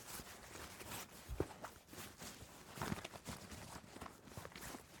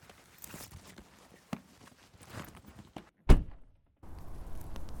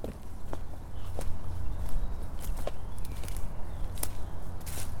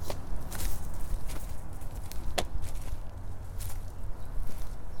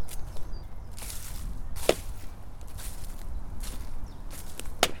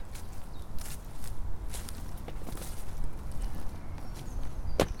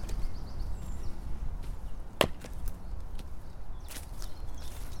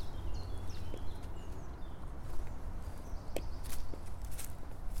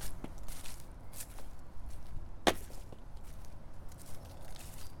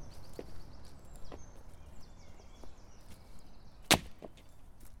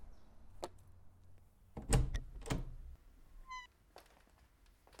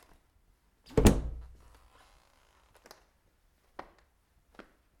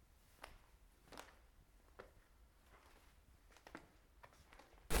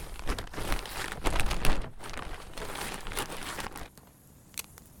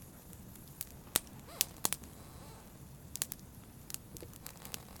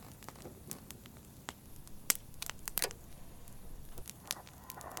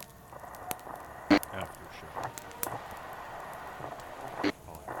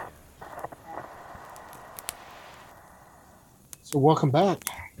So welcome back,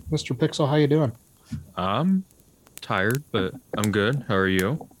 Mr. Pixel. How you doing? I'm tired, but I'm good. How are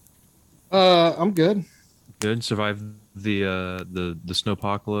you? I'm good. Good. Survived the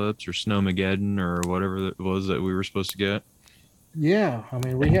snowpocalypse or snowmageddon or whatever it was that we were supposed to get. Yeah, I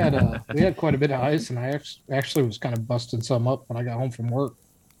mean we had quite a bit of ice, and I actually was kind of busting some up when I got home from work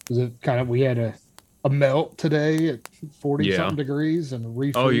because it kind of we had a melt today at 40 Yeah. something degrees and a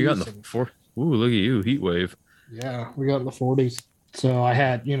Oh, you got in refreeze, the and four. Ooh, look at you, heat wave. yeah, we got in the 40s. So I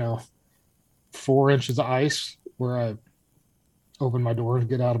had 4 inches of ice where I opened my door to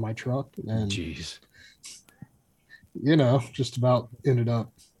get out of my truck, and Jeez. just about ended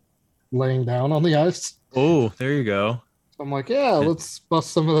up laying down on the ice. Oh, there you go. So I'm like, yeah, In, let's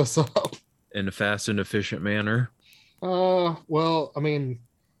bust some of this up. in a fast and efficient manner. Well, I mean,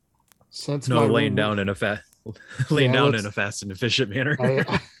 since No, my laying down in a fast, laying yeah, down in let's a fast and efficient manner.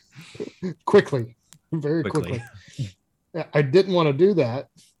 I quickly, very Quickly. quickly. Yeah, I didn't want to do that,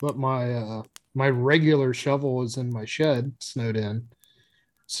 but my regular shovel is in my shed, snowed in.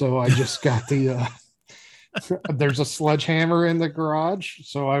 So I just got there's a sledgehammer in the garage,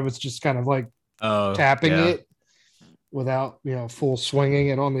 so I was just kind of like Oh, tapping yeah. it without, full swinging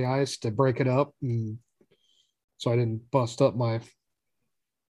it on the ice to break it up, and so I didn't bust up my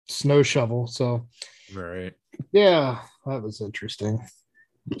snow shovel. So Right. yeah, that was interesting.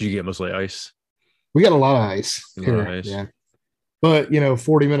 Did you get mostly ice? We got a lot of ice A lot of here. ice. Yeah. But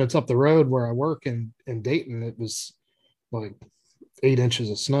 40 minutes up the road where I work in Dayton, it was like 8 inches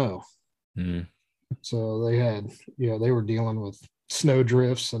of snow. Mm. So they were dealing with snow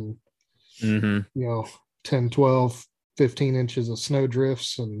drifts and, Mm-hmm. you know, 10, 12, 15 inches of snow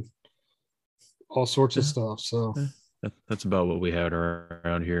drifts and all sorts of Yeah. stuff. So That's about what we had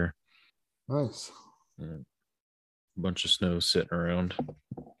around here. nice. Yeah. A bunch of snow sitting around.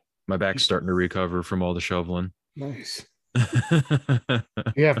 My back's starting to recover from all the shoveling. Nice.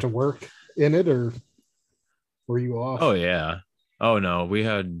 You have to work in it, or were you Oh off? yeah. Oh no, we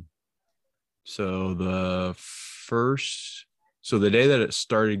had so the day that it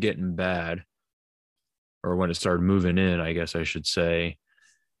started getting bad, or when it started moving in, I guess I should say,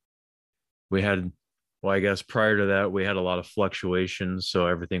 we had well, I guess prior to that, we had a lot of fluctuations. So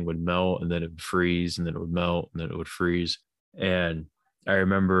everything would melt and then it would freeze and then it would melt and then it would freeze. And I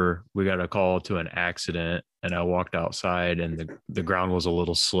remember we got a call to an accident and I walked outside and the ground was a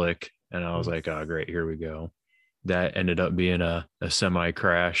little slick. And I was like, oh, great, here we go. That ended up being a semi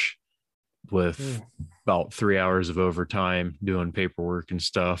crash with Mm. about 3 hours of overtime doing paperwork and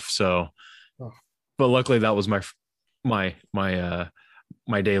stuff. So, Oh, but luckily that was my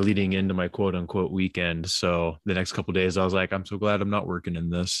my day leading into my quote unquote weekend. So the next couple of days, I was like, I'm so glad I'm not working in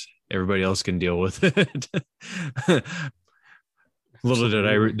this. Everybody else can deal with it. Little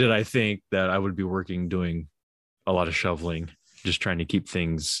absolutely. did I think that I would be working doing a lot of shoveling, just trying to keep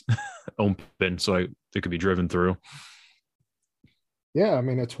things open so it could be driven through. Yeah, I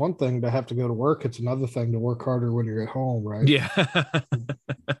mean, it's one thing to have to go to work. It's another thing to work harder when you're at home, right? Yeah.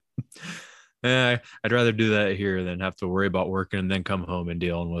 Yeah, I'd rather do that here than have to worry about working and then come home and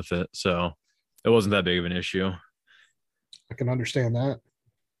dealing with it. So it wasn't that big of an issue. I can understand that.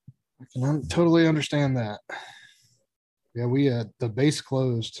 I can totally understand that. Yeah, we had the base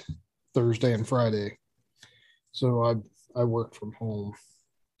closed Thursday and Friday, so I worked from home.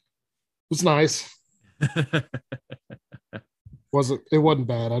 It was nice. It wasn't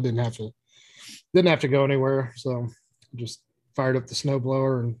bad. I didn't have to go anywhere, so just fired up the snow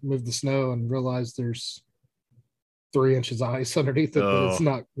blower and moved the snow and realized there's 3 inches of ice underneath it that it's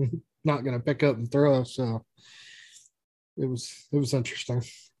Oh, not going to pick up and throw. So it was interesting.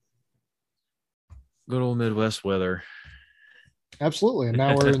 good old Midwest weather. Absolutely. And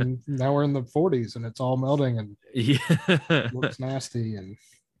now we're in the 40s and it's all melting and Yeah. looks nasty and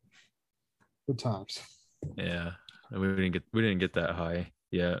good times. Yeah. And we didn't get that high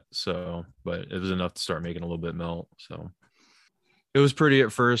yet. So, but it was enough to start making a little bit melt. So it was pretty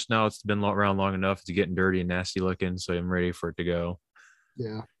at first. Now it's been around long enough. It's getting dirty and nasty looking. So I'm ready for it to go.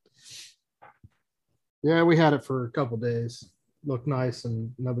 Yeah. Yeah, we had it for a couple days. Looked nice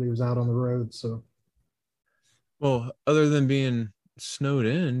and nobody was out on the road. So Well, other than being snowed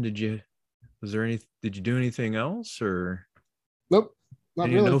in, did you do anything else or nope, not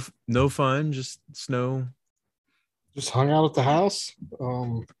any really. no fun, just snow? Just hung out at the house.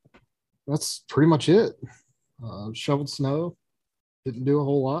 That's pretty much it. Shoveled snow. Didn't do a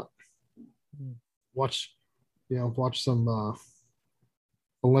whole lot. Watch, watch some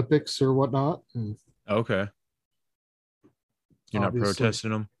Olympics or whatnot. And Okay. You're not obviously,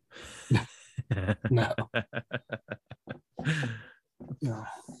 protesting them? no, no,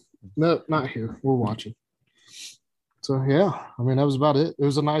 no, not here. We're watching. So yeah, I mean that was about it. It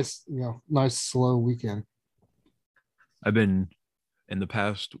was a nice, nice slow weekend. I've been in the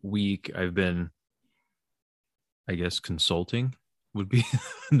past week, I've been, I guess, consulting would be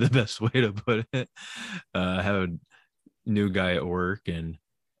the best way to put it. I have a new guy at work, and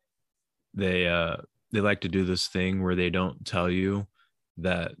they like to do this thing where they don't tell you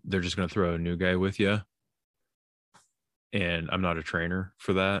that they're just going to throw a new guy with you. And I'm not a trainer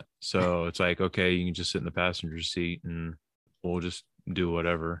for that. So it's like, okay, you can just sit in the passenger seat and we'll just do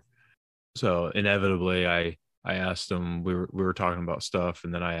whatever. So inevitably I asked him, we were talking about stuff,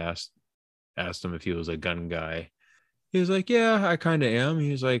 and then I asked him if he was a gun guy. He was like, yeah, I kind of am.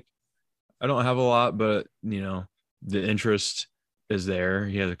 He was like, I don't have a lot, but the interest is there.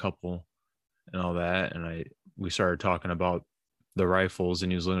 He has a couple and all that. And we started talking about the rifles,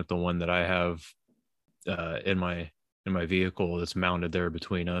 and he was looking at the one that I have in my vehicle that's mounted there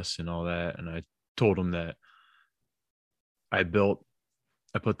between us and all that. And I told him that I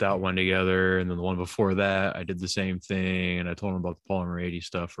put that one together, and then the one before that I did the same thing. And I told him about the Polymer 80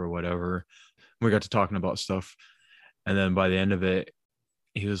 stuff or whatever. We got to talking about stuff, and then by the end of it,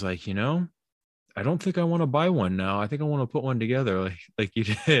 he was like, I don't think I want to buy one now. I think I want to put one together like you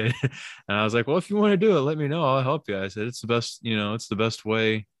did. And I was like, well, if you want to do it, let me know. I'll help you. I said, it's the best, it's the best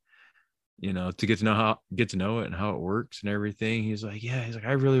way, to get to know it and how it works and everything. He's like, yeah, he's like,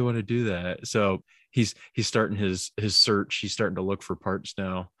 I really want to do that. So he's starting his search. He's starting to look for parts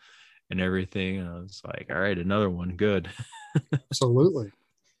now and everything. And I was like, all right, another one. Good. Absolutely.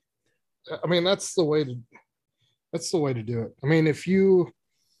 I mean, that's the way to do it. I mean, if you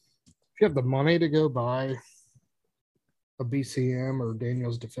have the money to go buy a BCM or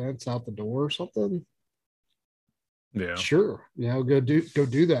Daniel's Defense out the door or something, Yeah. sure, go do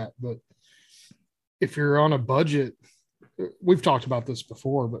that. But if you're on a budget, we've talked about this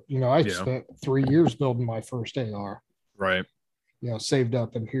before, but I spent 3 years building my first AR. Right. Saved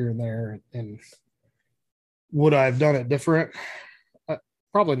up and here and there. And would I have done it different?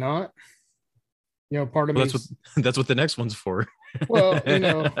 Probably not. Part of me that's what the next one's for. Well,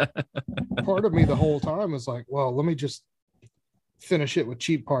 part of me the whole time was like, well, let me just finish it with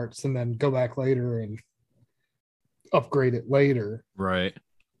cheap parts and then go back later and upgrade it later. Right.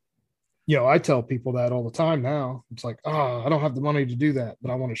 I tell people that all the time now. It's like, I don't have the money to do that,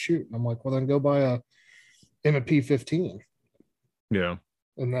 but I want to shoot. And I'm like, well, then go buy a M&P 15. Yeah.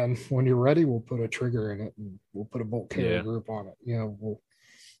 And then when you're ready, we'll put a trigger in it and we'll put a bolt carrier group on it. We'll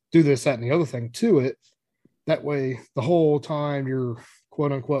do this, that, and the other thing to it. That way, the whole time you're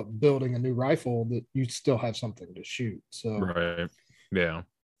quote unquote building a new rifle, that you still have something to shoot. So, right. Yeah.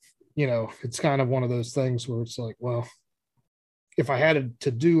 It's kind of one of those things where it's like, well, if I had it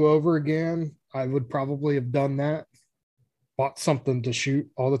to do over again, I would probably have done that. Bought something to shoot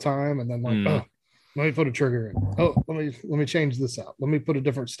all the time, and then oh, let me put a trigger in. Oh, let me change this out. Let me put a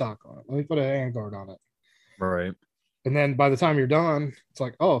different stock on it. Let me put a handguard on it. Right. And then by the time you're done, it's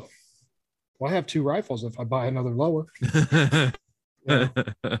like, oh, well, I have 2 rifles if I buy another lower.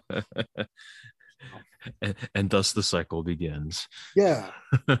 And thus the cycle begins. Yeah.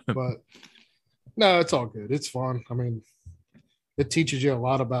 But no, it's all good. It's fun. I mean, it teaches you a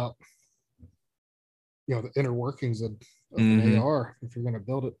lot about, the inner workings of an AR if you're going to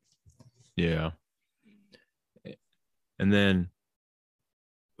build it. Yeah. And then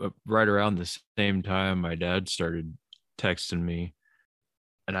right around the same time, my dad started texting me,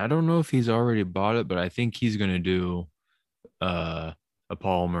 and I don't know if he's already bought it, but I think he's going to do a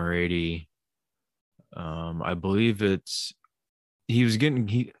Polymer 80. I believe he's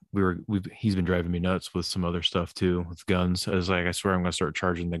been driving me nuts with some other stuff too, with guns. I was like, I swear I'm going to start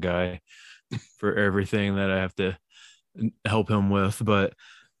charging the guy for everything that I have to help him with. But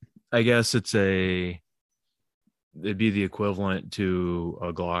I guess it'd be the equivalent to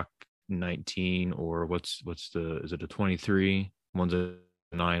a Glock 19, or is it a 23? One's a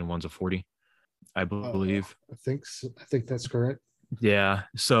 9, one's a 40, I believe. I think that's correct. Yeah.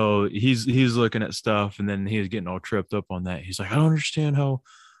 So he's looking at stuff, and then he was getting all tripped up on that. He's like, I don't understand how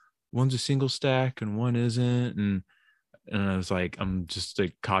one's a single stack and one isn't. And I was like, I'm just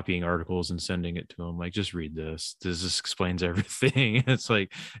like copying articles and sending it to him. Like, just read this. This explains everything. It's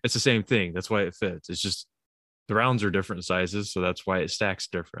like, it's the same thing. That's why it fits. It's just the rounds are different sizes, so that's why it stacks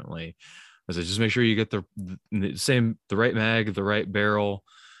differently. I said, just make sure you get the right mag, the right barrel.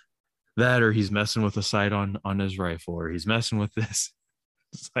 That, or he's messing with the sight on his rifle, or he's messing with this.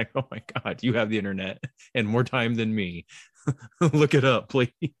 It's like, oh my God, you have the internet and more time than me. Look it up,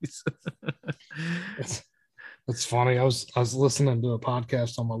 please. It's funny. I was listening to a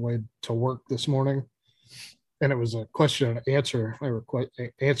podcast on my way to work this morning, and it was a question and answer. They were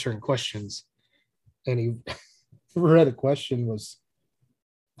answering questions, and read a question was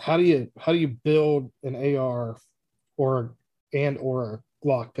how do you build an AR or or a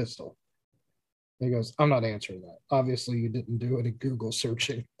Glock pistol? And he goes, I'm not answering that. Obviously, you didn't do any Google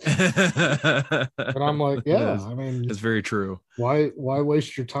searching. And I'm like, yeah, I mean, That's very true. why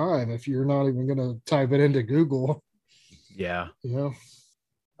waste your time if you're not even gonna type it into Google? Yeah. You know,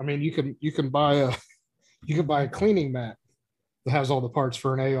 I mean, you can buy a cleaning mat that has all the parts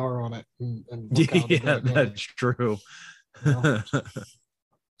for an AR on it, and look how they're Yeah, gonna go. that's true. You know?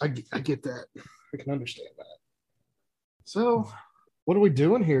 I get that. I can understand that. So, what are we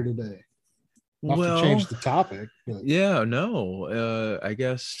doing here today? Not to change Well, the topic, but yeah, no. I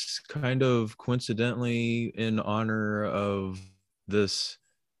guess kind of coincidentally in honor of this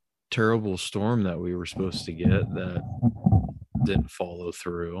terrible storm that we were supposed to get that didn't follow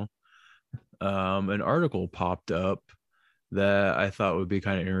through. An article popped up that I thought would be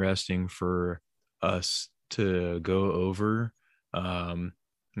kind of interesting for us to go over.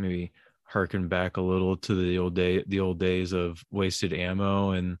 Maybe harken back a little to the old days of wasted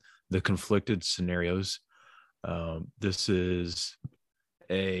ammo and the conflicted scenarios. This is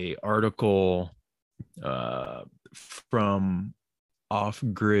a article from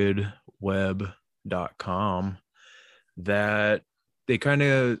offgridweb.com that they kind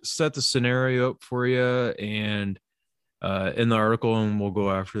of set the scenario up for you. And in the article, and we'll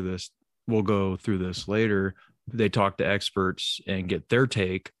go through this later, they talk to experts and get their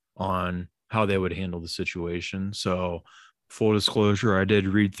take on how they would handle the situation. So full disclosure, I did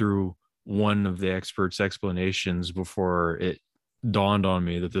read through one of the experts' explanations before it dawned on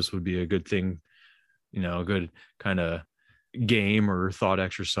me that this would be a good thing, a good kind of game or thought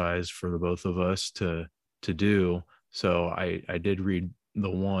exercise for the both of us to do. So I did read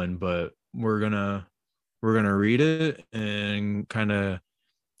the one, but we're gonna read it and kind of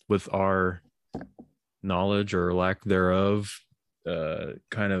with our knowledge or lack thereof,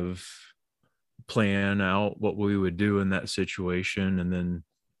 kind of plan out what we would do in that situation, and then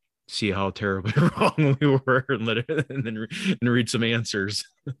see how terribly wrong we were, and then read some answers.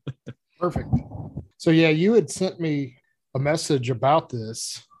 perfect. So yeah, you had sent me a message about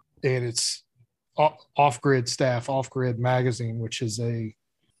this, and it's Off Grid Staff, Off Grid Magazine, which is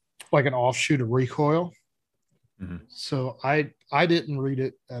like an offshoot of Recoil. Mm-hmm. So I didn't read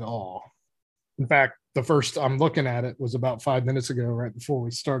it at all. In fact, the first I'm looking at it was about 5 minutes ago, right before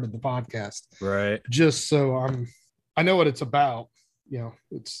we started the podcast. Right. Just so I know what it's about.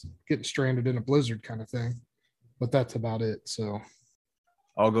 It's getting stranded in a blizzard kind of thing, but that's about it. So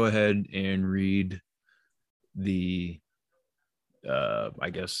I'll go ahead and read the I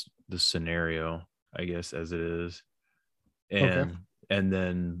guess the scenario, I guess, as it is. And okay. and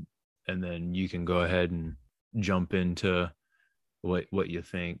then you can go ahead and jump into what you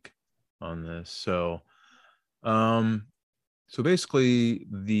think on this. So basically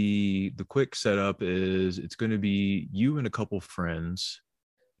the quick setup is it's going to be you and a couple friends,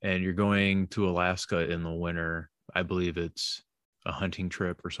 and you're going to Alaska in the winter. I believe it's a hunting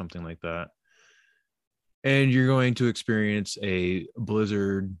trip or something like that. And you're going to experience a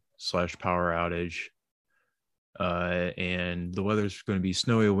blizzard / power outage. And the weather's going to be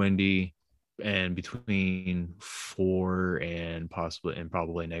snowy, windy, and between 4 and probably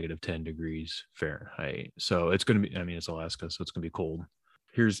 -10 degrees Fahrenheit. So it's going to be, I mean, it's Alaska, so it's going to be cold.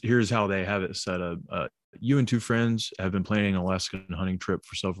 Here's how they have it set up. You and two friends have been planning an Alaskan hunting trip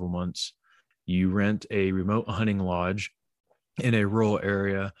for several months. You rent a remote hunting lodge in a rural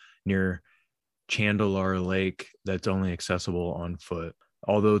area near Chandalar Lake that's only accessible on foot.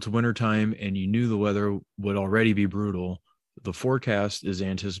 Although it's wintertime and you knew the weather would already be brutal, the forecast is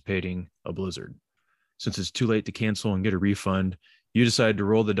anticipating a blizzard. Since it's too late to cancel and get a refund, you decide to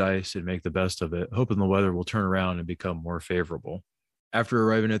roll the dice and make the best of it, hoping the weather will turn around and become more favorable. After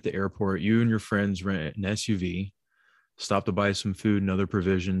arriving at the airport, you and your friends rent an SUV, stop to buy some food and other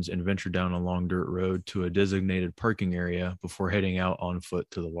provisions, and venture down a long dirt road to a designated parking area before heading out on foot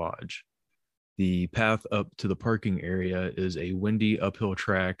to the lodge. The path up to the parking area is a windy uphill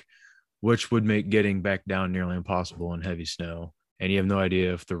track, which would make getting back down nearly impossible in heavy snow, and you have no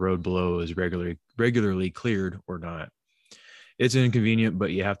idea if the road below is regularly cleared or not. It's inconvenient,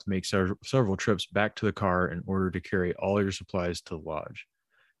 but you have to make several trips back to the car in order to carry all your supplies to the lodge.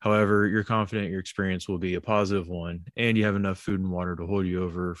 However, you're confident your experience will be a positive one, and you have enough food and water to hold you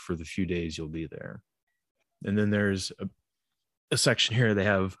over for the few days you'll be there. And then there's a section here, they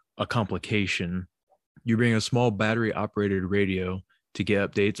have a complication. You bring a small battery-operated radio to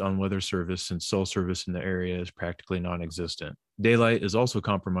get updates on weather service, since cell service in the area is practically non-existent. Daylight is also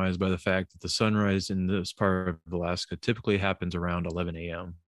compromised by the fact that the sunrise in this part of Alaska typically happens around 11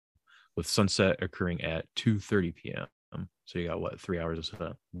 a.m., with sunset occurring at 2:30 p.m. So you got 3 hours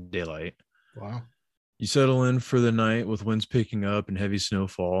of daylight. Wow. You settle in for the night with winds picking up and heavy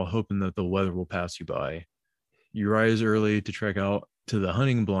snowfall, hoping that the weather will pass you by. You rise early to trek out to the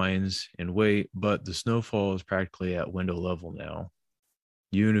hunting blinds and wait, but the snowfall is practically at window level now.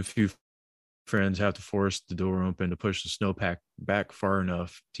 You and a few friends have to force the door open to push the snowpack back far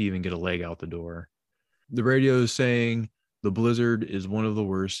enough to even get a leg out the door. The radio is saying the blizzard is one of the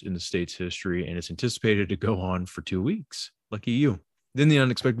worst in the state's history and it's anticipated to go on for 2 weeks. Lucky you. Then the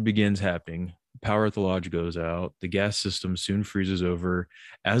unexpected begins happening. Power at the lodge goes out. The gas system soon freezes over,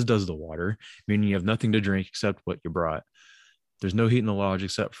 as does the water, meaning you have nothing to drink except what you brought. There's no heat in the lodge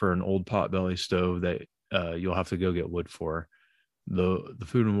except for an old potbelly stove that you'll have to go get wood for. The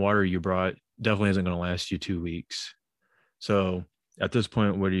food and water you brought definitely isn't going to last you 2 weeks. So at this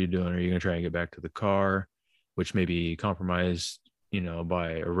point, what are you doing? Are you going to try and get back to the car, which may be compromised,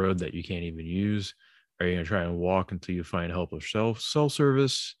 by a road that you can't even use? Are you going to try and walk until you find help with cell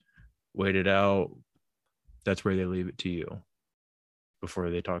service? Wait it out? That's where they leave it to you before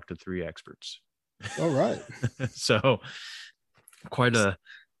they talk to 3 experts. All right. So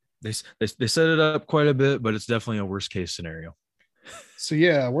they set it up quite a bit, but it's definitely a worst case scenario. So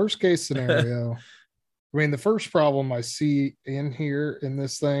yeah, worst case scenario. I mean, the first problem I see in here in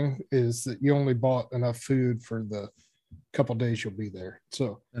this thing is that you only bought enough food for the couple days you'll be there.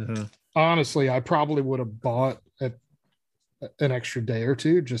 So honestly, I probably would have bought an extra day or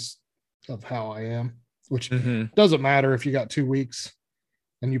two just of how I am, which doesn't matter if you got 2 weeks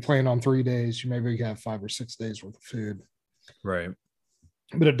and you plan on 3 days, you maybe have 5 or 6 days worth of food. Right.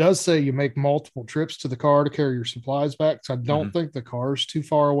 But it does say you make multiple trips to the car to carry your supplies back. So I don't think the car's too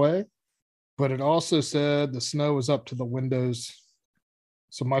far away. But it also said the snow is up to the windows.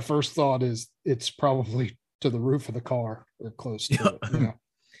 So my first thought is it's probably to the roof of the car or close to it.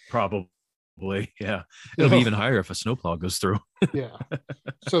 Probably. Yeah. It'll be even higher if a snowplow goes through. Yeah.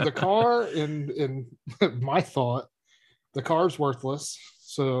 So the car, in my thought, the car's worthless.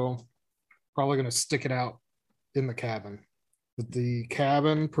 So probably going to stick it out in the cabin. But the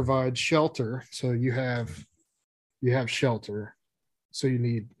cabin provides shelter. So you have shelter. So you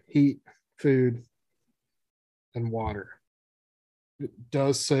need heat, food, and water. It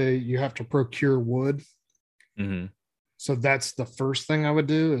does say you have to procure wood. So that's the first thing I would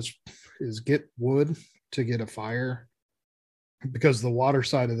do is get wood to get a fire, because the water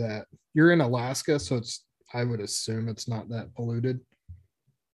side of that, you're in Alaska, so I would assume it's not that polluted.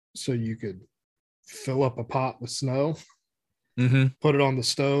 So you could fill up a pot with snow, put it on the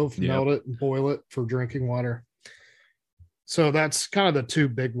stove, melt it, and boil it for drinking water. So that's kind of the 2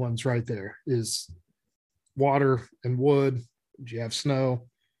 big ones right there is water and wood. You have snow,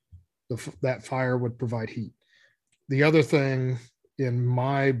 that fire would provide heat. The other thing in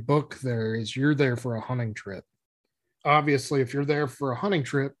my book there is you're there for a hunting trip. Obviously, if you're there for a hunting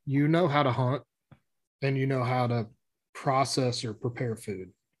trip, you know how to hunt and you know how to process or prepare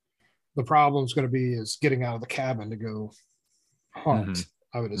food. The problem is going to be is getting out of the cabin to go hunt,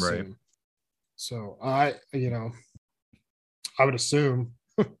 I would assume. Right. So I would assume,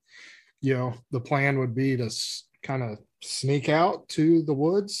 the plan would be to kind of sneak out to the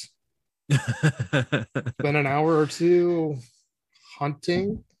woods, spend an hour or two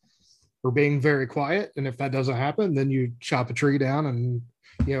hunting or being very quiet. And if that doesn't happen, then you chop a tree down and,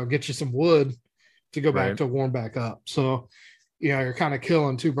 get you some wood to go back to warm back up. So, you're kind of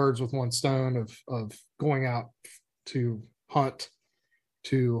killing 2 birds with 1 stone of going out to hunt,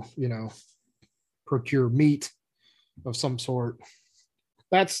 to, procure meat of some sort.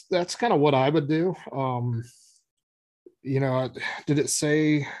 That's kind of what I would do. Did it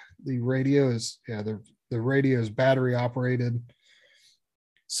say the radio is, the radio is battery operated.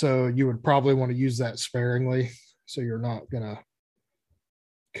 So you would probably want to use that sparingly. So you're not going to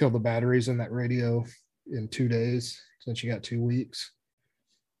kill the batteries in that radio in 2 days since you got 2 weeks.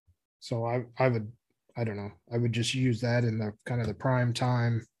 So I would just use that in the kind of the prime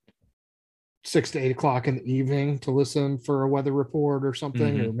time, 6 to 8 o'clock in the evening to listen for a weather report or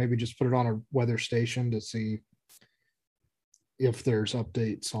something, or maybe just put it on a weather station to see if there's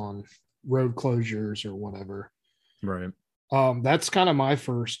updates on road closures or whatever. Right. That's kind of my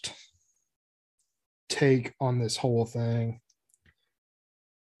first take on this whole thing.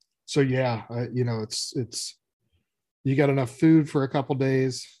 So yeah, it's you got enough food for a couple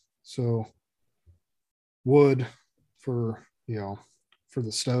days. So wood for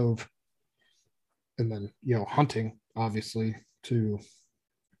the stove, and then, hunting, obviously, to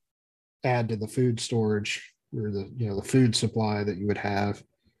add to the food storage or the food supply that you would have.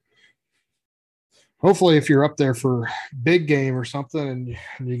 hopefully if you're up there for big game or something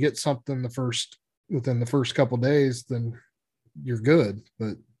and you get something within the first couple days, then you're good.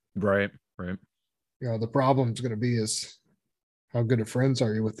 But Right, right. the problem is going to be is how good of friends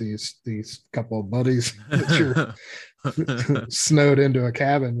are you with these couple of buddies that you're snowed into a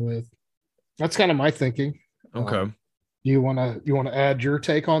cabin with. That's kind of my thinking. Okay. Do you want to add your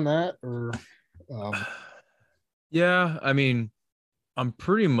take on that, or um, Yeah, I mean, I'm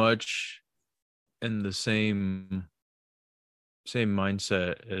pretty much in the same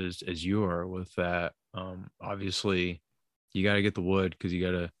mindset as you are with that. Obviously, you got to get the wood because you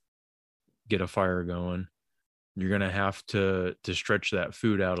got to get a fire going. You're gonna have to stretch that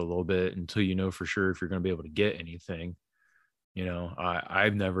food out a little bit until you know for sure if you're gonna be able to get anything.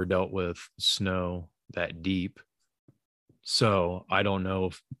 I've never dealt with snow that deep, so I don't know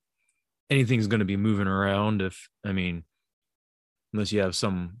if anything's gonna be moving around. If I mean, unless you have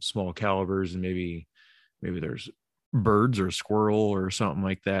some small calibers and maybe there's birds or squirrel or something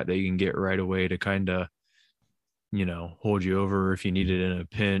like that that you can get right away to kind of hold you over if you need it in a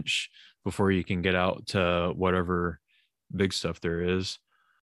pinch before you can get out to whatever big stuff there is.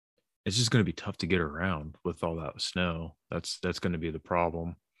 It's just going to be tough to get around with all that snow. That's going to be the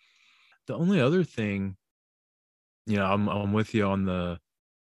problem. The only other thing, I'm with you on the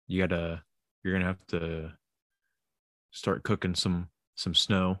you gotta you're gonna have to start cooking some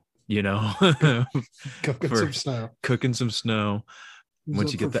snow, cooking for some snow? cooking some snow Who's once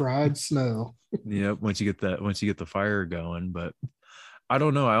up you for get that. fried snow? Yeah, once you get the fire going. But I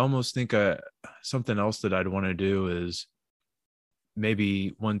don't know. I almost think something else that I'd want to do is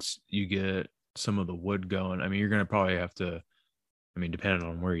maybe once you get some of the wood going. I mean, you're gonna probably have to. I mean, depending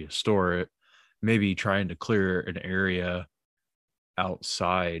on where you store it, maybe trying to clear an area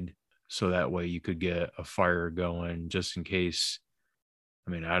outside so that way you could get a fire going just in case.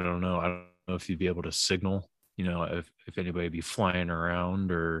 I mean, I don't know. I don't know if you'd be able to signal. If anybody be flying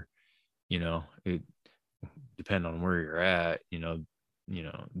around or it depend on where you're at. You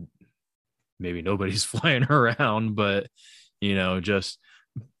know, maybe nobody's flying around, but just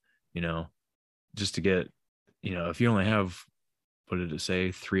you know, just to get, if you only have, what did it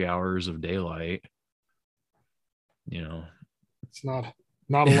say, 3 hours of daylight, you know. It's not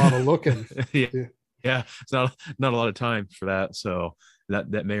a lot of looking. Yeah, yeah, it's not a lot of time for that, so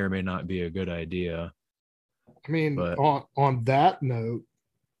that may or may not be a good idea. I mean, But on that note,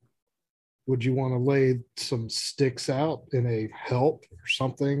 would you want to lay some sticks out in a help or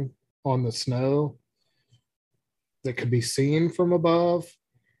something on the snow that could be seen from above?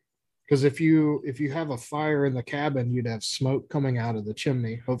 Because if you have a fire in the cabin, you'd have smoke coming out of the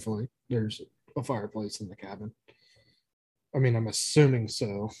chimney. Hopefully, there's a fireplace in the cabin. I mean, I'm assuming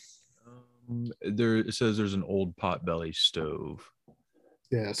so. there it says there's an old potbelly stove.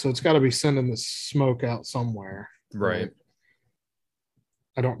 Yeah, so it's got to be sending the smoke out somewhere, Right. right?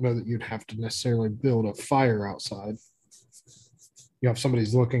 I don't know that you'd have to necessarily build a fire outside. If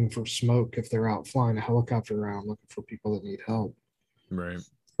somebody's looking for smoke, if they're out flying a helicopter around looking for people that need help, Right.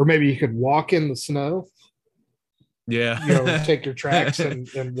 or maybe you could walk in the snow. Yeah. Take your tracks and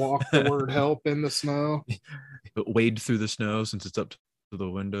walk the word help in the snow. But wade through the snow since it's up to the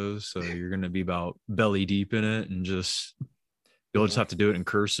windows, so you're going to be about belly deep in it, and you'll just have to do it in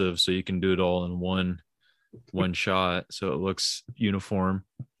cursive so you can do it all in one shot so it looks uniform.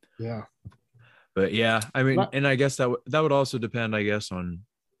 Yeah. But yeah, I mean, and I guess that would also depend, I guess, on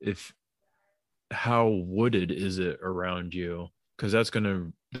if how wooded is it around you, because that's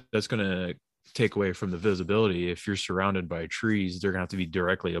gonna take away from the visibility. If you're surrounded by trees, they're gonna have to be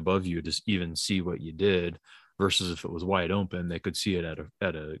directly above you to even see what you did, versus if it was wide open, they could see it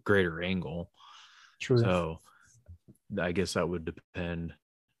at a greater angle. True. So I guess that would depend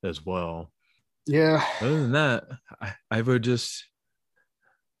as well. Yeah. Other than that, I would just,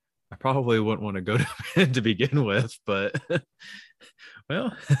 I probably wouldn't want to go to bed to begin with, but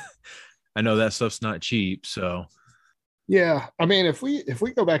well, I know that stuff's not cheap. So Yeah. I mean, if we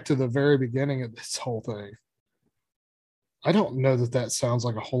go back to the very beginning of this whole thing, I don't know that sounds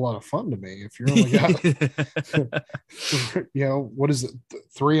like a whole lot of fun to me. If you're only got, what is it,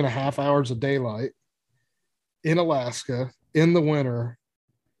 3.5 hours of daylight in Alaska in the winter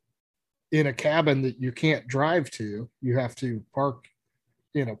in a cabin that you can't drive to, you have to park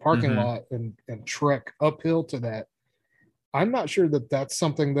in a parking lot and trek uphill to that. I'm not sure that that's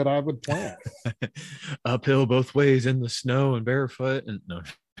something that I would plan. Uphill both ways in the snow and barefoot and no.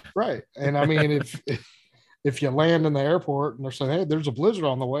 Right. And I mean, if you land in the airport and they're saying, hey, there's a blizzard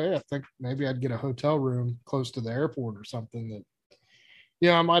on the way, I think maybe I'd get a hotel room close to the airport or something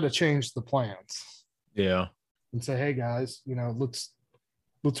that, I might have changed the plans Yeah. and say, hey guys, let's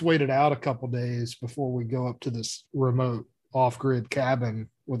let's wait it out a couple days before we go up to this remote off-grid cabin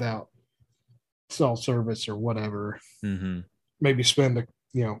without cell service or whatever. Mm-hmm. Maybe spend a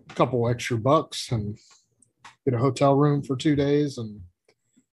couple extra bucks and get a hotel room for 2 days and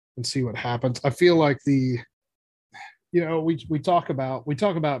see what happens. I feel like we talk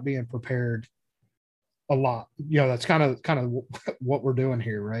about being prepared a lot. That's kind of what we're doing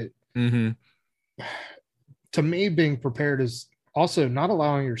here, right? Mm-hmm. To me, being prepared is also not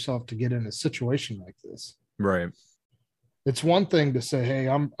allowing yourself to get in a situation like this. Right. It's one thing to say, hey,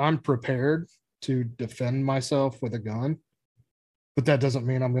 I'm prepared to defend myself with a gun, but that doesn't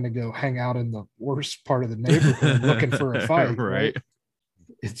mean I'm going to go hang out in the worst part of the neighborhood looking for a fight. Right.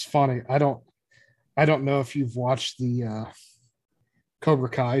 It's funny. I don't know if you've watched the Cobra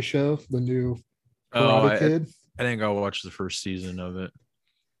Kai show, the new Karate Kid. I think I'll watch the first season of it.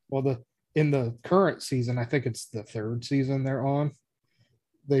 Well, in the current season, I think it's the third season they're on.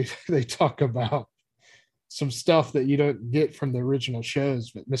 They talk about some stuff that you don't get from the original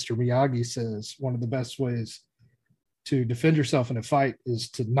shows, but Mr. Miyagi says one of the best ways to defend yourself in a fight is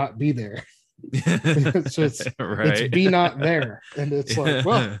to not be there. So it's be not there. And it's like,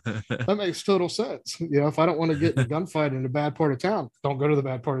 well, that makes total sense. If I don't want to get in a gunfight in a bad part of town, don't go to the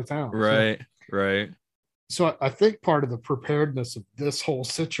bad part of town. Right. So I think part of the preparedness of this whole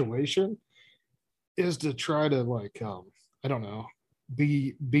situation is to try to I don't know,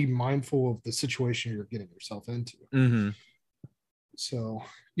 be mindful of the situation you're getting yourself into. Mm-hmm. So,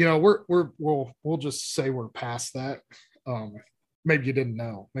 we'll just say we're past that. Maybe you didn't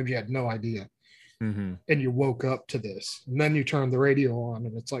know, maybe you had no idea. Mm-hmm. And you woke up to this, and then you turn the radio on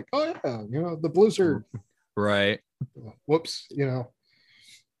and it's like, oh yeah, the blizzard. Right. Whoops.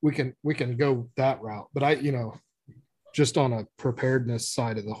 We can go that route, but just on a preparedness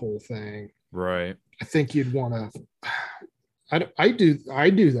side of the whole thing. Right. I think you'd want to, I do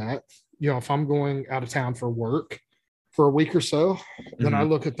that, if I'm going out of town for work for a week or so, then I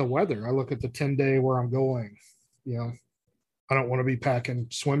look at the weather. I look at the 10-day where I'm going. I don't want to be packing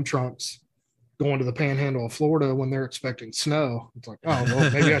swim trunks going to the panhandle of Florida when they're expecting snow. It's like, oh,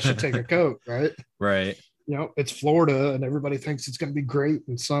 well, maybe I should take a coat, right? Right. It's Florida and everybody thinks it's going to be great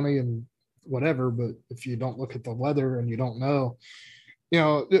and sunny and whatever. But if you don't look at the weather and you don't know,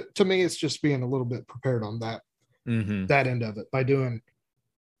 to me, it's just being a little bit prepared on that, that end of it by doing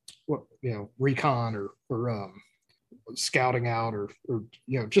what, recon or scouting out or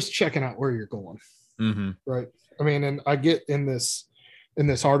just checking out where you're going. Mm-hmm. Right. I mean, and I get in this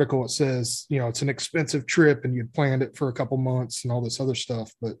article, it says, it's an expensive trip and you'd planned it for a couple months and all this other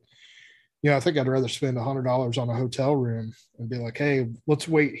stuff. But, I think I'd rather spend $100 on a hotel room and be like, hey, let's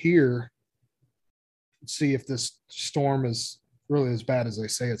wait here and see if this storm is really as bad as they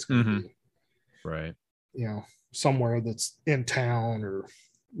say it's going to be. Right. Somewhere that's in town or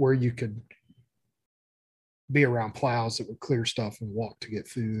where you could be around plows that would clear stuff and walk to get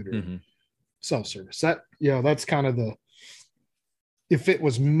food or self-service. That's kind of if it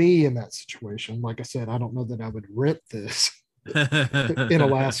was me in that situation, like I said, I don't know that I would rent this in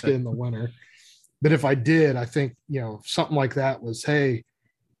Alaska in the winter. But if I did, I think, something like that was, hey,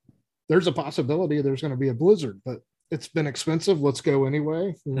 there's a possibility there's going to be a blizzard, but it's been expensive. Let's go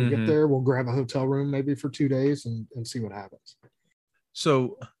anyway. When we get there, we'll grab a hotel room maybe for 2 days and see what happens.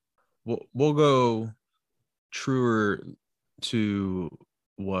 So we'll go truer to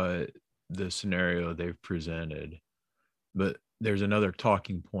what the scenario they've presented, but there's another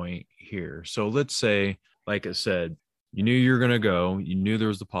talking point here. So let's say, like I said, you knew you were going to go, you knew there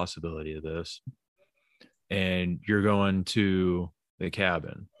was the possibility of this, and you're going to the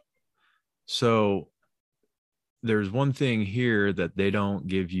cabin. So there's one thing here that they don't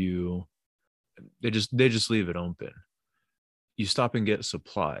give you. They just leave it open. You stop and get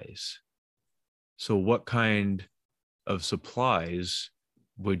supplies. So what kind of supplies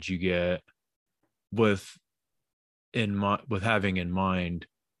would you get with having in mind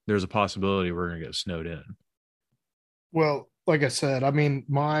there's a possibility we're going to get snowed in? Well, like I said, I mean,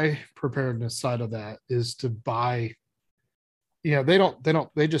 my preparedness side of that is to buy.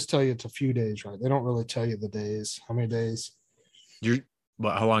 They just tell you it's a few days, right? They don't really tell you the days, how many days.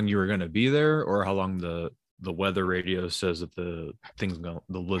 How long you were going to be there, or how long the weather radio says that the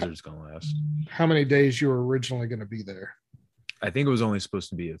blizzard's going to last? How many days you were originally going to be there? I think it was only supposed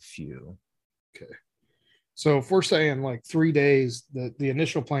to be a few. Okay. So if we're saying like 3 days, the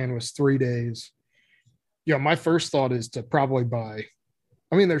initial plan was 3 days. My first thought is to probably buy.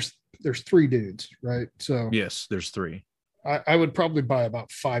 I mean, there's 3 dudes, right? So yes, there's 3. I would probably buy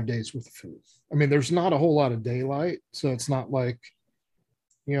about 5 days worth of food. I mean, there's not a whole lot of daylight, so it's not like,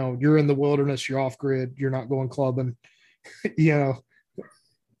 you're in the wilderness, you're off grid, you're not going clubbing.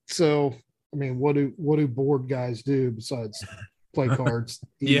 So, I mean, what do board guys do besides play cards,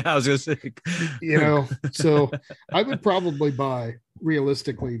 Yeah, eat, I was gonna say. So I would probably buy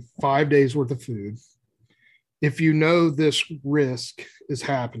realistically 5 days worth of food. If you know this risk is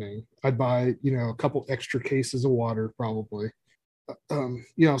happening, I'd buy, a couple extra cases of water, probably.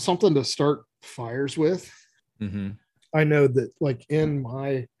 Something to start fires with. Hmm. I know that like in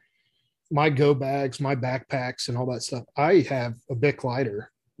my go bags, my backpacks, and all that stuff, I have a Bic lighter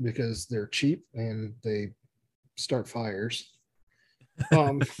because they're cheap and they start fires.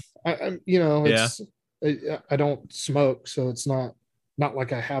 Um, Yeah. it's I don't smoke, so it's not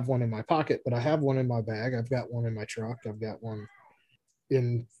like I have one in my pocket, but I have one in my bag. I've got one in my truck. I've got one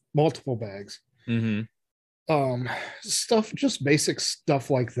in multiple bags. Hmm. Stuff, just basic stuff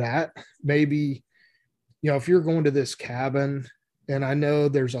like that. Maybe, if you're going to this cabin, and I know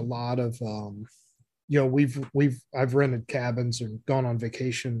there's a lot of, I've rented cabins and gone on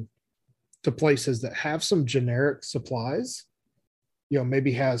vacation to places that have some generic supplies,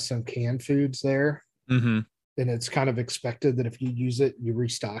 maybe has some canned foods there. Hmm. And it's kind of expected that if you use it, you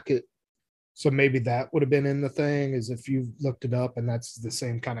restock it. So maybe that would have been in the thing, is if you looked it up and that's the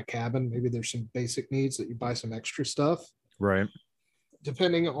same kind of cabin, maybe there's some basic needs that you buy some extra stuff. Right.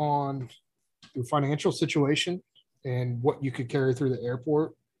 Depending on your financial situation and what you could carry through the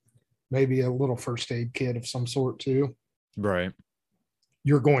airport, maybe a little first aid kit of some sort too. Right.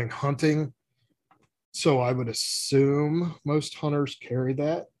 You're going hunting, so I would assume most hunters carry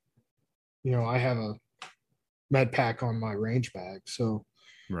that. I have a med pack on my range bag, so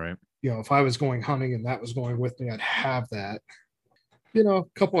Right. if I was going hunting and that was going with me, I'd have that. A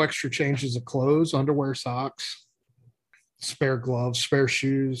couple extra changes of clothes, underwear, socks, spare gloves, spare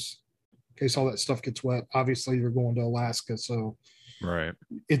shoes, in case all that stuff gets wet. Obviously, you're going to Alaska, so Right.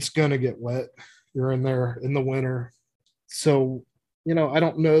 it's going to get wet. You're in there in the winter. So, I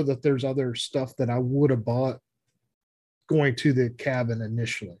don't know that there's other stuff that I would have bought going to the cabin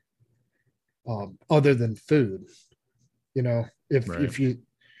initially, other than food. If Right.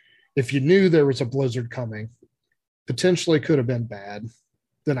 if you knew there was a blizzard coming, potentially could have been bad,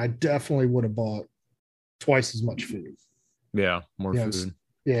 then I definitely would have bought twice as much food. Yeah. More food.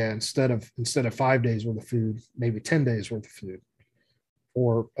 Yeah, instead of 5 days worth of food, maybe 10 days worth of food,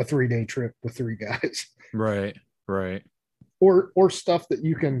 or a 3-day trip with three guys. Right. Right. or stuff that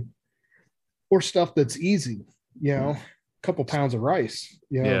you can, or stuff that's easy, a couple pounds of rice,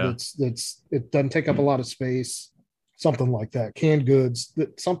 Yeah. that's it doesn't take up a lot of space, something like that. Canned goods,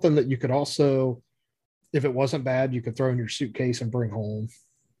 something that you could also, if it wasn't bad, you could throw in your suitcase and bring home.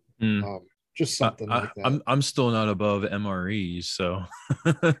 Mm. Just something like that. I'm still not above MREs, so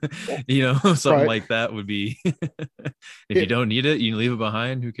something Right. like that would be. If you It, don't need it, you leave it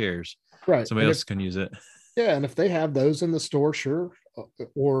behind. Who cares? right. Somebody else can use it. Yeah, and if they have those in the store, sure.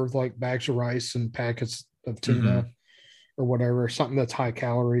 Or like bags of rice and packets of tuna, Hmm. or whatever, something that's high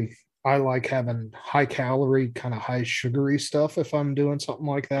calorie. I like having high calorie, kind of high sugary stuff if I'm doing something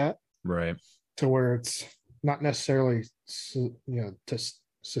like that, Right. to where it's not necessarily, to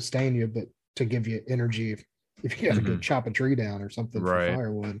sustain you, but to give you energy if you got to go Hmm. chop a tree down or something for Right.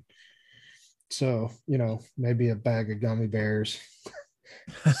 firewood. So, maybe a bag of gummy bears,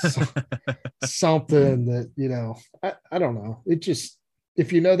 so, something that, I don't know. It just, if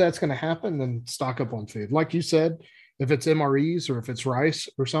that's going to happen, then stock up on food. Like you said, if it's MREs or if it's rice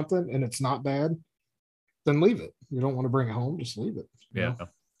or something and it's not bad, then leave it. You don't want to bring it home, just leave it. Yeah.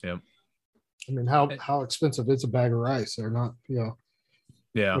 Yeah. I mean, how expensive is a bag of rice? They're not, Yeah.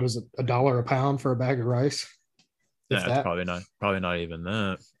 what is it, $1 a pound for a bag of rice? If Yeah. It's that, probably not even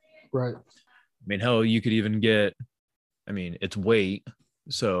that. right. I mean, hell, you could even get. I mean, it's weight.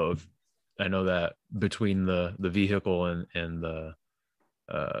 So I know that between the vehicle and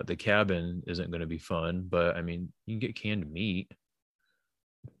the cabin isn't going to be fun, but I mean, you can get canned meat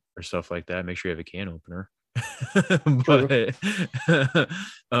or stuff like that. Make sure you have a can opener. True. But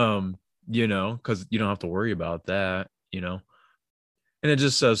because you don't have to worry about that, and it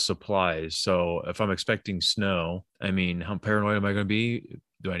just says supplies. So if I'm expecting snow, I mean, how paranoid am I going to be?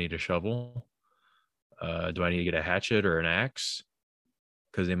 Do I need a shovel? Do I need to get a hatchet or an axe?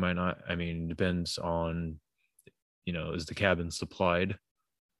 Because they might not. I mean, depends on, is the cabin supplied,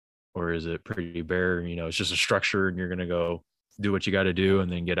 or is it pretty bare? It's just a structure, and you're gonna go do what you got to do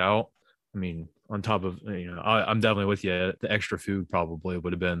and then get out. I mean, on top of, I'm definitely with you. The extra food probably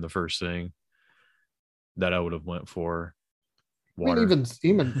would have been the first thing that I would have went for. I mean,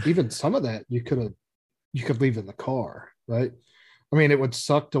 Water. even some of that you could leave in the car, right? I mean, it would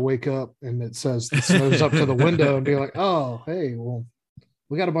suck to wake up and it says the snow's up to the window and be like, oh, hey, well,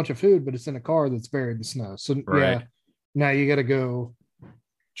 we got a bunch of food, but it's in a car that's buried in the snow. So Right. yeah, now you got to go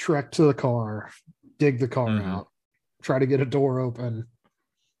trek to the car, dig the car Mm-hmm. out, try to get a door open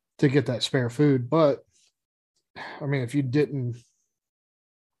to get that spare food. But I mean, if you didn't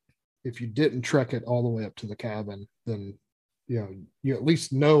trek it all the way up to the cabin, then you at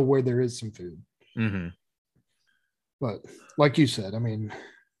least know where there is some food. Mm-hmm. But like you said, I mean,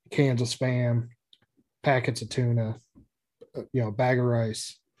 cans of spam, packets of tuna, bag of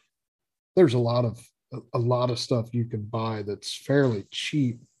rice. There's a lot of stuff you can buy that's fairly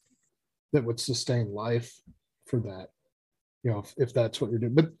cheap that would sustain life for that. If that's what you're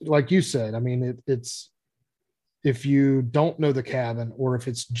doing. But like you said, I mean, it's if you don't know the cabin or if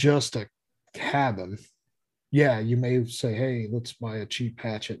it's just a cabin, yeah, you may say, hey, let's buy a cheap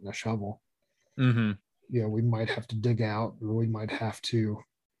hatchet and a shovel. Mm-hmm. We might have to dig out or we might have to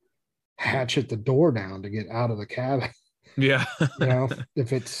hatchet the door down to get out of the cabin. Yeah.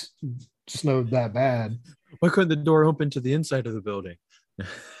 If it's snowed that bad. Why couldn't the door open to the inside of the building?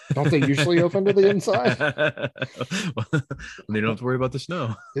 Don't they usually open to the inside? They don't have to worry about the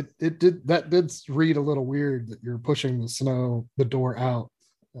snow. It did read a little weird that you're pushing the door out.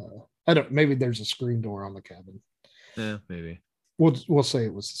 I don't. Maybe there's a screen door on the cabin. Yeah, maybe. We'll say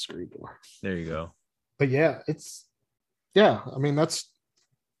it was the screen door. There you go. But yeah, I mean,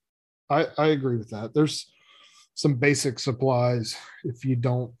 I agree with that. There's some basic supplies if you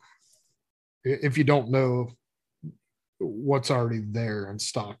don't know what's already there and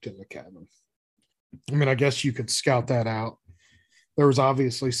stocked in the cabin. I mean, I guess you could scout that out. There was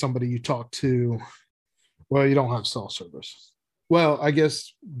obviously somebody you talked to. Well, you don't have cell service. Well, I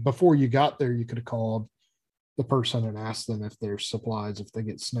guess before you got there, you could have called the person and asked them if there's supplies, if they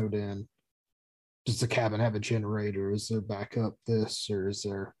get snowed in. Does the cabin have a generator? Is there backup this, or is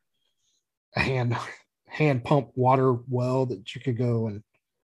there a hand pump water well that you could go and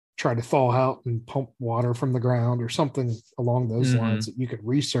try to thaw out and pump water from the ground or something along those lines that you could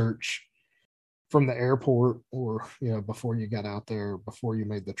research from the airport or before you got out there, before you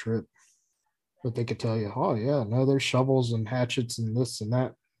made the trip. But they could tell you, oh yeah, no, there's shovels and hatchets and this and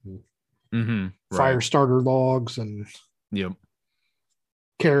that, and fire starter logs and yep,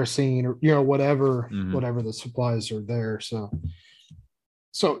 kerosene or whatever the supplies are there. So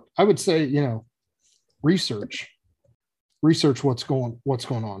I would say research what's going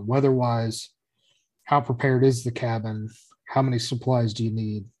on weather-wise. How prepared is the cabin? How many supplies do you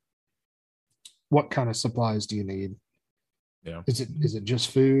need? What kind of supplies do you need? Yeah. Is it just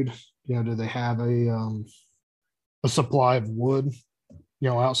food? Do they have a supply of wood,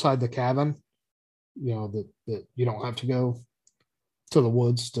 outside the cabin? That you don't have to go to the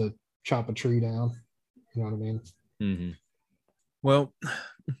woods to chop a tree down. You know what I mean? Mm-hmm. Well,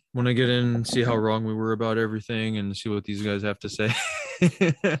 when I get in and see how wrong we were about everything and see what these guys have to say.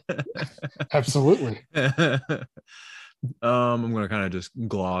 Absolutely. I'm going to kind of just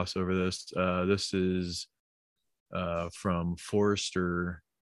gloss over this. This is from Forrester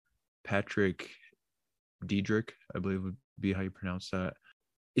Patrick Diedrich, I believe would be how you pronounce that.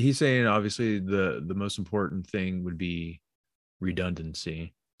 He's saying obviously the most important thing would be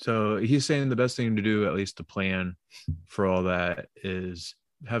redundancy. So he's saying the best thing to do, at least to plan for all that, is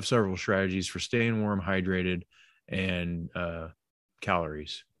have several strategies for staying warm, hydrated, and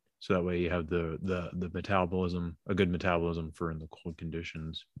calories. So that way you have the metabolism, a good metabolism for in the cold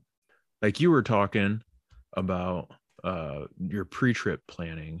conditions. Like you were talking about your pre-trip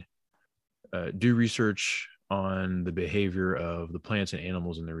planning. Do research on the behavior of the plants and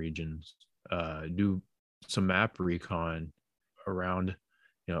animals in the regions. Do some map recon around.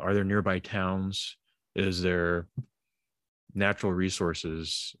 Are there nearby towns? Is there natural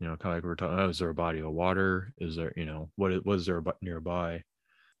resources? Kind of like we were talking. Is there a body of water? Is there, what was there nearby?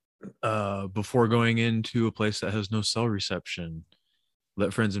 Before going into a place that has no cell reception,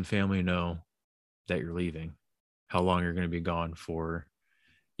 let friends and family know that you're leaving, how long you're going to be gone for.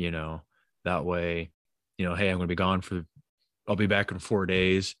 That way, hey, I'm going to be gone I'll be back in 4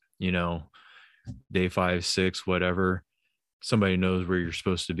 days. Day 5, 6, whatever. Somebody knows where you're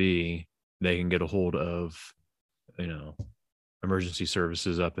supposed to be. They can get a hold of, emergency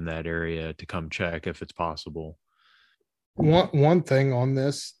services up in that area to come check if it's possible. One thing on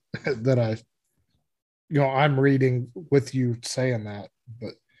this that I'm reading with you saying that,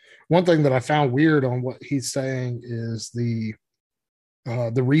 but one thing that I found weird on what he's saying is the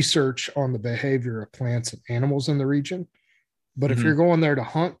research on the behavior of plants and animals in the region. But if you're going there to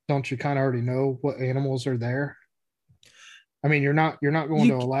hunt, don't you kind of already know what animals are there? I mean, you're not going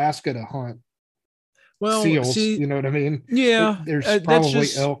to Alaska to hunt seals. You know what I mean? Yeah, there's probably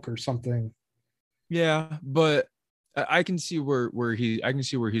elk or something. Yeah, but I can see where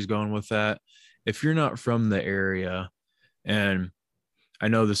he's going with that. If you're not from the area, and I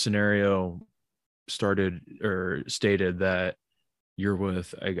know the scenario started or stated that you're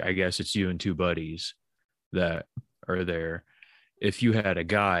with, I guess it's you and two buddies that are there. If you had a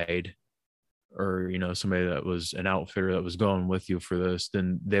guide or somebody that was an outfitter that was going with you for this,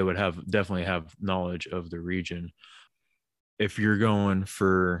 then they would definitely have knowledge of the region. If you're going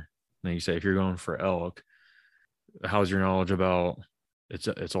for, like you say, if you're going for elk, how's your knowledge about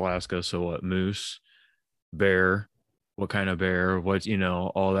it's Alaska, so what, moose, bear, what kind of bear, what,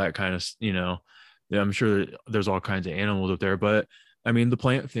 all that kind of, I'm sure there's all kinds of animals up there, but I mean the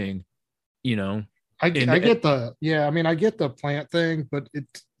plant thing, I and get I get the plant thing, but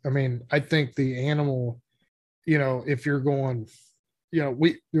I think the animal, if you're going,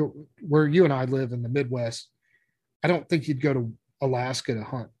 where you and I live in the Midwest, I don't think you'd go to Alaska to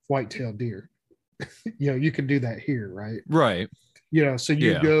hunt white-tailed deer. You can do that here, right? right, So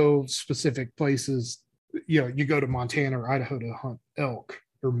you yeah, go specific places, you go to Montana or Idaho to hunt elk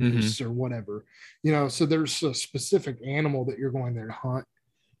or mm-hmm. moose or whatever, so there's a specific animal that you're going there to hunt.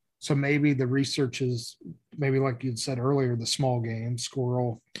 So maybe the research is maybe like you'd said earlier, the small game,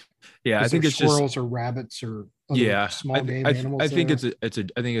 squirrel. Yeah, I Is think there it's just, squirrels or rabbits or other yeah, small game I animals think there? I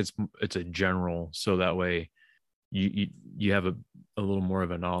think it's a general, so that way you have a little more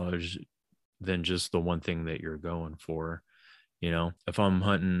of a knowledge than just the one thing that you're going for. If I'm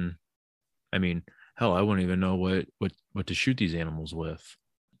hunting, I mean, hell, I wouldn't even know what to shoot these animals with.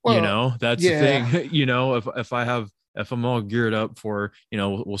 Well, That's the thing. yeah, If I'm all geared up for,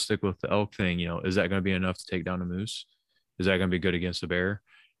 we'll stick with the elk thing. Is that going to be enough to take down a moose? Is that going to be good against a bear?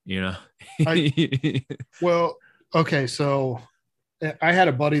 You know. I well, okay, so I had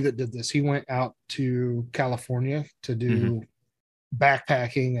a buddy that did this. He went out to California to Hmm. do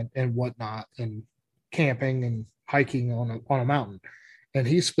backpacking and whatnot and camping and hiking on a mountain. And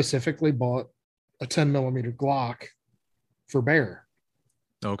he specifically bought a 10 millimeter Glock for bear.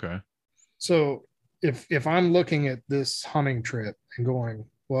 Okay. So if I'm looking at this hunting trip and going,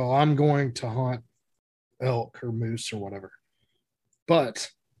 well, I'm going to hunt elk or moose or whatever, but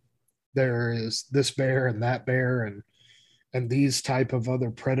there is this bear and that bear and these type of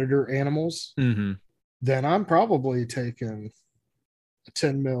other predator animals, Hmm. then I'm probably taking a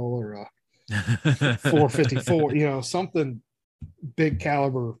 10 mil or a 454, something big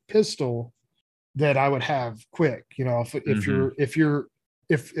caliber pistol that I would have quick. Hmm.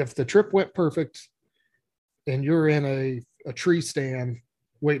 If the trip went perfect and you're in a tree stand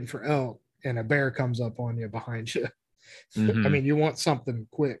waiting for elk and a bear comes up on you behind you, I Hmm. mean, you want something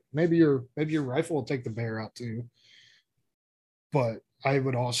quick. Maybe your rifle will take the bear out too, but I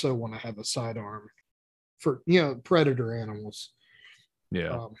would also want to have a sidearm for predator animals, Yeah.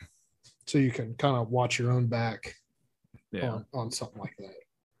 um, so you can kind of watch your own back Yeah. on something like that.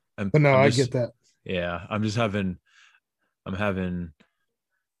 I'm But no, I'm I just get that. yeah. I'm having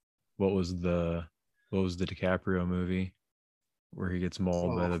what was the DiCaprio movie where he gets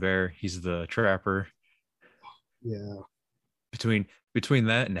mauled by Oh the bear? He's the trapper. yeah, Between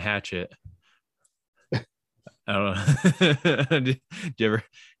that and Hatchet, I don't know. Did you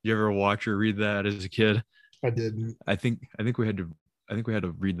ever watch or read that as a kid? I didn't. I think we had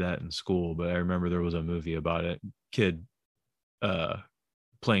to read that in school, but I remember there was a movie about it. Kid uh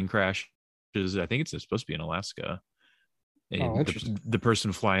plane crashes. I think it's supposed to be in Alaska. Oh, And interesting. the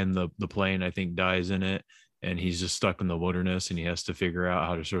person flying the plane, I think, dies in it, and he's just stuck in the wilderness and he has to figure out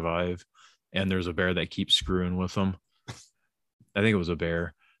how to survive. And there's a bear that keeps screwing with him. I think it was a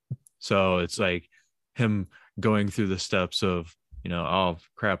bear. So it's like him going through the steps of, oh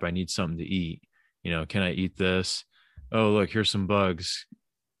crap, I need something to eat. Can I eat this? Oh, look, here's some bugs.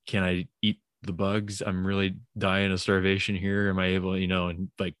 Can I eat the bugs? I'm really dying of starvation here. Am I able, and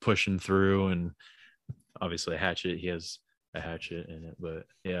like pushing through, and obviously a hatchet. He has a hatchet in it, but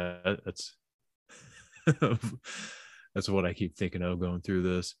yeah, that's that's what I keep thinking of going through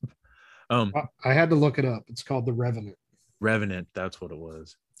this. Um, I had to look it up. It's called The Revenant. Revenant, that's what it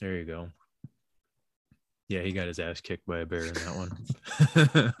was. There you go. Yeah, he got his ass kicked by a bear in that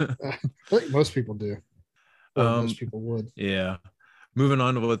one. I think most people do, or most um, people would. yeah. Moving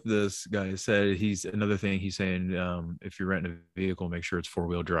on to what this guy said, he's another thing he's saying. If you're renting a vehicle, make sure it's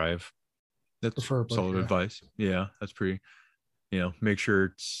 4-wheel drive. That's Preferably, solid yeah. advice. Yeah, that's pretty. Make sure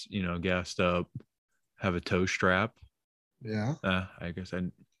it's gassed up. Have a tow strap. Yeah. I guess I.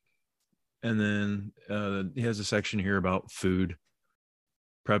 And then he has a section here about food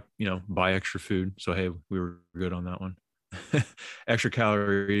prep. Buy extra food. So hey, we were good on that one. Extra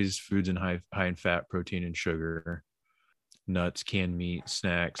calories, foods in high in fat, protein, and sugar. Nuts, canned meat,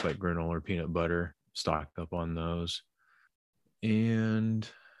 snacks like granola, peanut butter. Stock up on those. And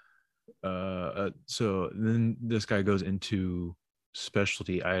so then this guy goes into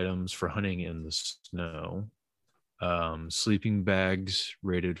specialty items for hunting in the snow. Sleeping bags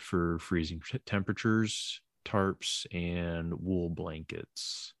rated for freezing temperatures, tarps, and wool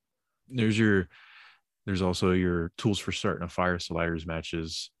blankets. There's also your tools for starting a fire, sliders,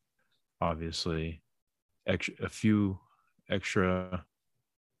 matches, obviously. A few extra.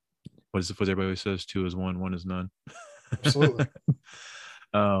 What everybody always says? 2 is 1, 1 is none. Absolutely.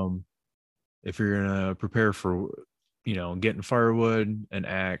 If you're gonna prepare for, getting firewood, an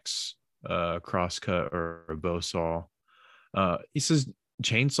axe, crosscut, or a bow saw. He says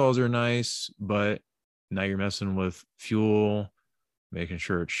chainsaws are nice, but now you're messing with fuel, making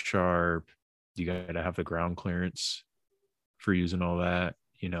sure it's sharp. You gotta have the ground clearance for using all that.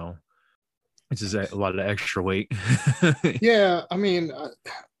 It's just a lot of extra weight. Yeah, I mean,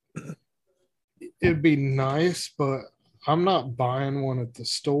 it'd be nice, but I'm not buying one at the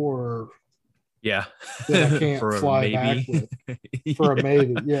store. Yeah, that I can't for fly maybe. back with for a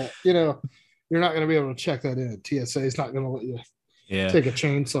maybe. Yeah, you're not going to be able to check that in. TSA is not going to let you take a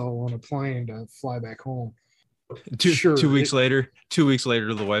chainsaw on a plane to fly back home. Two weeks later,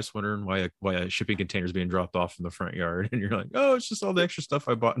 the wife's wondering why a shipping container is being dropped off in the front yard, and you're like, "Oh, it's just all the extra stuff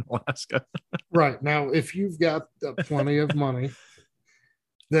I bought in Alaska." Right now, if you've got plenty of money,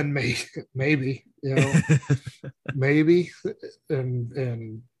 then maybe maybe,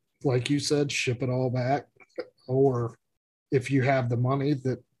 and like you said, ship it all back, or if you have the money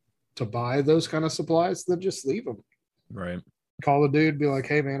to buy those kind of supplies, then just leave them. Right. Call the dude, be like,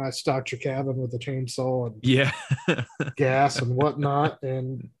 "Hey man, I stocked your cabin with a chainsaw and gas and whatnot,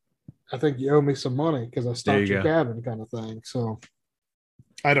 and I think you owe me some money because I stocked your cabin," kind of thing. So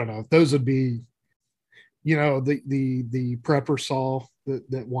I don't know. Those would be, the prepper saw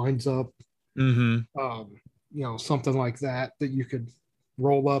that winds up, something like that you could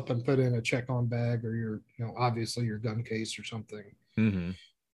roll up and put in a check-on bag, or your, obviously your gun case or something, that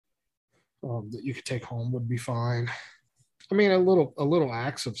you could take home would be fine. I mean, a little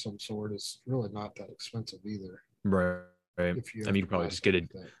axe of some sort is really not that expensive either. Right. If you could probably just get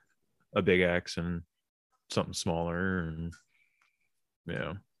a big axe and something smaller, and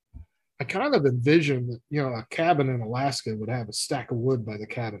I kind of envision that, a cabin in Alaska would have a stack of wood by the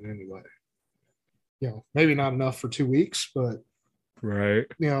cabin anyway. Maybe not enough for 2 weeks, but right.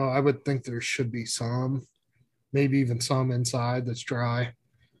 I would think there should be some, maybe even some inside that's dry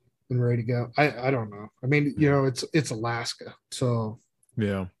and ready to go. I don't know. I mean, it's Alaska, so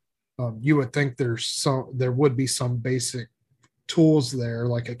you would think there would be some basic tools there,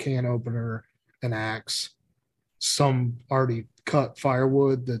 like a can opener, an axe, some already cut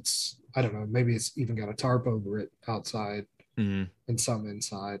firewood that's, I don't know, maybe it's even got a tarp over it outside, and some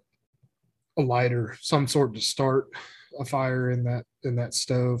inside, a lighter, some sort to start a fire in that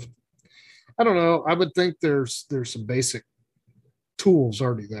stove. I don't know. I would think there's some basic tools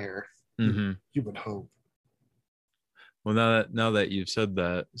already there. You would hope. Well, now that you've said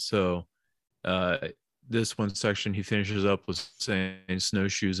that, so this one section he finishes up with saying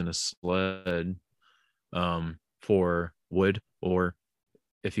snowshoes and a sled for wood, or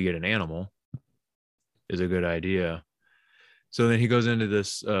if you get an animal, is a good idea. So then he goes into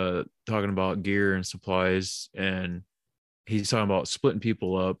this talking about gear and supplies, and he's talking about splitting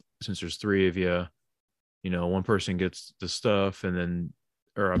people up. Since there's 3 of you, one person gets the stuff, and then,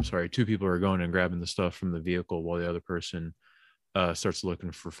 or I'm sorry, 2 people are going and grabbing the stuff from the vehicle while the other person starts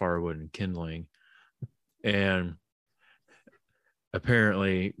looking for firewood and kindling. And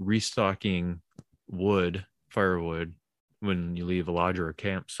apparently restocking firewood when you leave a lodge or a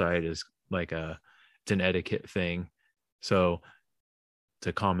campsite is like it's an etiquette thing. So it's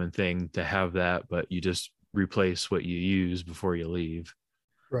a common thing to have that, but you just replace what you use before you leave.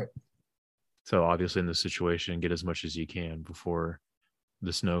 Right. So obviously in this situation, get as much as you can before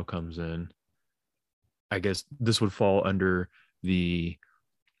the snow comes in. I guess this would fall under the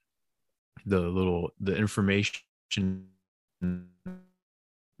information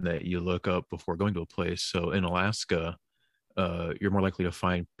that you look up before going to a place. So in Alaska, you're more likely to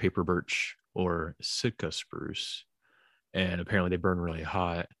find paper birch or Sitka spruce, and apparently they burn really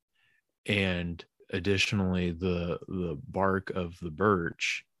hot. And additionally, the bark of the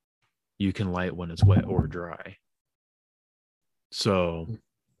birch you can light when it's wet or dry. So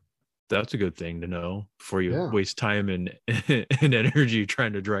that's a good thing to know before you waste time and energy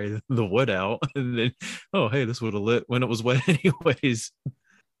trying to dry the wood out, and then, oh hey, this would have lit when it was wet anyways.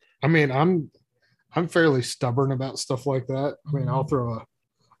 I mean, I'm fairly stubborn about stuff like that. I mean, I'll throw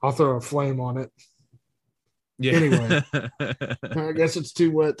a flame on it. Yeah. Anyway, I guess it's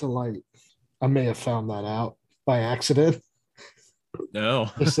too wet to light. I may have found that out by accident. No.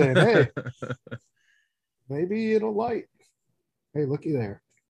 Just saying, hey, maybe it'll light. Hey, looky there.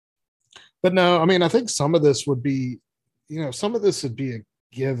 But no, I mean, I think some of this would be, some of this would be a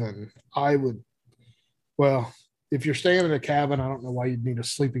given. I would, well, if you're staying in a cabin, I don't know why you'd need a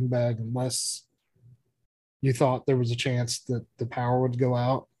sleeping bag unless you thought there was a chance that the power would go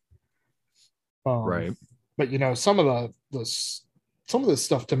out. Um, Right. but some of some of this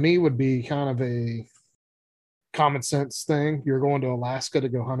stuff to me would be kind of a common sense thing. You're going to Alaska to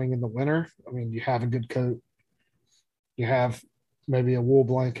go hunting in the winter. I mean, you have a good coat, you have maybe a wool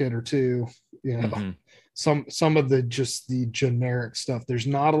blanket or two, you know, Mm-hmm. some of the just the generic stuff. There's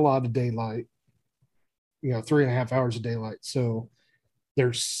not a lot of daylight, 3.5 hours of daylight. So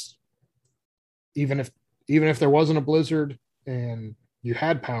there's even if there wasn't a blizzard and you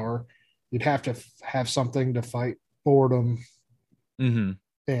had power, you'd have to have something to fight boredom Mm-hmm.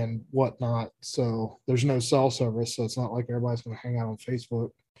 and whatnot. So there's no cell service, so it's not like everybody's going to hang out on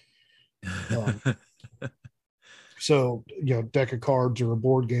Facebook. Um, so deck of cards or a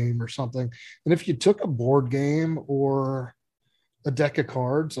board game or something. And if you took a board game or a deck of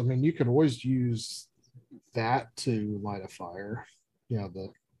cards, I mean, you could always use that to light a fire.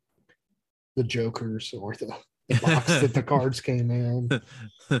 The jokers or the box that the cards came in,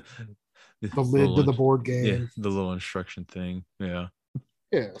 the the lid to little, the board yeah, game. the little instruction thing. Yeah.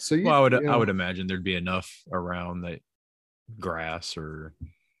 Yeah. So Well, I would imagine there'd be enough around that grass or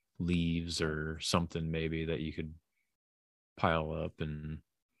leaves or something maybe that you could pile up and.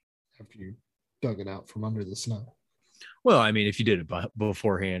 after you dug it out from under the snow. Well, I mean, if you did it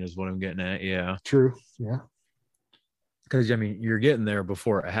beforehand, is what I'm getting at. Yeah. True. Yeah. Because I mean, you're getting there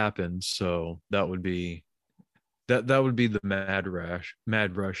before it happens, so that would be the mad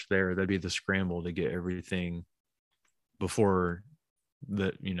rush there. That'd be the scramble to get everything before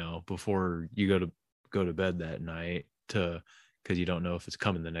before you go to bed that night, to because you don't know if it's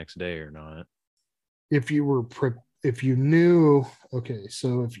coming the next day or not. If you knew, okay,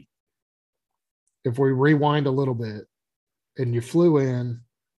 so if we rewind a little bit and you flew in,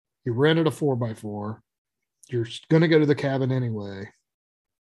 you rented a 4x4, you're going to go to the cabin anyway,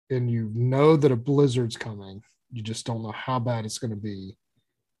 and you know that a blizzard's coming. You just don't know how bad it's going to be.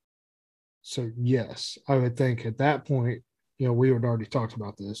 So, yes, I would think at that point, we had already talked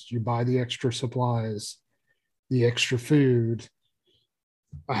about this. You buy the extra supplies, the extra food,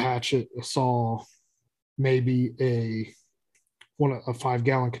 a hatchet, a saw, maybe a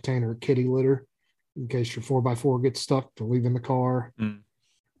 5-gallon container of kitty litter in case your 4x4 gets stuck to leave in the car. Mm.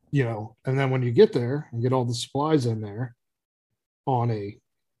 And then when you get there and get all the supplies in there on a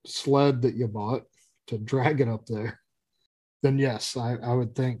sled that you bought to drag it up there, then yes, I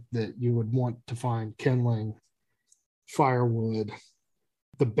would think that you would want to find kindling, firewood,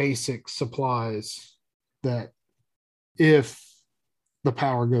 the basic supplies that if the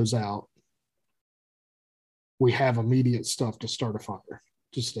power goes out, we have immediate stuff to start a fire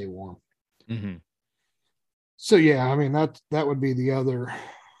to stay warm. Mm-hmm. So yeah, I mean that would be the other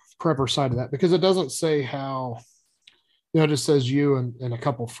prepper side of that, because it doesn't say how, it just says you and a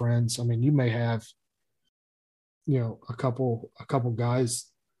couple friends. I mean, you may have, a couple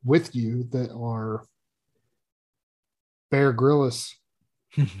guys with you that are Bear Grylls,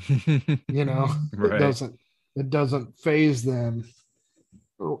 Right. it doesn't phase them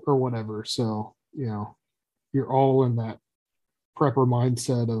or whatever. So, you're all in that prepper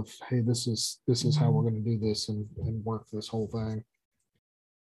mindset of, hey, this is how we're going to do this and work this whole thing.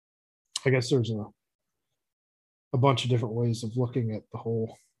 I guess there's a bunch of different ways of looking at the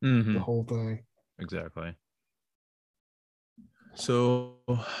whole Mm-hmm. thing. Exactly. So,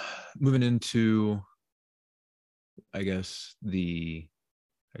 moving into, I guess I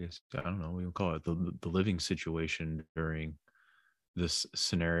don't know, we would call it the living situation during this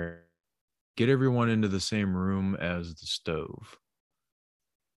scenario. Get everyone into the same room as the stove.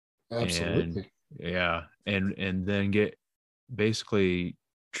 And Absolutely. yeah, and then get basically,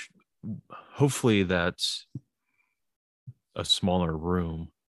 hopefully that's a smaller room,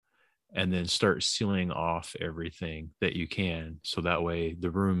 and then start sealing off everything that you can, so that way the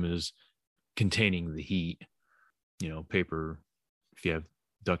room is containing the heat. Paper, if you have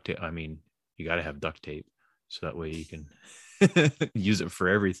duct tape, I mean, you got to have duct tape, so that way you can use it for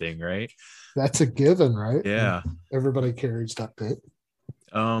everything, right? That's a given, right? Yeah. Everybody carries duct tape.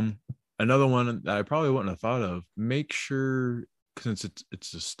 Another one that I probably wouldn't have thought of, make sure, since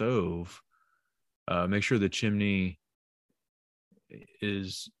it's a stove, make sure the chimney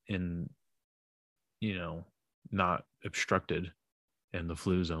is in, not obstructed and the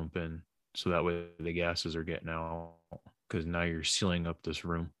flue's open, so that way the gases are getting out, because now you're sealing up this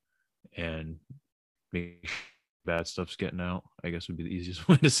room and make sure bad stuff's getting out, I guess would be the easiest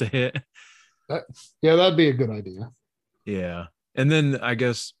way to say it. Yeah, that'd be a good idea. Yeah. And then I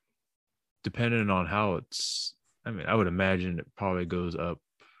guess depending on how it's, I mean, I would imagine it probably goes up,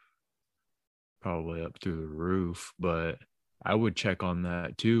 probably up through the roof, but I would check on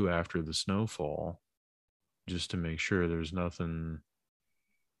that too after the snowfall just to make sure there's nothing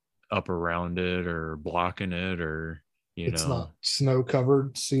up around it or blocking it or, you It's know, not snow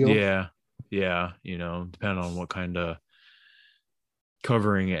covered, sealed. yeah, yeah, depending on what kind of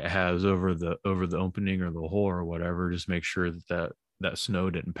covering it has over the opening or the hole or whatever, just make sure that snow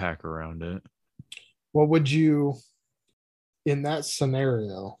didn't pack around it. What would you, in that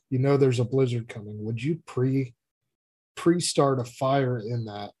scenario, there's a blizzard coming, would you pre-start a fire in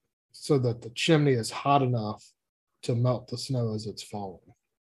that so that the chimney is hot enough to melt the snow as it's falling?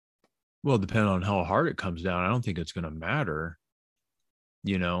 Well, depending on how hard it comes down, I don't think it's going to matter.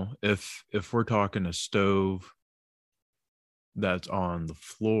 If we're talking a stove that's on the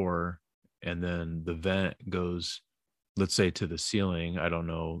floor and then the vent goes, let's say, to the ceiling, I don't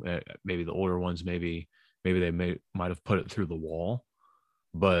know, maybe the older ones, maybe they might have put it through the wall.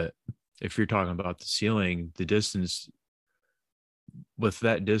 But if you're talking about the ceiling, the distance, with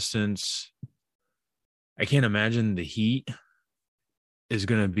that distance, I can't imagine the heat is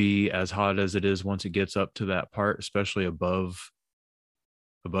going to be as hot as it is once it gets up to that part, especially above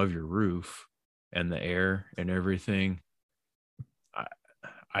your roof and the air and everything.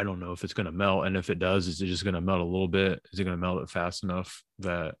 I don't know if it's going to melt, and if it does, is it just going to melt a little bit? Is it going to melt it fast enough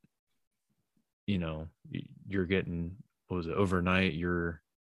that you're getting, what was it, overnight, your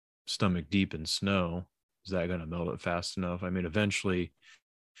stomach deep in snow? Is that going to melt it fast enough? I mean, eventually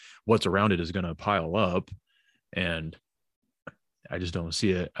what's around it is going to pile up, and I just don't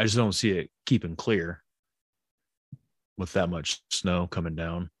see it. I just don't see it keeping clear with that much snow coming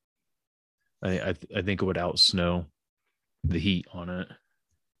down. I think it would out snow the heat on it.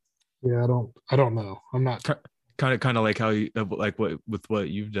 Yeah, I don't know. I'm not. Kind of like how you, like what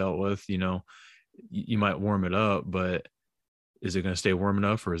you've dealt with. You might warm it up, but is it going to stay warm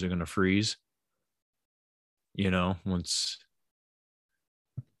enough, or is it going to freeze? Once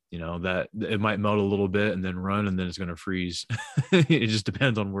that it might melt a little bit and then run, and then it's going to freeze. It just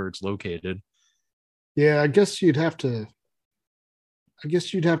depends on where it's located. Yeah, I guess you'd have to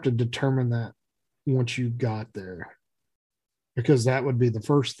determine that once you got there, because that would be the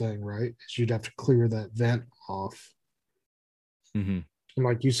first thing, right? Is you'd have to clear that vent off. Mm-hmm. And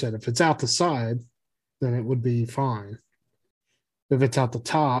like you said, if it's out the side, then it would be fine. If it's out the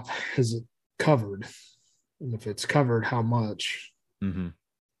top, is it covered? And if it's covered, how much? Mm-hmm.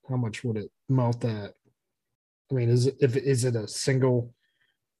 How much would it melt that? I mean, is it a single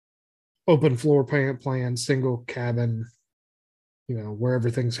open floor plan, single cabin, where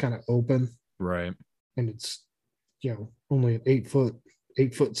everything's kind of open Right. and it's only an 8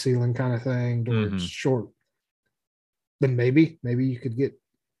 foot ceiling kind of thing, or it's Mm-hmm. short, then maybe you could get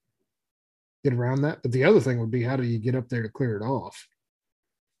around that. But the other thing would be, how do you get up there to clear it off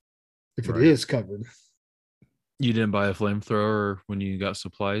if it Right. is covered? You didn't buy a flamethrower when you got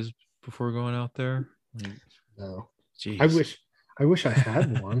supplies before going out there? Like, No. I jeez. wish I wish I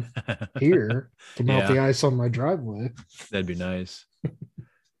had one here to melt Yeah, the ice on my driveway. that'd be nice.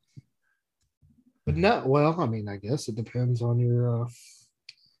 But no, well, I mean, I guess it depends on your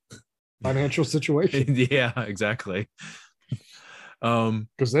financial situation. Yeah, exactly. Um,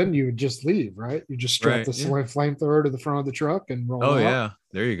 Because then you would just leave, right? You just strap right. the Yeah. flamethrower to the front of the truck and roll Oh out. yeah.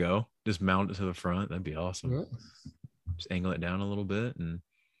 There you go. Just mount it to the front. That'd be awesome. Yeah, Just angle it down a little bit and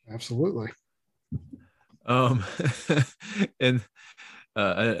absolutely. um and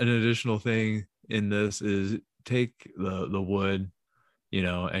an additional thing in this is take the wood,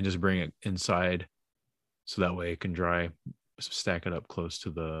 and just bring it inside so that way it can dry, stack it up close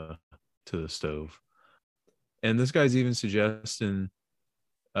to the stove. And this guy's even suggesting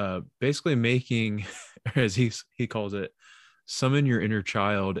basically making, as he calls it, summon your inner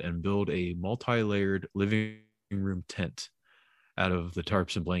child and build a multi-layered living room tent out of the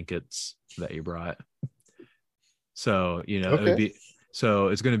tarps and blankets that you brought. So it would Okay. be, so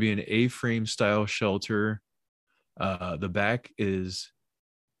it's going to be an A-frame style shelter. The back is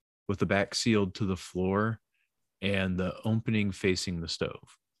with the back sealed to the floor and the opening facing the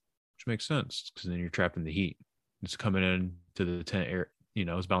stove, which makes sense because then you're trapping the heat. It's coming in to the tent air,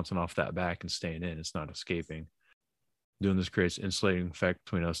 it's bouncing off that back and staying in. It's not escaping. Doing this creates insulating effect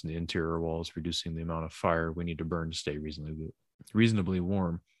between us and the interior walls, reducing the amount of fire we need to burn to stay reasonably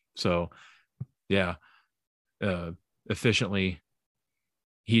warm. So, yeah, efficiently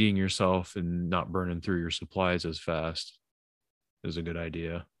heating yourself and not burning through your supplies as fast is a good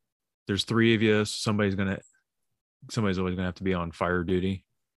idea. There's three of you. Somebody's always gonna have to be on fire duty,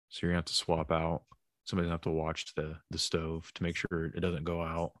 so you're gonna have to swap out. somebody's gonna have to watch the stove to make sure it doesn't go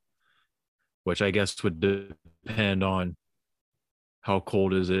out, which I guess would depend on how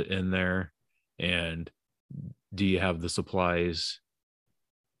cold is it in there, and do you have the supplies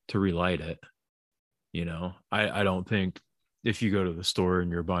to relight it? I don't think if you go to the store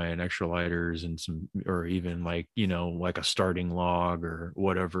and you're buying extra lighters and some, or even like, like a starting log or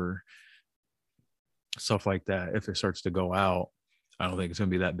whatever, stuff like that, if it starts to go out, I don't think it's going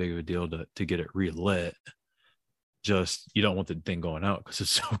to be that big of a deal to get it relit. Just, you don't want the thing going out because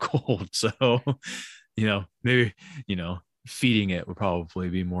it's so cold. So, maybe, feeding it would probably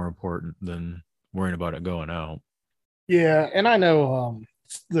be more important than worrying about it going out. Yeah, and I know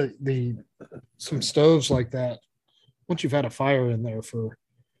the some stoves like that, once you've had a fire in there for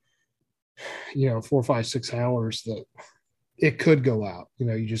 4, 5, 6 hours, that it could go out.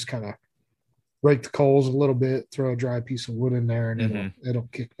 You just kind of rake the coals a little bit, throw a dry piece of wood in there, and it'll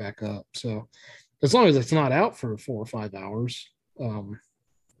kick back up. So as long as it's not out for 4 or 5 hours,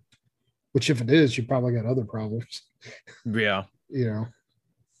 which if it is, you probably got other problems. Yeah.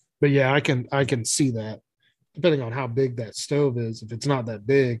 But yeah, I can see that. Depending on how big that stove is, if it's not that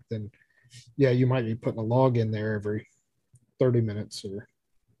big, then yeah, you might be putting a log in there every 30 minutes or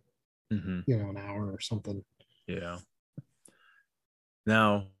an hour or something. Yeah.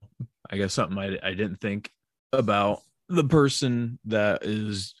 Now, I guess something I didn't think about, the person that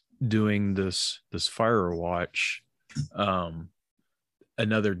is doing this fire watch,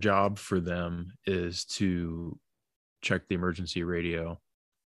 another job for them is to check the emergency radio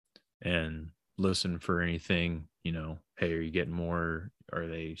and listen for anything, hey, are you getting more? Are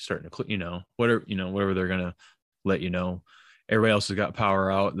they starting to, whatever they're going to let you know. Everybody else has got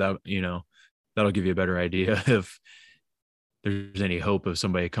power out. That'll give you a better idea if there's any hope of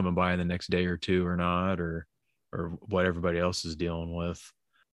somebody coming by in the next day or two or not, or what everybody else is dealing with,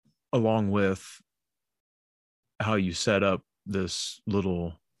 along with how you set up this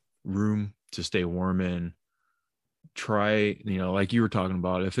little room to stay warm in. Try, like you were talking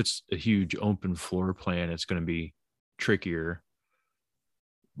about, if it's a huge open floor plan, it's going to be trickier.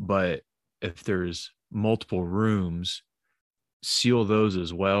 But if there's multiple rooms, seal those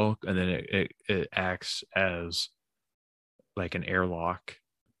as well, and then it acts as like an airlock.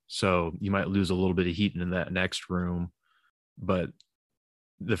 So you might lose a little bit of heat in that next room, but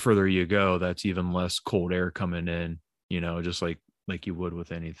the further you go, that's even less cold air coming in, just like you would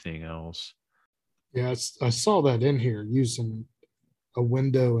with anything else. Yeah, I saw that in here, using a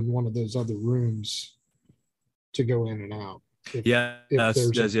window in one of those other rooms to go in and out. If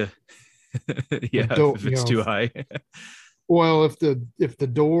there's yeah. If it's too high. Well, if the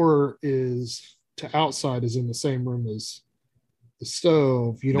door is to outside is in the same room as the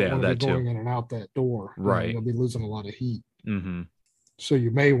stove, you don't want to be going in and out that door. Right. You'll be losing a lot of heat. Mm-hmm. So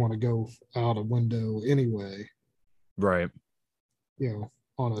you may want to go out a window anyway. Right.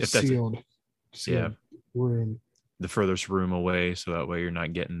 On a sealed room. The furthest room away, so that way you're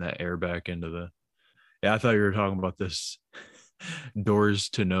not getting that air back into the. Yeah, I thought you were talking about this doors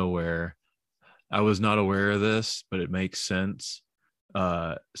to nowhere. I was not aware of this, but it makes sense.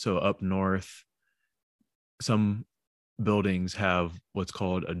 So up north, some buildings have what's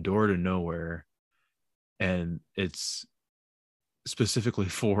called a door to nowhere, and it's specifically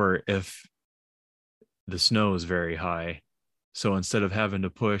for if the snow is very high. So instead of having to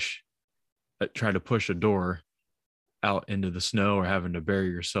try to push a door out into the snow or having to bury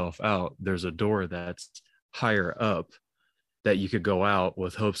yourself out, there's a door that's higher up that you could go out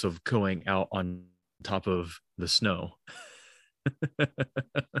with hopes of going out on top of the snow. I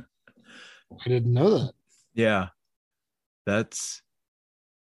didn't know that. Yeah. That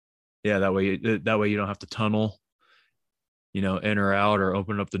way you don't have to tunnel, in or out, or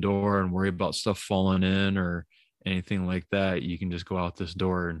open up the door and worry about stuff falling in or anything like that. You can just go out this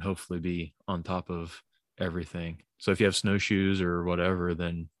door and hopefully be on top of everything. So if you have snowshoes or whatever,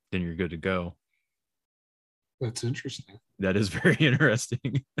 then you're good to go. That's interesting. That is very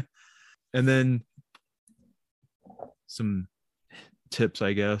interesting. And then some tips,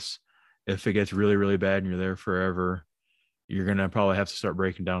 I guess. If it gets really, really bad and you're there forever, you're going to probably have to start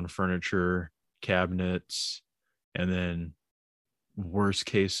breaking down furniture, cabinets, and then worst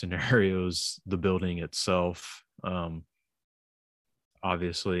case scenarios, the building itself.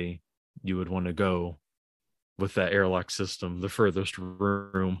 Obviously, you would want to go with that airlock system, the furthest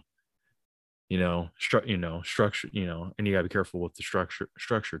room, structure, and you got to be careful with the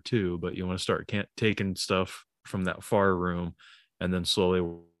structure too, but you want to start taking stuff from that far room and then slowly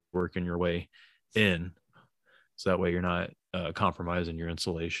working your way in. So that way you're not compromising your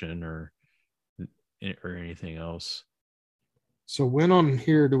insulation or anything else. So when on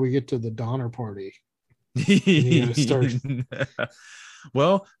here do we get to the Donner Party? and you gotta start.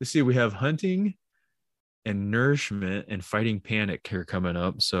 Well, let's see. We have hunting and nourishment and fighting panic here coming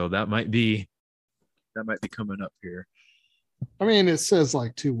up, so that might be coming up here. I mean, it says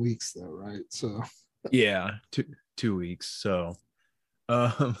like 2 weeks though, right? So Yeah, 2 weeks. So,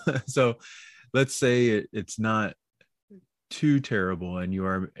 um, so let's say it's not too terrible and you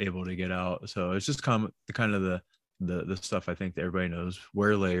are able to get out. So it's just kind of the stuff I think that everybody knows.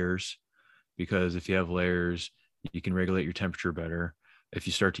 Wear layers, because if you have layers, you can regulate your temperature better. If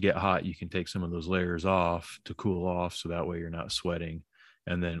you start to get hot, you can take some of those layers off to cool off, so that way you're not sweating,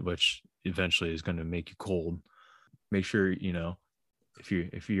 and then which eventually is going to make you cold. Make sure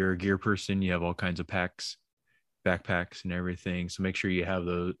if you're a gear person, you have all kinds of packs, backpacks, and everything. So make sure you have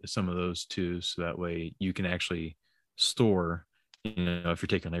some of those too, so that way you can actually store. If you're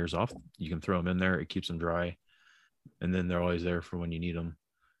taking layers off, you can throw them in there. It keeps them dry, and then they're always there for when you need them.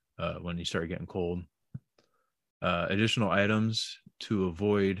 When you start getting cold. Additional items to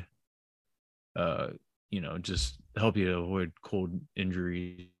avoid, just help you to avoid cold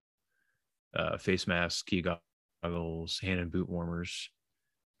injuries: face masks, ski goggles, hand and boot warmers,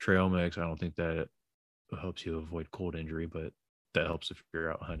 trail mix. I don't think that helps you avoid cold injury, but that helps if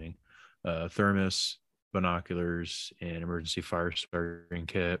you're out hunting. Thermos, binoculars, and emergency fire starting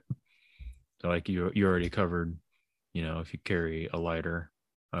kit. So like you already covered, if you carry a lighter.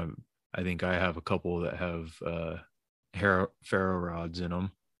 I think I have a couple that have ferro rods in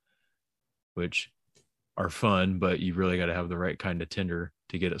them, which are fun, but you really got to have the right kind of tinder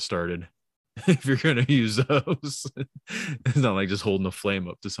to get it started if you're going to use those. It's not like just holding a flame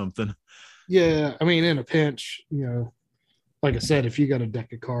up to something. yeah, I mean, in a pinch, like I said, if you got a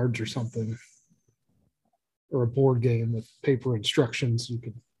deck of cards or something, or a board game with paper instructions, you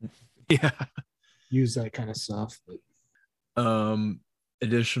could Yeah. use that kind of stuff. But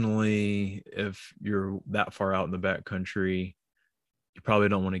additionally, if you're that far out in the backcountry, you probably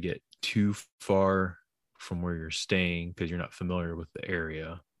don't want to get too far from where you're staying because you're not familiar with the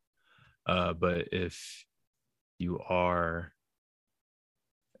area. But if you are,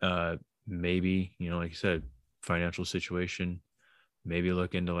 maybe, like you said, financial situation, maybe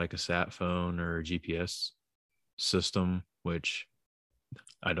look into like a sat phone or a GPS system, which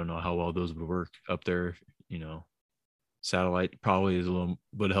I don't know how well those would work up there. Satellite probably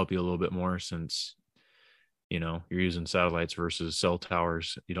would help you a little bit more, since you're using satellites versus cell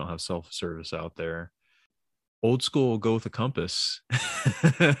towers. You don't have cell service out there. Old school, go with a compass.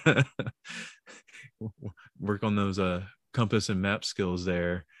 Work on those compass and map skills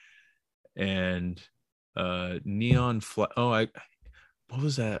there. And neon what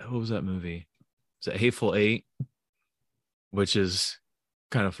was that movie? Is that Hateful Eight? Which is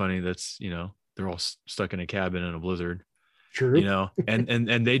kind of funny. That's they're all stuck in a cabin in a blizzard. True.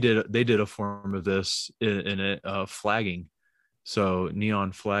 And they did a form of this in it, flagging. So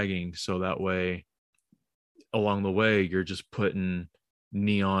neon flagging, so that way along the way you're just putting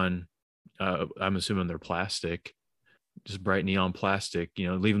neon, I'm assuming they're plastic, just bright neon plastic,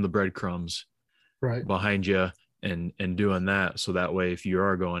 leaving the breadcrumbs Right. behind you, and doing that, so that way if you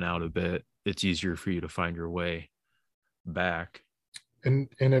are going out a bit, it's easier for you to find your way back. And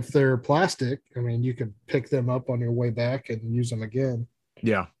if they're plastic, I mean, you could pick them up on your way back and use them again.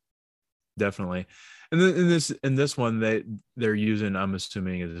 Yeah, definitely. And then in this one, they're using, I'm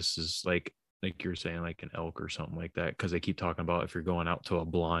assuming this is like you're saying, like an elk or something like that, because they keep talking about if you're going out to a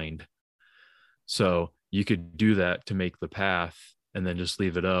blind. So you could do that to make the path, and then just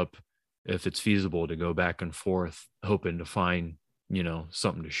leave it up if it's feasible to go back and forth, hoping to find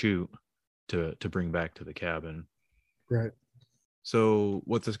something to shoot to bring back to the cabin. Right. So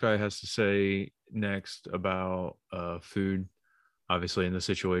what this guy has to say next about food, obviously in this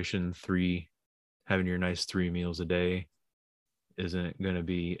situation, having your nice 3 meals a day isn't going to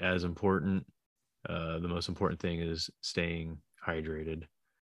be as important. The most important thing is staying hydrated.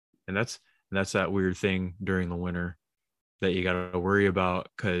 And that's that weird thing during the winter that you got to worry about,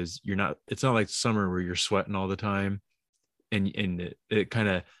 because it's not like summer where you're sweating all the time, and it kind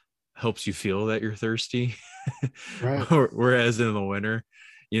of helps you feel that you're thirsty. Right. Whereas in the winter,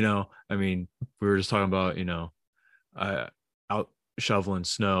 I mean, we were just talking about, out shoveling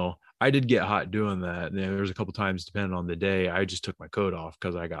snow. I did get hot doing that. There was a couple times, depending on the day, I just took my coat off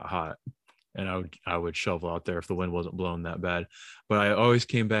because I got hot, and I would shovel out there if the wind wasn't blowing that bad. But I always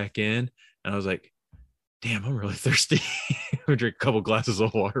came back in and I was like, damn, I'm really thirsty. I drink a couple glasses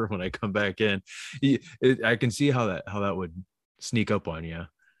of water when I come back in. I can see how that would sneak up on you.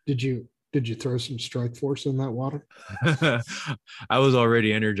 Did you throw some Strike Force in that water? I was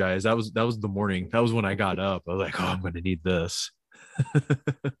already energized. That was the morning. That was when I got up. I was like, oh, I'm going to need this.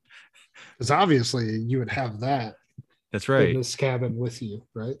 Because obviously you would have that That's in right. this cabin with you,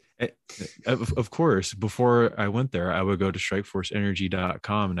 right? Eh, of course, before I went there, I would go to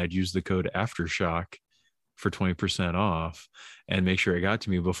strikeforceenergy.com and I'd use the code aftershock for 20% off and make sure it got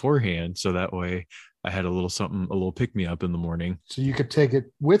to me beforehand. So that way I had a little something, a little pick me up in the morning. So you could take it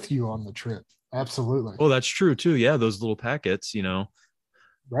with you on the trip. Absolutely. Oh, that's true too. Yeah, those little packets,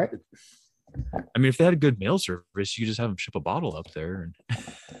 Right. I mean, if they had a good mail service, you just have them ship a bottle up there.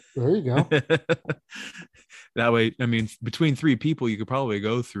 There you go. That way, I mean, between three people, you could probably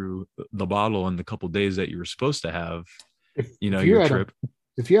go through the bottle in the couple days that you were supposed to have, If you your had trip.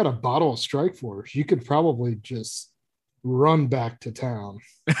 if you had a bottle of Strike Force, you could probably just run back to town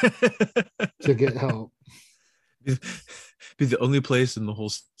to get help. Be the only place in the whole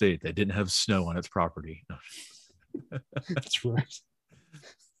state that didn't have snow on its property. That's right.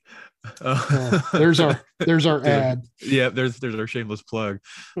 Uh, There's our ad. Yeah, there's our shameless plug.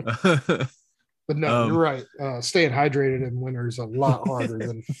 But no, you're right. Staying hydrated in winter is a lot harder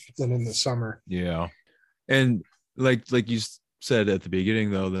than in the summer. Yeah, and like you said at the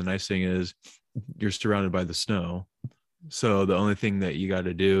beginning, though, the nice thing is you're surrounded by the snow, so the only thing that you got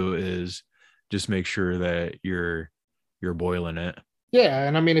to do is just make sure that you're boiling it. Yeah,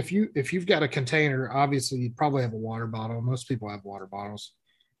 and I mean, if you've got a container, obviously you'd probably have a water bottle. Most people have water bottles.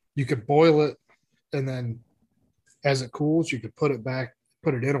 You could boil it, and then as it cools, you could put it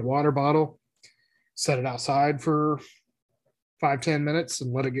in a water bottle, set it outside for 5-10 minutes,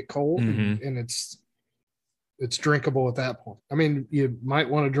 and let it get cold, and it's drinkable at that point. I mean, you might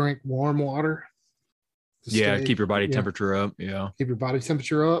want to drink warm water. Yeah, keep your body temperature up. Yeah, keep your body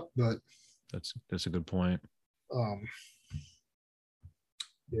temperature up. But that's a good point.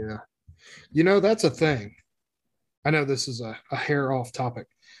 Yeah, that's a thing. I know this is a hair off topic,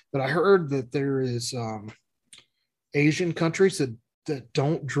 but I heard that there is Asian countries that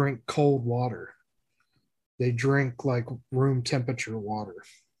don't drink cold water. They drink like room temperature water.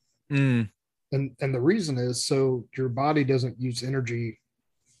 And the reason is so your body doesn't use energy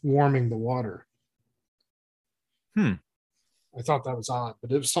warming the water. I thought that was odd,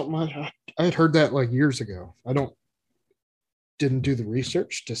 but it was something I had heard that like years ago. Didn't do the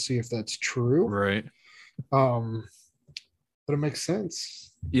research to see if that's true. Right. But it makes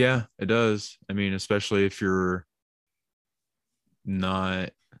sense. Yeah, it does. I mean, especially if you're not,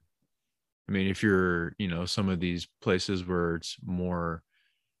 I mean, if you're, some of these places where it's more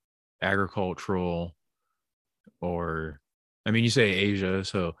agricultural, or, I mean, you say Asia,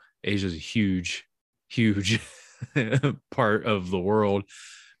 so Asia's a huge part of the world.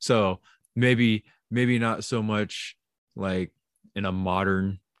 So maybe not so much like in a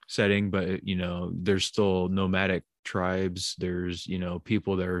modern setting, but there's still nomadic tribes. There's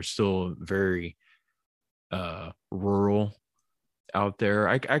people that are still very rural out there.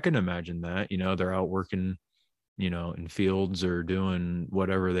 I can imagine that they're out working in fields or doing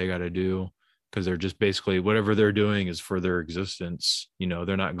whatever they got to do, because they're just basically whatever they're doing is for their existence.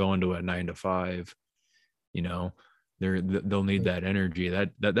 They're not going to a 9 to 5. They'll need that energy.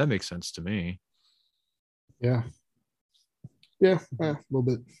 That makes sense to me. Yeah, a little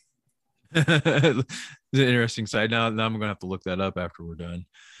bit. It's an interesting side. Now I'm gonna have to look that up after we're done.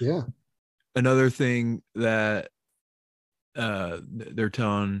 Yeah. Another thing that they're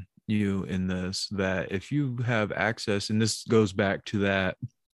telling you in this, that if you have access, and this goes back to that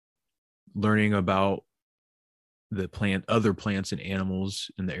learning about the other plants and animals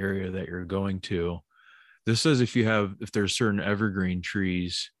in the area that you're going to. This says if there's certain evergreen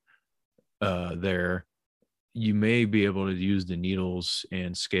trees there, you may be able to use the needles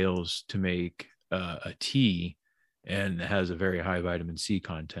and scales to make a tea, and it has a very high vitamin C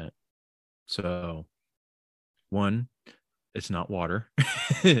content. So, one, it's not water,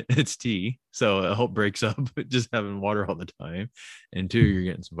 it's tea. So it help breaks up just having water all the time. And two, you're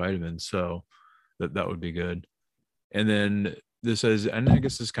getting some vitamins. So that would be good. And then this says, and I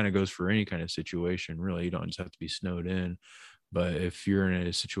guess this kind of goes for any kind of situation, really. You don't just have to be snowed in. But if you're in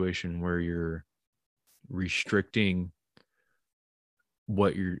a situation where you're restricting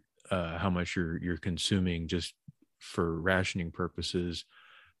what how much you're consuming just for rationing purposes,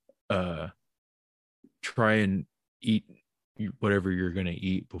 try and eat whatever you're going to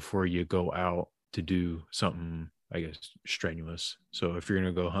eat before you go out to do something, I guess, strenuous. So if you're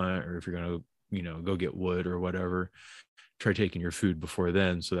going to go hunt, or if you're going to go get wood or whatever, try taking your food before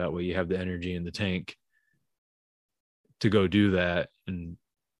then, so that way you have the energy in the tank to go do that, and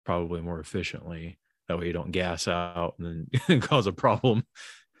probably more efficiently. That way you don't gas out and then cause a problem.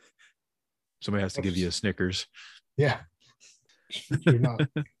 Somebody has to give you a Snickers. Yeah. You're not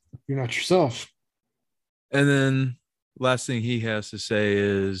yourself. And then last thing he has to say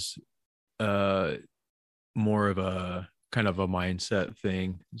is uh more of a kind of a mindset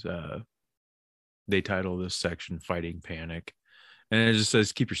thing. They title this section Fighting Panic, and it just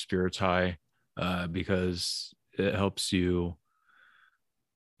says keep your spirits high, because it helps you,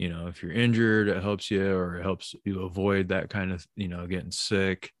 if you're injured, it helps you, or it helps you avoid that kind of, getting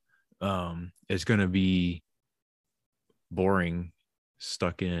sick. It's going to be boring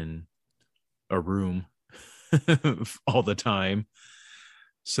stuck in a room all the time.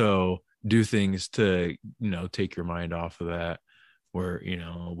 So do things to, take your mind off of that, where,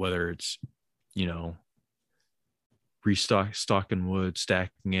 whether it's, stocking wood,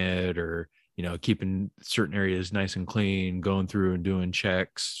 stacking it, or, keeping certain areas nice and clean, going through and doing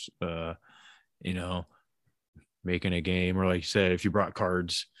checks, you know, making a game, or like you said, if you brought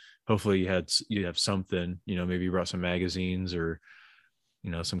cards, hopefully you have something, maybe you brought some magazines, or,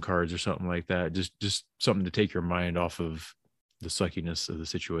 some cards or something like that. Just something to take your mind off of the suckiness of the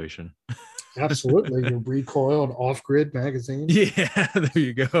situation. Absolutely. Your recoiled off-grid magazine. Yeah, there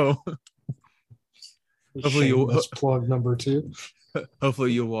you go. Hopefully Shameless plug number 2.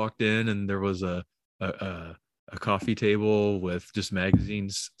 Hopefully you walked in and there was a coffee table with just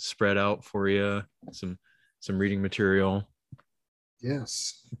magazines spread out for you, some reading material.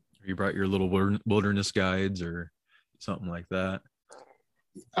 Yes. You brought your little wilderness guides or something like that.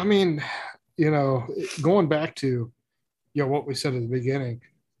 I mean, going back to what we said at the beginning,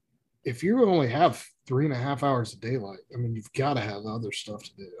 if you only have 3.5 hours of daylight, I mean, you've got to have other stuff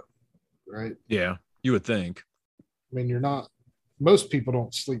to do, right? Yeah, you would think. I mean, most people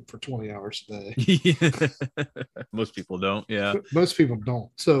don't sleep for 20 hours a day. Most people don't. Yeah. Most people don't.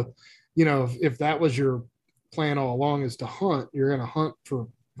 So, if that was your plan all along is to hunt, you're going to hunt for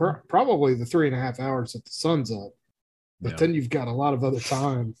probably the 3.5 hours that the sun's up. But then you've got a lot of other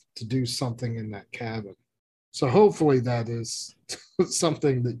time to do something in that cabin. So hopefully that is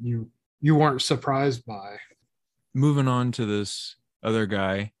something that you weren't surprised by. Moving on to this other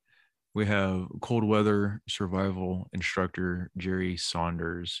guy, we have cold weather survival instructor Jerry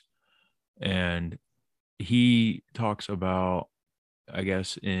Saunders. And he talks about, I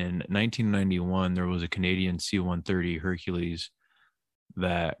guess, in 1991, there was a Canadian C-130 Hercules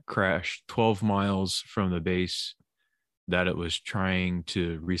that crashed 12 miles from the base that it was trying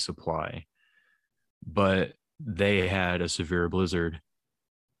to resupply. But they had a severe blizzard,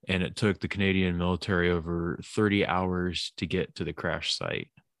 and it took the Canadian military over 30 hours to get to the crash site.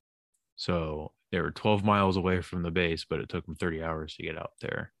 So they were 12 miles away from the base, but it took them 30 hours to get out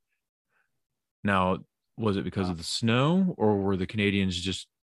there. Now, was it because of the snow, or were the Canadians just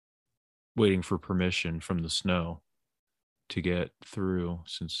waiting for permission from the snow to get through,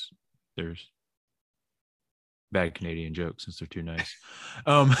 since there's bad Canadian jokes since they're too nice?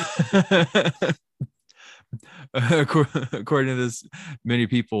 According to this, many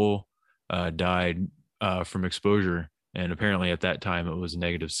people died from exposure. And apparently at that time, it was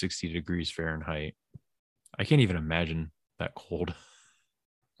negative 60 degrees Fahrenheit. I can't even imagine that cold.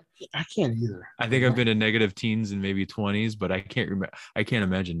 I can't either. I think I've been in negative teens and maybe 20s, but I can't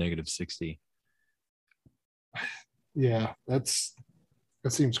imagine negative 60. Yeah, that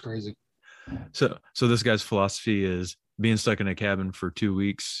seems crazy. So this guy's philosophy is being stuck in a cabin for 2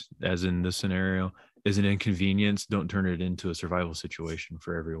 weeks, as in this scenario, is an inconvenience. Don't turn it into a survival situation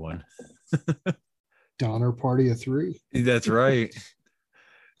for everyone. Donner party of 3. That's right.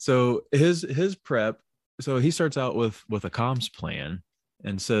 So his prep. So he starts out with a comms plan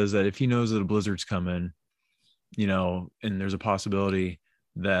and says that if he knows that a blizzard's coming, and there's a possibility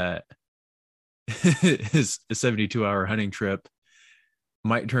that his 72-hour hunting trip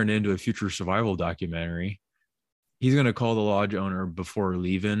might turn into a future survival documentary, he's going to call the lodge owner before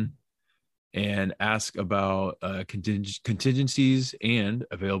leaving and ask about contingencies and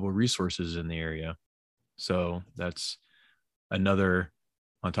available resources in the area. So that's another,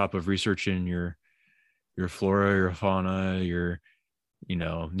 on top of researching your flora, your fauna, your,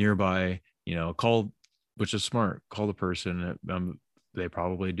 nearby, call, which is smart, call the person. They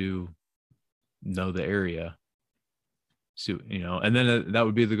probably do know the area. So, and then that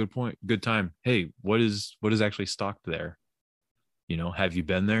would be the good time. Hey, what is actually stocked there? Have you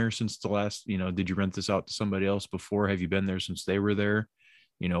been there since the last, did you rent this out to somebody else before? Have you been there since they were there?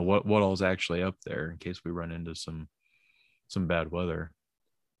 What all is actually up there in case we run into some bad weather.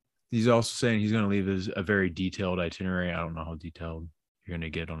 He's also saying he's going to leave a very detailed itinerary. I don't know how detailed you're going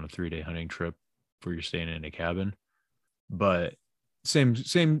to get on a 3-day hunting trip where you're staying in a cabin, but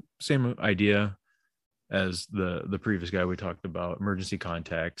same idea as the previous guy we talked about. Emergency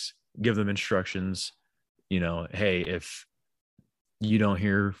contacts, give them instructions, hey, if you don't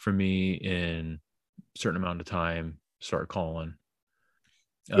hear from me in a certain amount of time, start calling.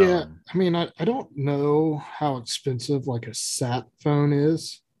 Yeah, Um, I mean, I don't know how expensive like a sat phone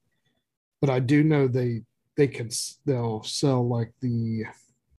is, but I do know they'll sell like the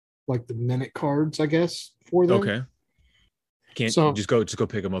minute cards, I guess, for them. okay. Can't So just go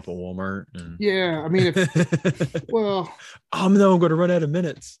pick them up at Walmart and yeah, I mean, if well, oh no, I'm going to run out of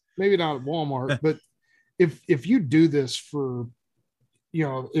minutes. maybe not at Walmart, but if you do this for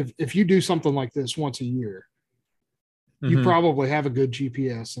if you do something like this once a year, you Hmm. probably have a good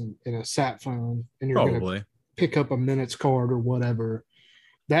GPS and a sat phone, and you're going to Probably. pick up a minutes card or whatever.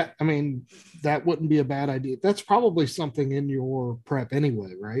 That I mean, that wouldn't be a bad idea. That's probably something in your prep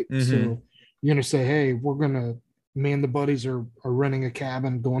anyway, right? Hmm. So you're gonna say, hey, me and the buddies are renting a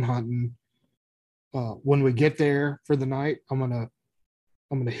cabin, going hunting. When we get there for the night, I'm gonna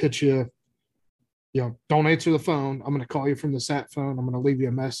hit you. Don't answer the phone. I'm gonna call you from the sat phone. I'm gonna leave you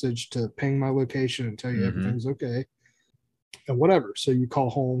a message to ping my location and tell you Hmm. everything's okay and whatever. So you call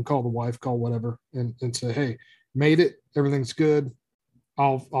home, call the wife, call whatever, and say, hey, made it. Everything's good.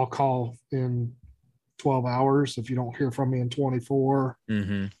 I'll call in 12 hours if you don't hear from me in 24.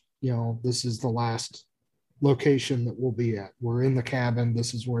 Hmm. This is the last location that we'll be at. We're in the cabin.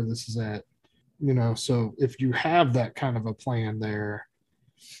 This is where this is at. So if you have that kind of a plan there,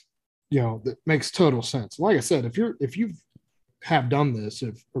 that makes total sense. Like I said, if you have done this,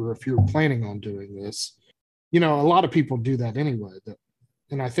 if you're planning on doing this, a lot of people do that anyway.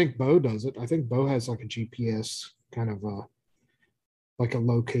 And I think Bo does it. I think Bo has like a GPS kind of like a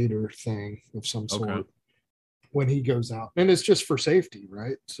locator thing of some Okay. sort when he goes out, and it's just for safety,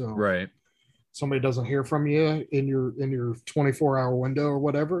 right? So Right. somebody doesn't hear from you in your 24-hour window or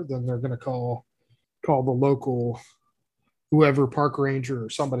whatever, then they're going to call the local whoever park ranger or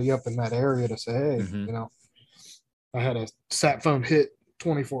somebody up in that area to say, hey, Hmm. I had a sat phone hit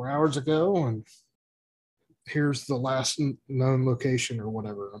 24 hours ago, and here's the last known location or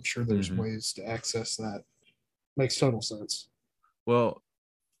whatever. I'm sure there's Hmm. ways to access that. Makes total sense. Well,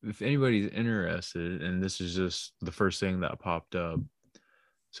 if anybody's interested, and this is just the first thing that popped up.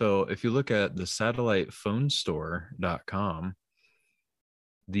 So if you look at the satellitephonestore.com,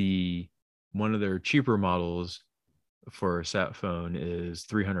 the one of their cheaper models for a sat phone is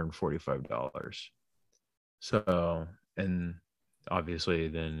 $345. So, and obviously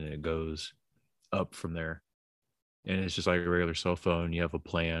then it goes up from there. And it's just like a regular cell phone. You have a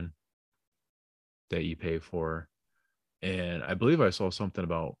plan that you pay for. And I believe I saw something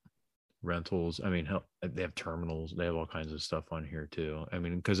about rentals. I mean, hell, they have terminals. They have all kinds of stuff on here too. I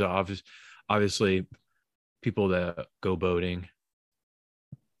mean, because obviously people that go boating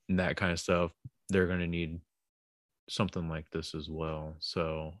and that kind of stuff, they're going to need something like this as well.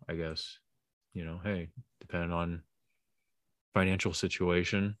 So I guess, hey, depending on financial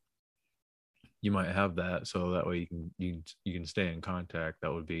situation, you might have that. So that way you can stay in contact.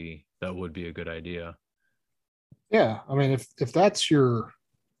 That would be a good idea. Yeah, I mean, if that's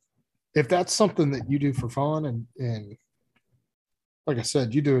something that you do for fun, and like I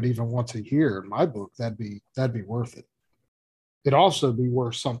said, you do it even once a year, in my book, that'd be worth it. It'd also be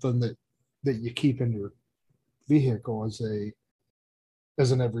worth something that you keep in your vehicle as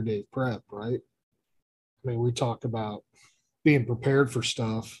an everyday prep, right? I mean, we talk about being prepared for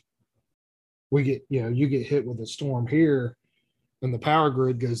stuff. You get hit with a storm here, and the power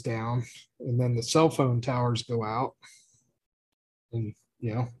grid goes down, and then the cell phone towers go out, and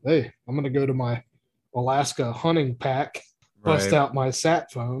hey, I'm gonna go to my Alaska hunting pack, bust Right. out my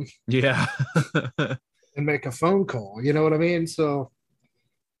sat phone, Yeah. and make a phone call. You know what I mean? So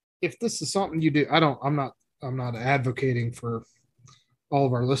if this is something you do, I'm not advocating for all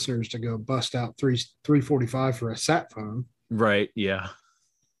of our listeners to go bust out 345 for a sat phone. Right. Yeah.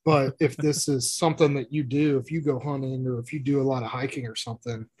 But if this is something that you do, if you go hunting or if you do a lot of hiking or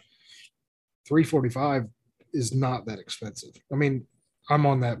something, 345 is not that expensive. I mean, I'm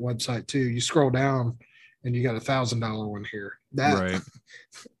on that website too. You scroll down and you got $1,000 one here. Right.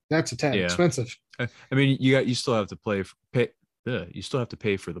 That's a tad Yeah. expensive. I mean, you still have to you still have to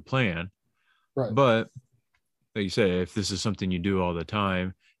pay for the plan, Right. but like you say, if this is something you do all the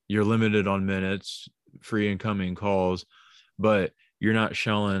time, you're limited on minutes, free incoming calls, but you're not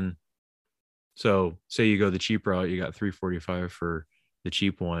shelling. So say you go the cheap route, you got 345 for the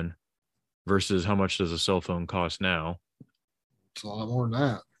cheap one versus how much does a cell phone cost now? It's a lot more than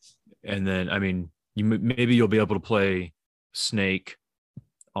that. And then, I mean, maybe you'll be able to play Snake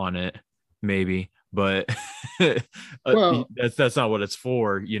on it, maybe, but Well, that's not what it's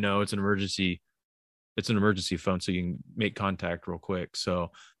for. It's an emergency phone, so you can make contact real quick. So,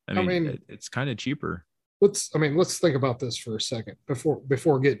 I I mean, mean, it's kind of cheaper. let's think about this for a second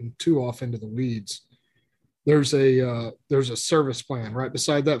before getting too off into the weeds. there's a service plan right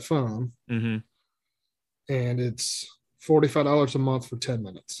beside that phone, Mm-hmm. and it's $45 a month for 10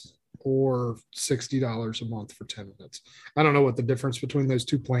 minutes or $60 a month for 10 minutes. I don't know what the difference between those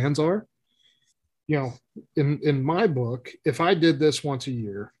two plans are. In my book, if I did this once a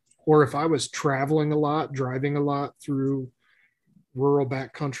year, or if I was traveling a lot, driving a lot through rural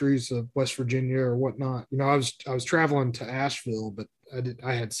back countries of West Virginia or whatnot, I was traveling to Asheville, but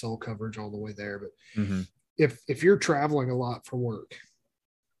I had cell coverage all the way there. But Mm-hmm. if you're traveling a lot for work,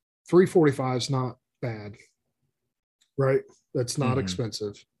 345 is not bad, right? That's not Mm-hmm.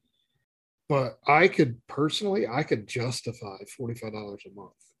 expensive. But I could justify $45 a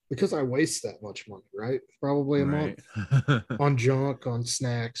month because I waste that much money, right? Probably a Right. month on junk, on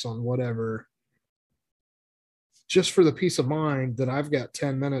snacks, on whatever, just for the peace of mind that I've got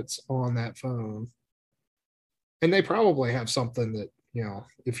 10 minutes on that phone. And they probably have something that,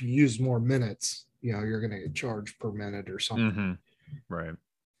 if you use more minutes, you're going to get charged per minute or something. Mm-hmm. Right.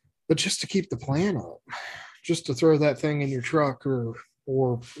 But just to keep the plan up, just to throw that thing in your truck or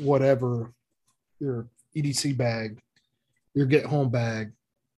whatever, your EDC bag, your get home bag,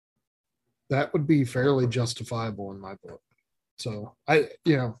 that would be fairly justifiable in my book. So food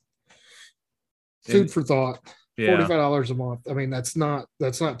And for thought. yeah, $45 a month. I mean, that's not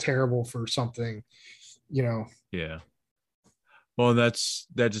terrible for something, you know. yeah. Well, that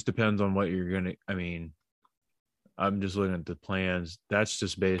just depends on what you're gonna. I mean, I'm just looking at the plans. That's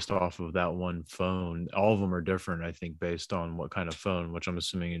just based off of that one phone. All of them are different, I think, based on what kind of phone, which I'm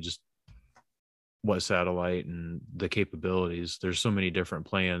assuming is just what satellite and the capabilities. There's so many different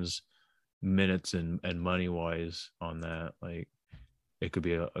plans, minutes and money wise on that. Like it could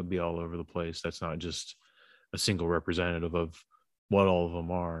be all over the place. That's not just a single representative of what all of them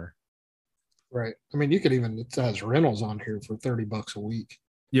are. Right. I mean, you could even, it has rentals on here for $30 a week.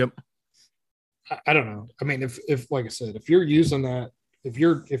 Yep. I don't know. I mean, if like I said, if you're using that, if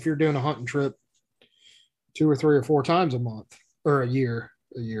you're doing a hunting trip 2 or 3 or 4 times a month or a year,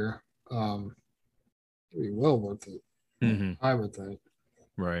 it'd be well worth it. Mm-hmm. I would think.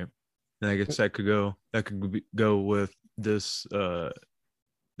 Right. And I guess that could go with this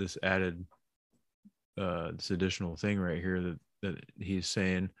added this additional thing right here that he's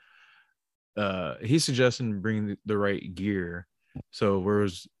saying. He's suggesting bringing the right gear. So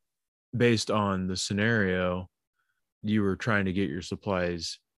whereas based on the scenario, you were trying to get your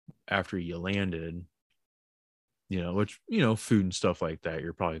supplies after you landed, which, food and stuff like that,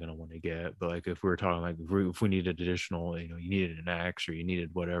 you're probably going to want to get. But like if we were talking like if we needed additional, you needed an axe or you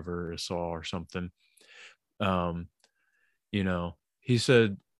needed whatever, a saw or something. Um, he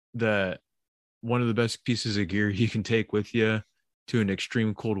said that one of the best pieces of gear you can take with you to an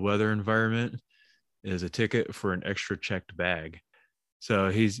extreme cold weather environment is a ticket for an extra checked bag. So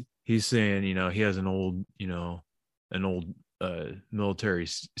he's saying, he has an old military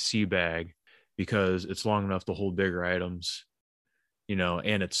sea bag because it's long enough to hold bigger items,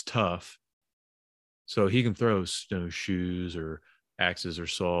 and it's tough. So he can throw shoes or axes or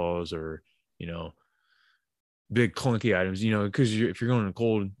saws or, big clunky items, because if you're going in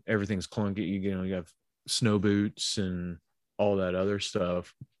cold, everything's clunky. You have snow boots and all that other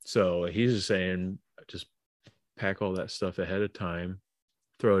stuff. So he's just saying, just pack all that stuff ahead of time,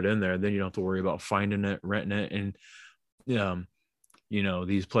 throw it in there. Then you don't have to worry about finding it, renting it. And,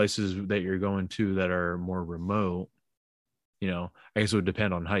 these places that you're going to that are more remote, I guess it would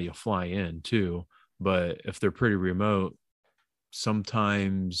depend on how you fly in too. But if they're pretty remote,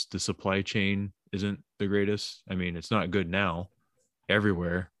 sometimes the supply chain isn't the greatest. I mean, it's not good now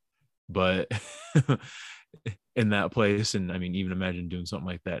everywhere, but in that place, and I mean, even imagine doing something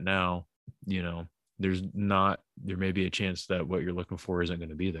like that now, there may be a chance that what you're looking for isn't going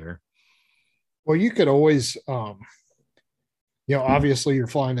to be there. Well, you could always, obviously you're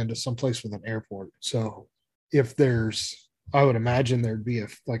flying into some place with an airport. So if I would imagine there'd be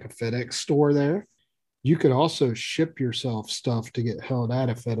like a FedEx store there. You could also ship yourself stuff to get held at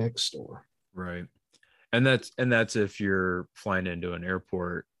a FedEx store. Right. And that's if you're flying into an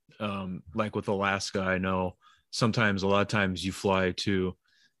airport. Like with Alaska, I know a lot of times you fly to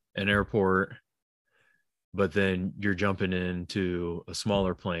an airport, but then you're jumping into a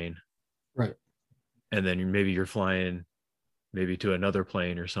smaller plane. Right. And then maybe you're flying maybe to another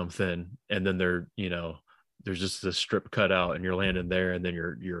plane or something. And then there's just a strip cut out and you're landing there and then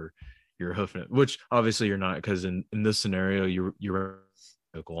you're hoofing it, which obviously you're not, because in this scenario, you're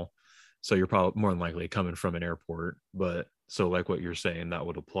vehicle. So you're probably more than likely coming from an airport. But so like what you're saying, that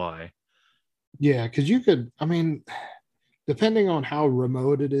would apply. Yeah, because you could, I mean, depending on how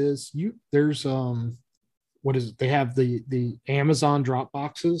remote it is, there's what is it? They have the Amazon drop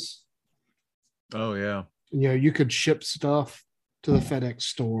boxes. Oh yeah. You could ship stuff to the FedEx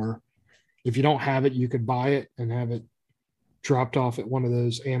store. If you don't have it, you could buy it and have it dropped off at one of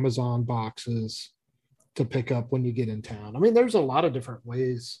those Amazon boxes to pick up when you get in town. I mean, there's a lot of different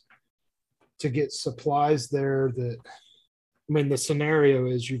ways to get supplies there that, I mean, the scenario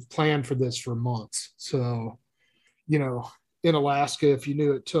is you've planned for this for months. So, in Alaska, if you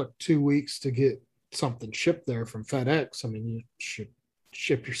knew it took 2 weeks to get something shipped there from FedEx, I mean, you should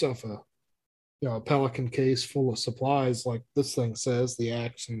ship yourself a Pelican case full of supplies, like this thing says, the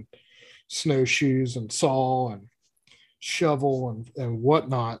axe and snowshoes and saw and shovel and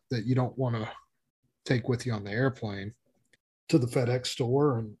whatnot that you don't want to take with you on the airplane to the FedEx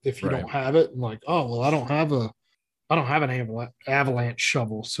store. And if you Right. don't have it, and like, oh well, I don't have an avalanche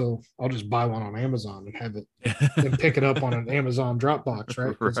shovel, so I'll just buy one on Amazon and have it and pick it up on an Amazon Dropbox,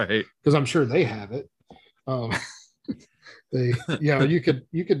 right? Right. Because I'm sure they have it. Um, you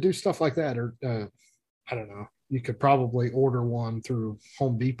could do stuff like that, or I don't know, you could probably order one through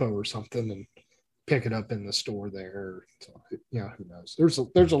Home Depot or something and pick it up in the store there. So, who knows?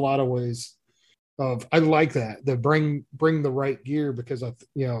 There's a lot of ways of, I like that, the bring the right gear, because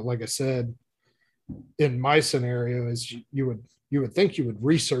like I said, in my scenario is you would think you would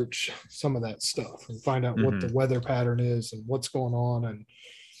research some of that stuff and find out what the weather pattern is and what's going on and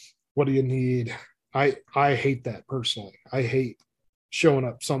what do you need. I hate that personally. I hate showing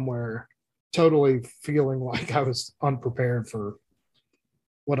up somewhere totally feeling like I was unprepared for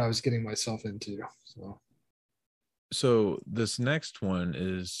what I was getting myself into. So this next one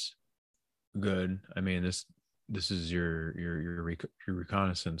is good. I mean, this is your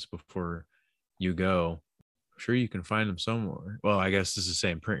reconnaissance before you go. I'm sure you can find them somewhere. Well, I guess this is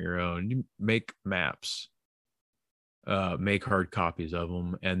saying print your own. You make maps, make hard copies of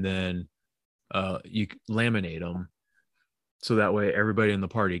them, and then you laminate them so that way everybody in the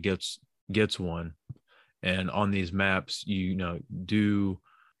party gets one. And on these maps, do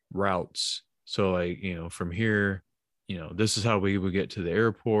routes. So like, from here, this is how we would get to the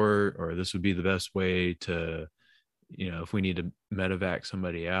airport, or this would be the best way to, if we need to medevac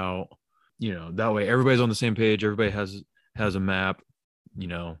somebody out, that way everybody's on the same page. Everybody has a map.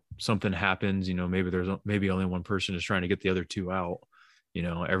 Something happens, maybe only one person is trying to get the other two out.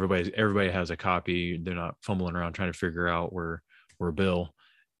 Everybody has a copy. They're not fumbling around trying to figure out where Bill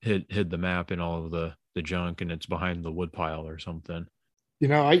hid the map in all of the junk and it's behind the wood pile or something.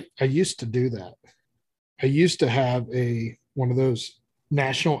 I used to do that. I used to have one of those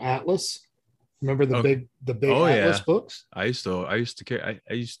National Atlas. Remember the big Atlas books? I used to carry.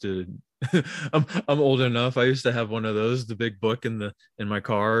 I used to. I'm old enough. I used to have one of those, the big book in my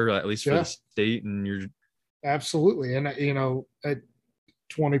car, at least for the state. And you're absolutely, and at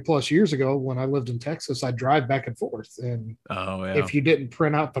 20 plus years ago when I lived in Texas, I'd drive back and forth, and if you didn't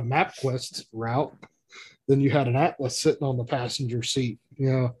print out the MapQuest route, then you had an atlas sitting on the passenger seat.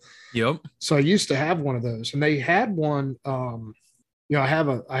 Yep. So I used to have one of those, and they had one. I have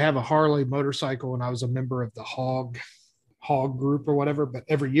a Harley motorcycle, and I was a member of the Hog group or whatever. But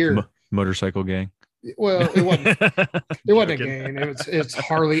every year, motorcycle gang. Well, it wasn't a gang. It's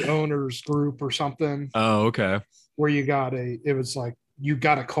Harley owners group or something. Oh, okay. Where it was like you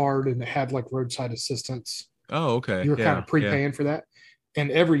got a card and it had like roadside assistance. Oh, okay. You were kind of prepaying for that.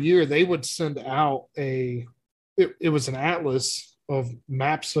 And every year they would send out it was an atlas of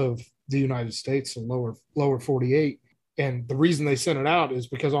maps of the United States and lower 48. And the reason they sent it out is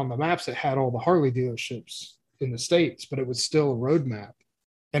because on the maps it had all the Harley dealerships in the States, but it was still a road map.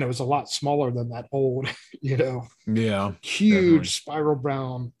 And it was a lot smaller than that old, huge definitely. Spiral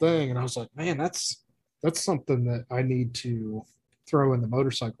bound thing. And I was like, man, that's something that I need to throw in the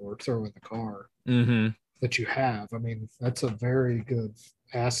motorcycle or throw in the car that you have. I mean, that's a very good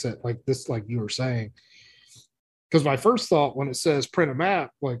asset, like you were saying. Because my first thought when it says print a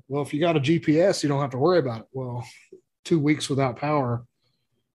map, like, well, if you got a GPS, you don't have to worry about it. Well, 2 weeks without power,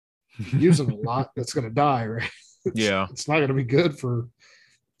 using a lot, that's going to die, right? It's not going to be good for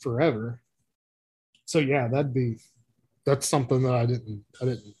forever. So yeah, that's something that I didn't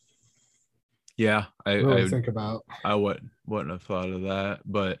really think about. I wouldn't have thought of that,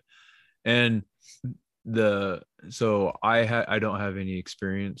 but so I don't have any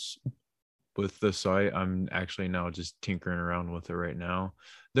experience with the site. I'm actually now just tinkering around with it right now.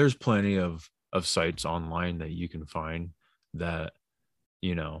 There's plenty of sites online that you can find that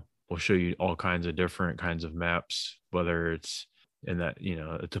will show you all kinds of different kinds of maps, whether it's in that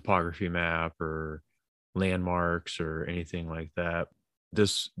a topography map or landmarks or anything like that.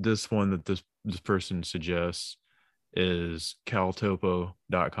 This one that this person suggests is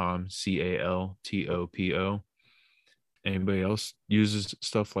caltopo.com, CALTOPO. anybody else uses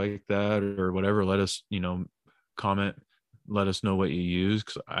stuff like that or whatever, let us, comment, let us know what you use,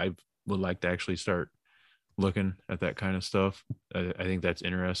 because I would like to actually start looking at that kind of stuff. I think that's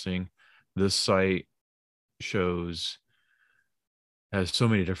interesting. This site shows has so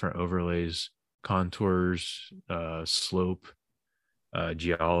many different overlays, contours, slope,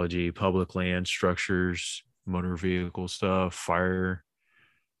 geology, public land structures, motor vehicle stuff, fire,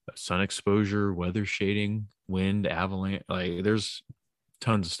 sun exposure, weather shading, wind, avalanche. Like there's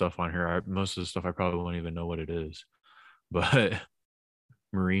tons of stuff on here. Most of the stuff I probably won't even know what it is, but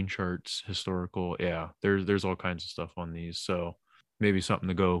marine charts, historical, yeah, there's all kinds of stuff on these. So maybe something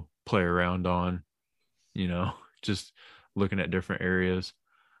to go play around on, just looking at different areas.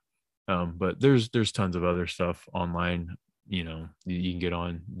 But there's tons of other stuff online. You can get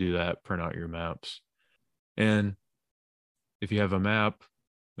on, do that, print out your maps, and if you have a map,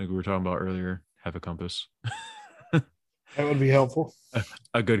 like we were talking about earlier, have a compass. That would be helpful.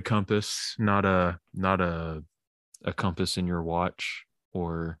 A good compass, not a compass in your watch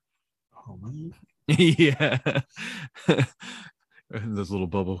or Oh man. yeah. Those little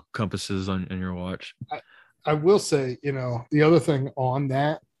bubble compasses on in your watch. I will say, the other thing on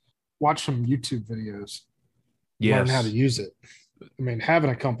that, watch some YouTube videos, learn how to Yes. use it. I mean, having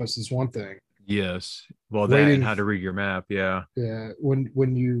a compass is one thing. Yes. Well, that and Waiting, how to read your map. Yeah.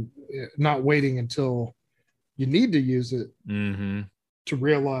 when you not waiting until you need to use it Mm-hmm. to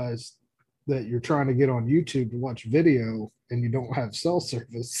realize that you're trying to get on YouTube to watch video and you don't have cell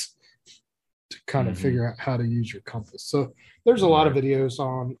service to kind of Mm-hmm. figure out how to use your compass. So there's a lot of Right. videos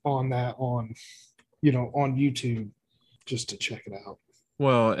on that on YouTube just to check it out.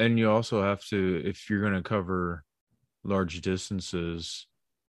 Well, and you also have to, if you're going to cover large distances,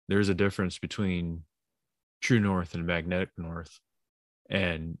 there's a difference between true north and magnetic north.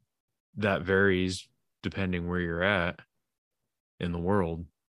 And that varies depending where you're at in the world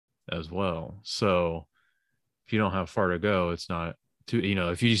as well. So if you don't have far to go, it's not too,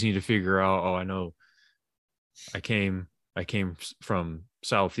 if you just need to figure out, oh, I know I came from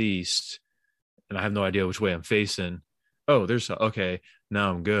southeast and I have no idea which way I'm facing. Oh, there's okay,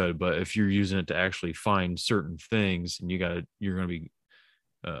 now I'm good. But if you're using it to actually find certain things and you're gonna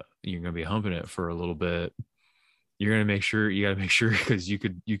be humping it for a little bit, you gotta make sure because you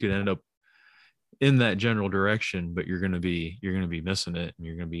could end up in that general direction, but you're gonna be missing it and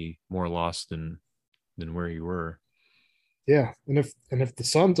you're gonna be more lost than where you were. Yeah, and if the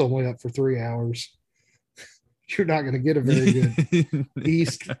sun's only up for 3 hours, you're not going to get a very good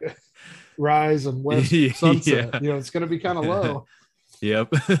east rise and west sunset. Yeah. It's going to be kind of low. Yep.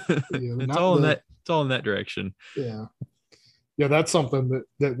 it's Not all in the that it's all in that direction. yeah yeah. That's something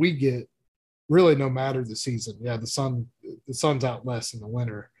that we get really no matter the season. Yeah, the sun's out less in the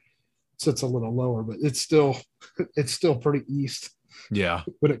winter, so it's a little lower, but it's still pretty east Yeah.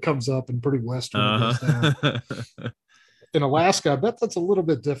 when it comes up and pretty west when it goes down. Uh-huh. In Alaska, I bet that's a little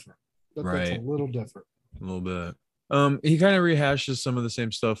bit different. That's a Right. little different. A little bit. He kind of rehashes some of the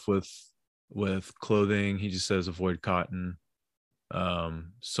same stuff with clothing. He just says avoid cotton,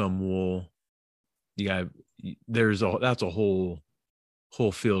 some wool. Yeah, that's a whole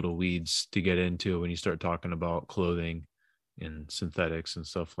field of weeds to get into when you start talking about clothing and synthetics and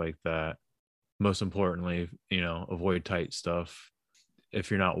stuff like that. Most importantly, avoid tight stuff.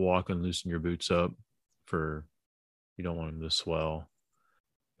 If you're not walking, loosen your boots up for you don't want them to swell.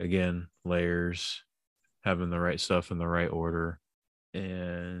 Again, layers, having the right stuff in the right order,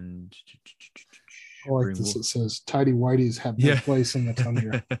 and I like this. It says tidy whities have no place in the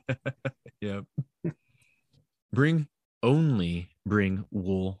tundra. Yep. Bring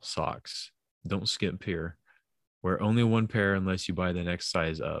wool socks. Don't skip here. Wear only one pair unless you buy the next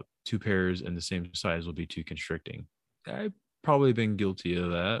size up. 2 pairs in the same size will be too constricting. I've probably been guilty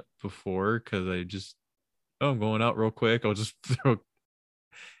of that before because I'm going out real quick. I'll just throw.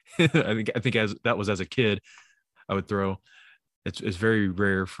 I think as that was as a kid, I would throw. It's very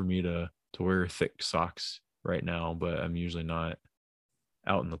rare for me to wear thick socks right now, but I'm usually not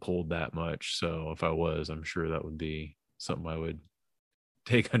out in the cold that much. So if I was, I'm sure that would be something I would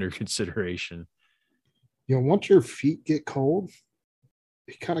take under consideration. Once your feet get cold,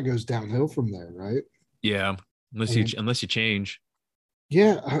 it kind of goes downhill from there, right? Yeah, unless you change.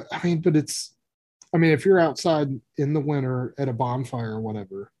 Yeah, I mean, but if you're outside in the winter at a bonfire or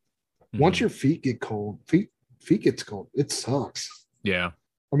whatever, once Mm-hmm. your feet get cold, feet gets cold, it sucks. Yeah.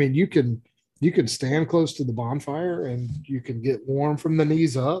 I mean, you can stand close to the bonfire and you can get warm from the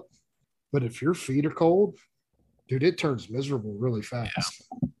knees up, but if your feet are cold, dude, it turns miserable really fast.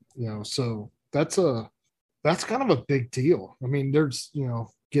 So that's kind of a big deal. I mean, there's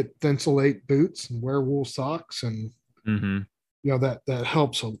get Thinsulate boots and wear wool socks, and Mm-hmm. That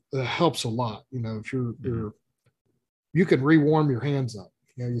helps a lot. If Mm-hmm. you can rewarm your hands up.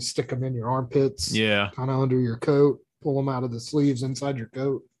 You stick them in your armpits, Yeah. kind of under your coat, pull them out of the sleeves inside your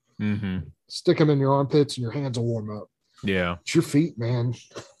coat, Mm-hmm. stick them in your armpits, and your hands will warm up. Yeah. It's your feet, man.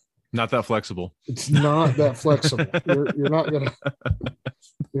 Not that flexible. It's not that flexible. You're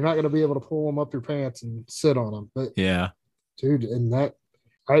not gonna be able to pull them up your pants and sit on them. But Yeah. dude, and that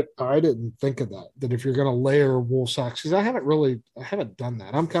I didn't think of that. That if you're gonna layer wool socks, because I haven't done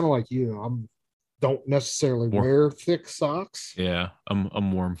that. I'm kind of like you. I'm don't necessarily War- wear thick socks. yeah.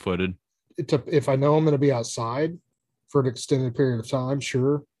 I'm warm footed. If I know I'm going to be outside for an extended period of time,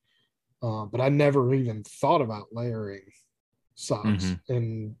 sure. But I never even thought about layering Mm-hmm. socks.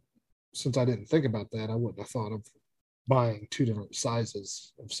 And since I didn't think about that, I wouldn't have thought of buying two different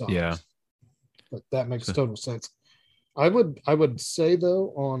sizes of Yeah. socks. But that makes So, total sense. I would say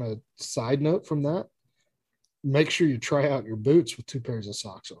though, on a side note from that, make sure you try out your boots with two pairs of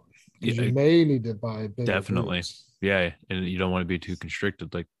socks on because you yeah, may need to buy bigger definitely. boots. Yeah. And you don't want to be too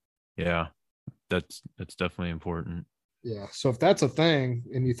constricted. Like, yeah, that's definitely important. Yeah. So if that's a thing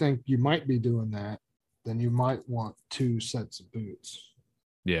and you think you might be doing that, then you might want two sets of boots.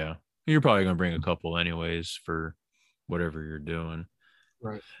 Yeah. You're probably gonna bring a couple anyways for whatever you're doing.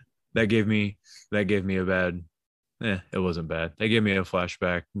 Right. That gave me a bad it wasn't bad. That gave me a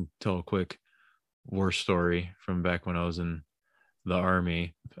flashback. Tell a quick war story from back when I was in the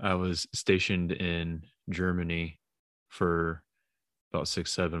army. I was stationed in Germany for about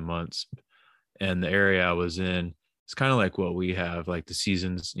 6-7 months, and the area I was in, it's kind of like what we have, like the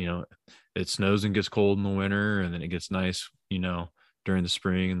seasons. It snows and gets cold in the winter, and then it gets nice, during the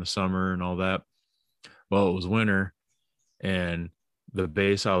spring and the summer and all that. Well, it was winter, and the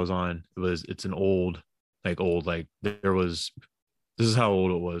base I was on it's an old, like there was, this is how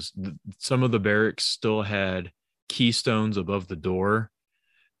old it was. Some of the barracks still had keystones above the door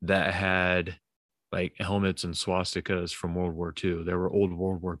that had like helmets and swastikas from World War II. There were old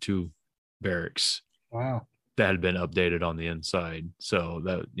World War II barracks Wow. that had been updated on the inside. So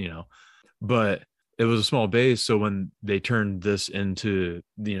that, but it was a small base. So when they turned this into,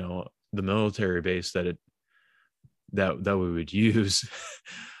 the military base that we would use,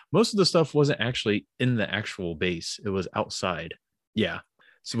 most of the stuff wasn't actually in the actual base. It was outside. Yeah.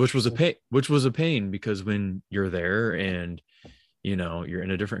 So which was a pain because when you're there and you're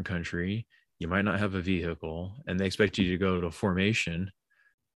in a different country, you might not have a vehicle and they expect you to go to formation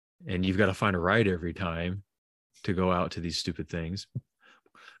and you've got to find a ride every time to go out to these stupid things.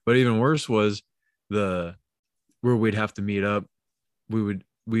 But even worse was the where we'd have to meet up. We would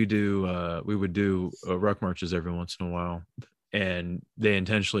do ruck marches every once in a while, and they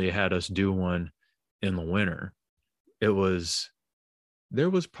intentionally had us do one in the winter. There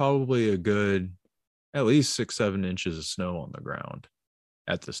was probably a good at least 6-7 inches of snow on the ground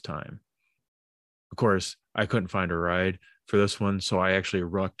at this time. Of course, I couldn't find a ride for this one, so I actually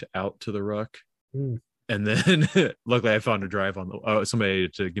rucked out to the ruck. Hmm. And then luckily I found a drive on the somebody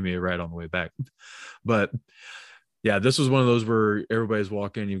to give me a ride on the way back. But yeah, this was one of those where everybody's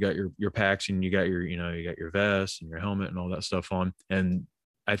walking, you got your packs and you got your vest and your helmet and all that stuff on. And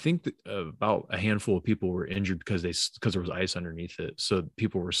I think that about a handful of people were injured because there was ice underneath it. So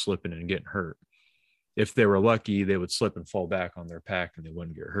people were slipping and getting hurt. If they were lucky, they would slip and fall back on their pack and they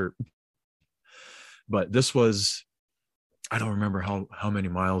wouldn't get hurt. But this was, I don't remember how many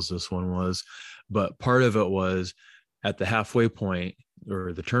miles this one was, but part of it was at the halfway point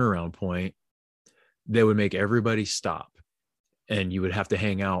or the turnaround point, they would make everybody stop and you would have to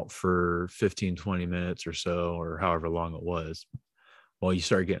hang out for 15-20 minutes or so, or however long it was, while you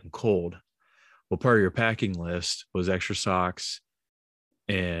start getting cold. Well, part of your packing list was extra socks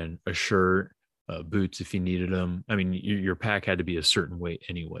and a shirt, boots if you needed them. I mean, your pack had to be a certain weight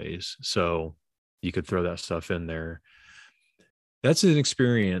anyways, so you could throw that stuff in there. That's an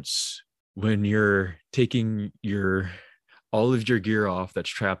experience when you're taking all of your gear off that's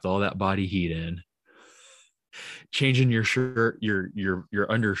trapped all that body heat in, changing your shirt, your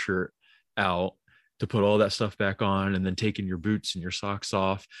undershirt out to put all that stuff back on, and then taking your boots and your socks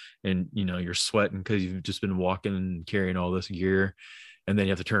off, and you're sweating because you've just been walking and carrying all this gear, and then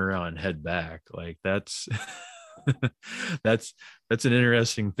you have to turn around and head back. Like that's that's an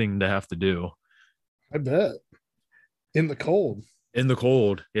interesting thing to have to do I bet. In the cold. in the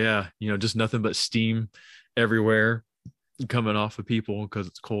cold. Yeah, just nothing but steam everywhere coming off of people because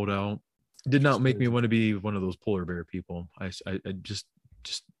it's cold out. Did not make me want to be one of those polar bear people. I just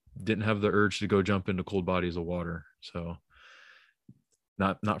didn't have the urge to go jump into cold bodies of water. So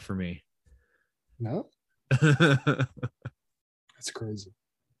not for me. No, that's crazy.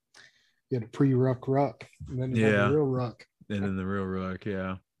 You had a pre-ruck, and then you had the Yeah. real ruck. And then the real ruck.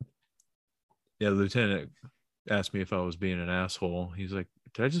 Yeah. Yeah. The lieutenant asked me if I was being an asshole. He's like,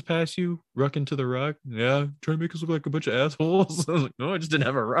 did I just pass you ruck into the ruck? Yeah. Trying to make us look like a bunch of assholes. I was like, no, I just didn't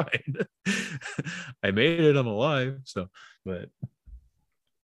have a ride. I made it. I'm alive. So, but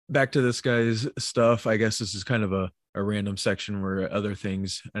back to this guy's stuff. I guess this is kind of a random section where other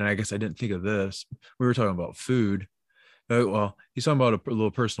things, and I guess I didn't think of this. We were talking about food. Well, he's talking about a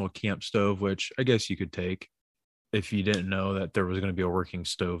little personal camp stove, which I guess you could take if you didn't know that there was going to be a working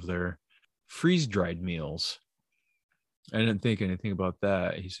stove there. Freeze dried meals. I didn't think anything about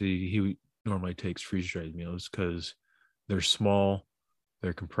that. He normally takes freeze dried meals because they're small,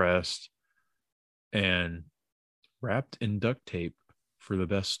 they're compressed, and wrapped in duct tape for the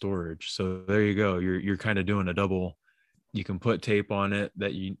best storage. So there you go. You're kind of doing a double. You can put tape on it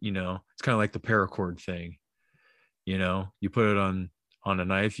that you know, it's kind of like the paracord thing. You know, you put it on a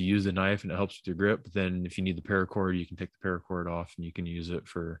knife, you use the knife and it helps with your grip. But then if you need the paracord, you can take the paracord off and you can use it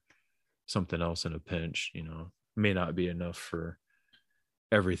for something else in a pinch. You know, may not be enough for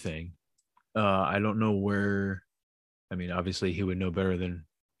everything. I don't know where, I mean, obviously he would know better than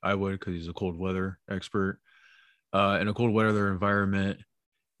I would because he's a cold weather expert. In a cold weather environment,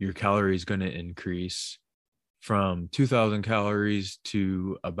 your calories going to increase from 2,000 calories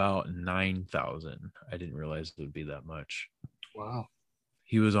to about 9,000. I didn't realize it would be that much. Wow.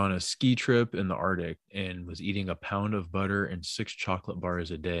 He was on a ski trip in the Arctic and was eating a pound of butter and 6 chocolate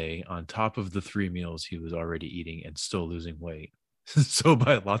bars a day on top of the 3 meals he was already eating and still losing weight. So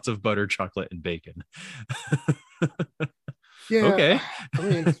by lots of butter, chocolate, and bacon. Yeah. Okay. I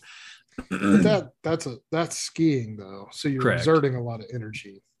mean, but that's skiing though. So you're Correct. exerting a lot of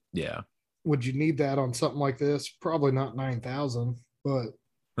energy. Yeah. Would you need that on something like this? Probably not 9,000, but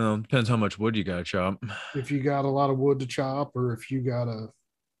Well, it depends how much wood you got to chop. if you got a lot of wood to chop or if you got to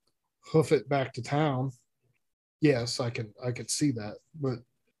hoof it back to town, yes, I could see that. But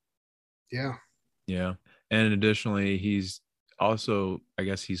yeah. Yeah. And additionally, he's also, I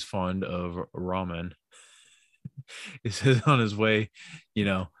guess he's fond of ramen. He says on his way, you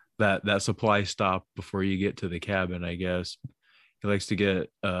know, that supply stop before you get to the cabin, I guess. He likes to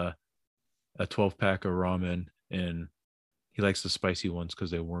get a 12 pack of ramen, and he likes the spicy ones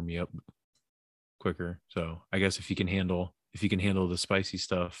because they warm you up quicker. So I guess if you can handle the spicy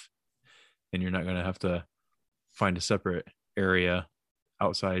stuff, and you're not going to have to find a separate area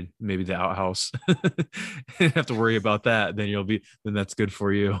outside, maybe the outhouse, and have to worry about that, then that's good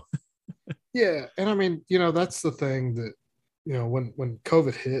for you. Yeah. And I mean, you know, that's the thing that, you know, when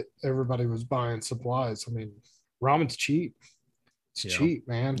COVID hit, everybody was buying supplies. I mean, ramen's cheap. It's cheap,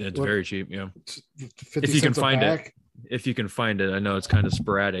 man. It's very cheap. Yeah. 50 if you can cents a find pack. if you can find it. I know it's kind of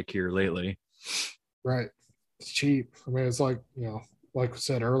sporadic here lately. Right. It's cheap. I mean, it's like, you know, like we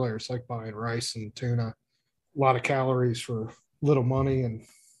said earlier, it's like buying rice and tuna. A lot of calories for little money and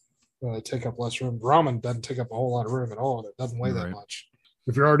take up less room. Ramen doesn't take up a whole lot of room at all. And it doesn't weigh that much.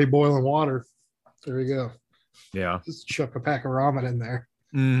 If you're already boiling water, there you go. Yeah. Just chuck a pack of ramen in there.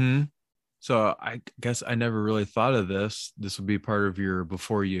 Mm-hmm. So I guess I never really thought of this. This would be part of your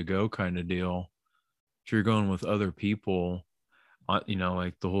before you go kind of deal. If you're going with other people, you know,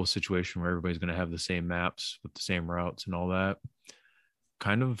 like the whole situation where everybody's going to have the same maps with the same routes and all that,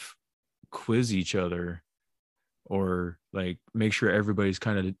 kind of quiz each other, or like make sure everybody's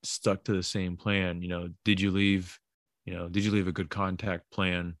kind of stuck to the same plan. You know, did you leave a good contact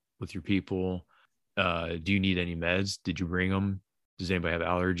plan with your people? Do you need any meds? Did you bring them? Does anybody have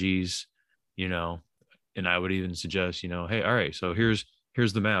allergies? You know, and I would even suggest, you know, hey, all right, so here's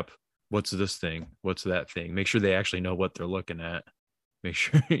the map. What's this thing? What's that thing? Make sure they actually know what they're looking at. Make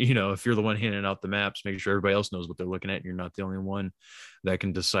sure, you know, if you're the one handing out the maps, make sure everybody else knows what they're looking at. And you're not the only one that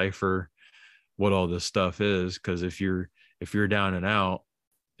can decipher what all this stuff is. Because if you're down and out,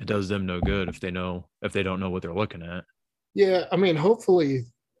 it does them no good if they don't know what they're looking at. Yeah, I mean, hopefully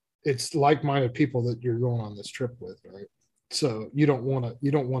it's like-minded people that you're going on this trip with, right? So you don't want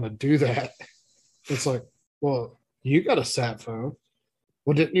to do that. It's like, well, you got a sat phone.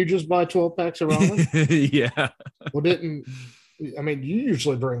 Well, didn't you just buy 12 packs of ramen? Yeah. Well, I mean, you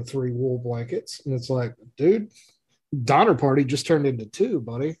usually bring 3 wool blankets, and it's like, dude, Donner Party just turned into 2,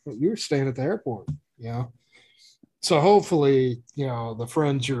 buddy. You're staying at the airport, you know? So hopefully, you know, the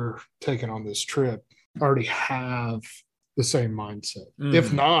friends you're taking on this trip already have the same mindset. Mm.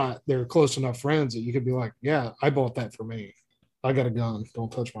 If not, they're close enough friends that you could be like, yeah, I bought that for me. I got a gun.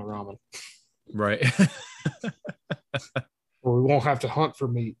 Don't touch my ramen. Right. Or we won't have to hunt for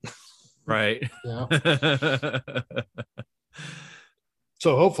meat. Right. Yeah.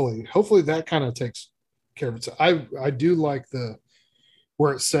 So hopefully that kind of takes care of itself. I do like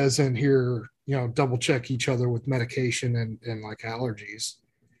where it says in here, double check each other with medication and like allergies.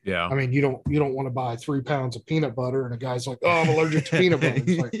 Yeah. I mean, you don't want to buy 3 pounds of peanut butter and a guy's like, oh, I'm allergic to peanut butter.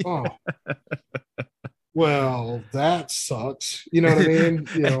 It's like, oh, well, that sucks. You know what I mean?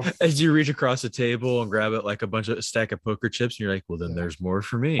 As you reach across the table and grab it like a bunch of stack of poker chips, and you're like, well, then there's more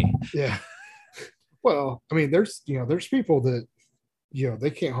for me. Yeah. Well, I mean, there's people that,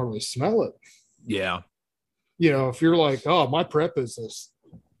 they can't hardly smell it. Yeah. If you're like, oh, my prep is this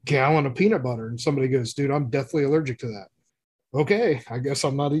gallon of peanut butter, and somebody goes, dude, I'm deathly allergic to that. Okay, I guess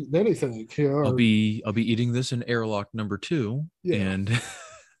I'm not eating anything. I'll be eating this in airlock number 2. Yeah. And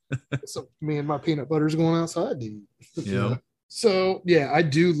so me and my peanut butter's going outside to eat. Yeah. So yeah, I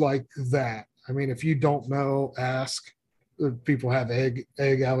do like that. I mean, if you don't know, ask. People have egg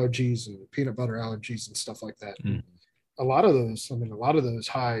allergies and peanut butter allergies and stuff like that. Mm. A lot of those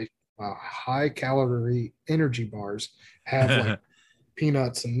high calorie energy bars have like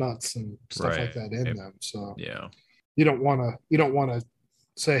peanuts and nuts and stuff like that in them. So yeah, you don't want to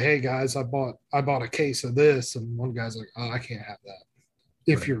say, hey guys, I bought a case of this, and one guy's like, oh, I can't have that.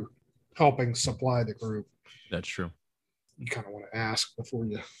 If you're helping supply the group, that's true. You kind of want to ask before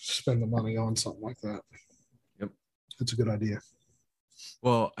you spend the money on something like that. Yep, that's a good idea.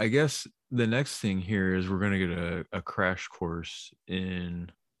 Well, I guess the next thing here is we're going to get a crash course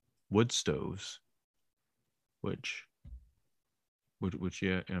in wood stoves, which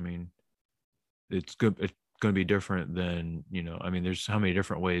yeah, I mean, it's good. It's going to be different than, I mean, there's how many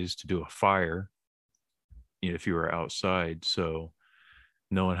different ways to do a fire, if you were outside. So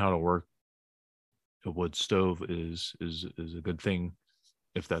knowing how to work a wood stove is a good thing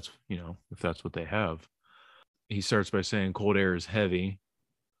if that's what they have. He starts by saying cold air is heavy,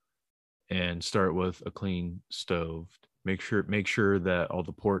 and start with a clean stove. Make sure that all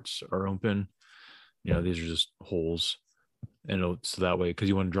the ports are open. These are just holes, and so that way, because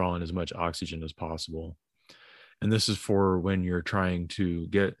you want to draw in as much oxygen as possible. And this is for when you're trying to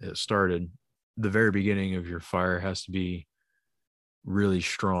get it started. The very beginning of your fire has to be really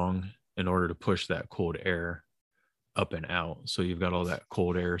strong in order to push that cold air up and out. So you've got all that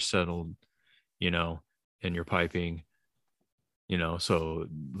cold air settled, in your piping, so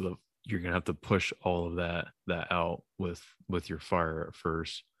you're going to have to push all of that out with your fire at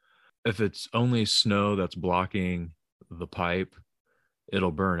first. If it's only snow that's blocking the pipe,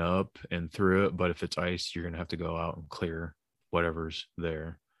 it'll burn up and through it. But if it's ice, you're going to have to go out and clear whatever's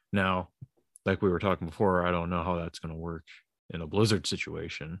there. Now, like we were talking before, I don't know how that's going to work in a blizzard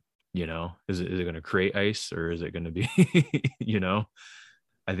situation. Is it going to create ice, or is it going to be,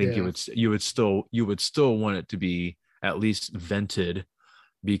 I think you would still want it to be at least vented,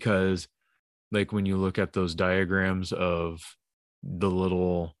 because like when you look at those diagrams of the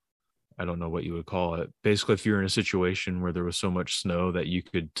little, I don't know what you would call it. Basically, if you're in a situation where there was so much snow that you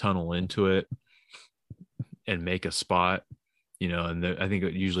could tunnel into it and make a spot, and I think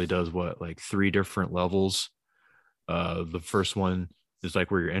it usually does like 3 different levels. The first one is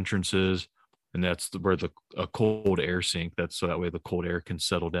like where your entrance is, and that's where a cold air sink. That's so that way the cold air can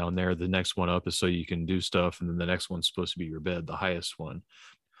settle down there. The next one up is so you can do stuff, and then the next one's supposed to be your bed, the highest one.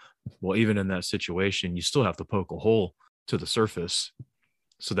 Well, even in that situation, you still have to poke a hole to the surface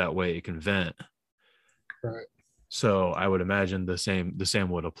so that way it can vent. Right. So I would imagine the same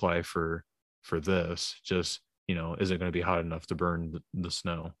would apply for this. Just, is it going to be hot enough to burn the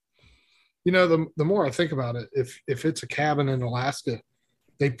snow? The more I think about it, if it's a cabin in Alaska,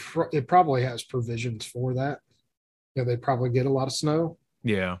 it probably has provisions for that. They probably get a lot of snow.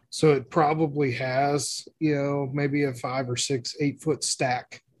 Yeah. So it probably has, maybe a 5 or 6, 8 foot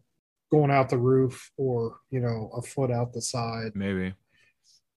stack going out the roof, or, a foot out the side. Maybe.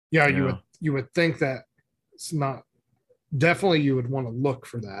 Yeah. You would think that it's not, definitely you would want to look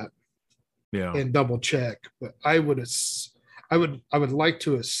for that. Yeah. And double check. But I would like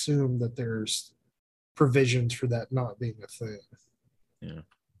to assume that there's provisions for that not being a thing. Yeah.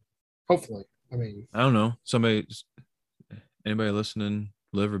 Hopefully. I mean, I don't know. Anybody listening,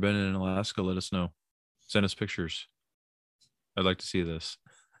 live or been in Alaska, let us know. Send us pictures. I'd like to see this.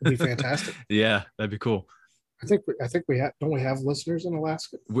 It'd be fantastic. Yeah, that'd be cool. I think we have. Don't we have listeners in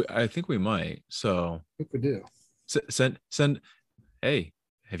Alaska? I think we might. So I think we do. Send. Hey,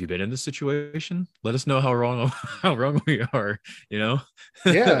 have you been in this situation? Let us know how wrong we are. Yeah,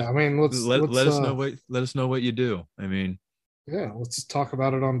 I mean, let us know what you do. I mean, yeah, let's talk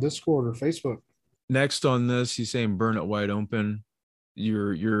about it on Discord or Facebook. Next on this, he's saying burn it wide open.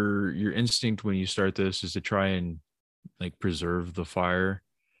 Your instinct when you start this is to try and like preserve the fire,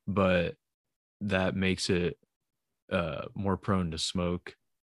 but that makes it more prone to smoke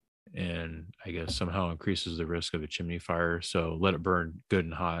and I guess somehow increases the risk of a chimney fire. So let it burn good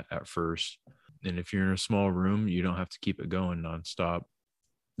and hot at first. And if you're in a small room, you don't have to keep it going nonstop.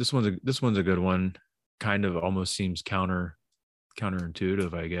 This one's a good one. Kind of almost seems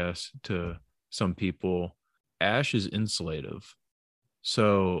counterintuitive, I guess, to some people. Ash is insulative.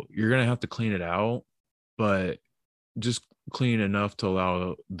 So you're gonna have to clean it out, but just clean enough to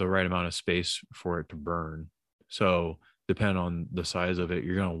allow the right amount of space for it to burn. So depend on the size of it,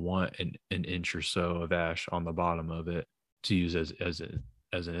 you're gonna want an inch or so of ash on the bottom of it to use as an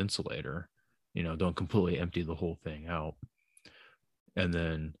insulator. Don't completely empty the whole thing out. And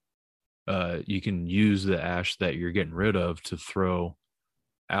then you can use the ash that you're getting rid of to throw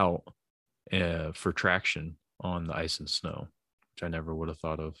out for traction on the ice and snow, which I never would have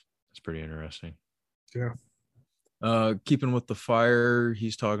thought of. It's pretty interesting. Yeah. Keeping with the fire,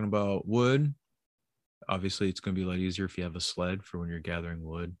 he's talking about wood. Obviously, it's going to be a lot easier if you have a sled for when you're gathering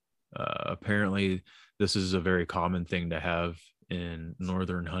wood. Apparently, this is a very common thing to have in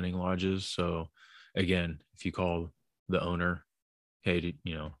northern hunting lodges. So, again, if you call the owner, hey,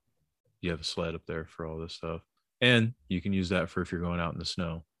 you have a sled up there for all this stuff, and you can use that for if you're going out in the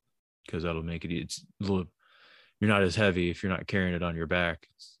snow, because that'll make it's a little. You're not as heavy if you're not carrying it on your back.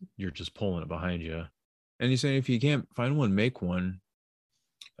 You're just pulling it behind you. And he's saying if you can't find one, make one.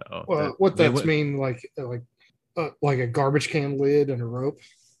 Well, what that's mean, like a garbage can lid and a rope.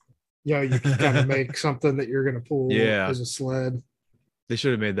 Yeah, you can kind of make something that you're going to pull as a sled. They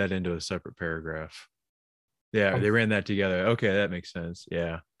should have made that into a separate paragraph. Yeah, they ran that together. Okay, that makes sense.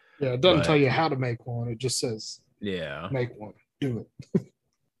 Yeah. Yeah, it doesn't tell you how to make one. It just says, make one, do it.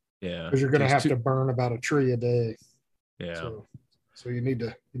 Yeah, because you're going to have to burn about a tree a day. Yeah. So you need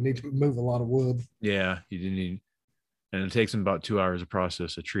to move a lot of wood. Yeah, you do need, and it takes them about 2 hours to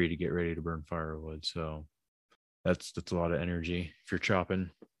process a tree to get ready to burn firewood. So that's a lot of energy if you're chopping.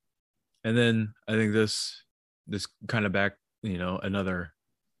 And then I think this kind of back, another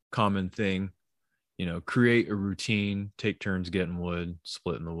common thing, create a routine, take turns getting wood,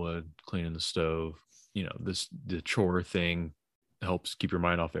 splitting the wood, cleaning the stove. The chore thing helps keep your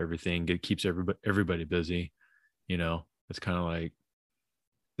mind off everything. It keeps everybody busy. It's kind of like,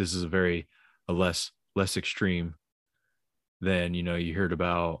 this is a less extreme than, you heard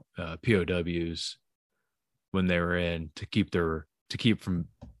about POWs when they were in to keep from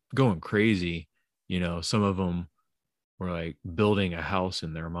going crazy. Some of them were like building a house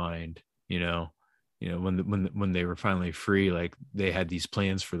in their mind, when they were finally free, like they had these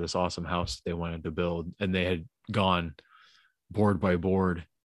plans for this awesome house they wanted to build, and they had gone board by board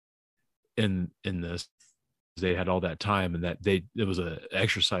in this. They had all that time, and that it was an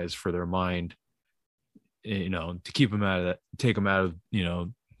exercise for their mind, to keep them out of that, take them out of,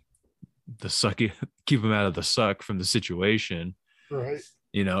 the sucky, keep them out of the suck from the situation. Right.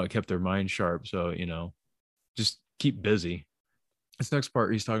 It kept their mind sharp. So, just keep busy. This next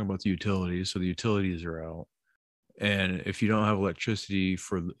part, he's talking about the utilities. So the utilities are out. And if you don't have electricity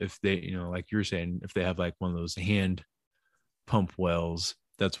if they, like you're saying, if they have like one of those hand pump wells,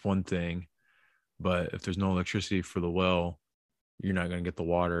 that's one thing. But if there's no electricity for the well, you're not going to get the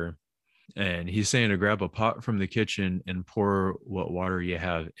water. And he's saying to grab a pot from the kitchen and pour what water you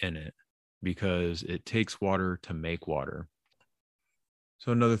have in it, because it takes water to make water.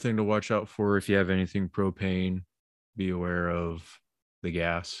 So another thing to watch out for, if you have anything propane, be aware of the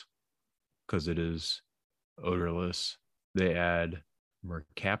gas, because it is odorless. They add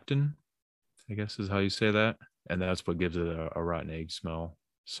mercaptan, I guess is how you say that. And that's what gives it a rotten egg smell.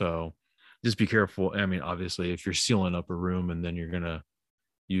 So just be careful. I mean, obviously, if you're sealing up a room and then you're going to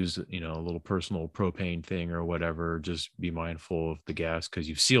use, a little personal propane thing or whatever, just be mindful of the gas, because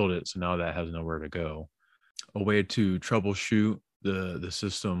you've sealed it. So now that has nowhere to go. A way to troubleshoot the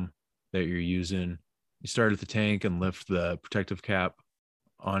system that you're using, you start at the tank and lift the protective cap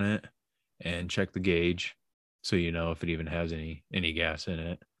on it and check the gauge, so if it even has any gas in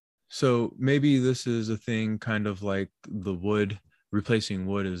it. So maybe this is a thing kind of like the wood, replacing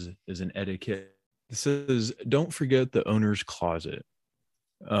wood is an etiquette. It says, don't forget the owner's closet.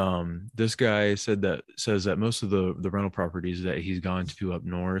 This guy says that most of the rental properties that he's gone to up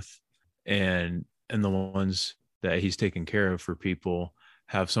north and the ones that he's taken care of for people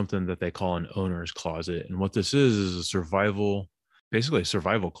have something that they call an owner's closet. And what this is basically a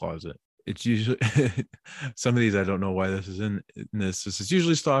survival closet. It's usually some of these, I don't know why this is in this. This is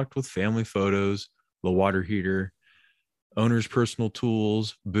usually stocked with family photos, the water heater, owner's personal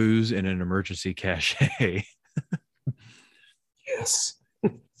tools, booze, and an emergency cache. Yes.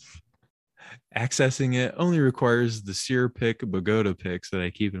 Accessing it only requires the Sear pick Bogota picks that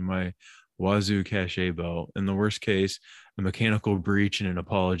I keep in my Wazoo cache belt. In the worst case, a mechanical breach and an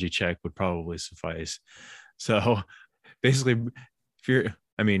apology check would probably suffice. So basically, if you're,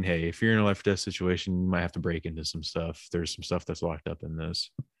 I mean, hey, if you're in a life or death situation, you might have to break into some stuff. There's some stuff that's locked up in this.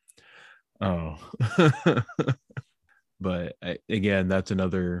 Oh, but again, that's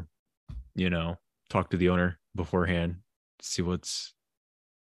another, talk to the owner beforehand, see what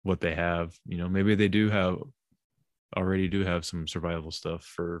they have. Maybe they already do have some survival stuff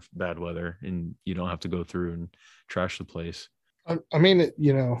for bad weather, and you don't have to go through and trash the place. I mean,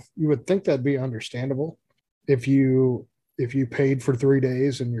 you would think that'd be understandable if you paid for 3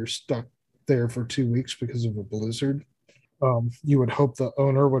 days and you're stuck there for 2 weeks because of a blizzard. You would hope the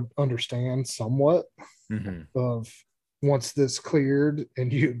owner would understand somewhat of once this cleared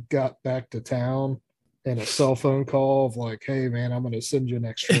and you got back to town and a cell phone call of like, hey man, I'm going to send you an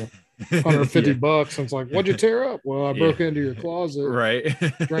extra $150. And it's like, what'd you tear up? Well, I broke into your closet, right?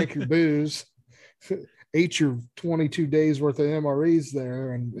 Drank your booze, ate your 22 days worth of MREs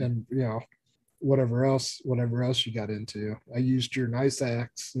there, and whatever else you got into. I used your nice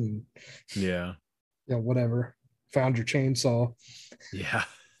axe and whatever. Found your chainsaw. Yeah.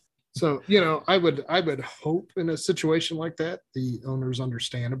 So, I would hope in a situation like that, the owner's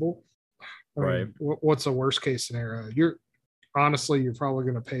understandable. Right. What's the worst case scenario? You're probably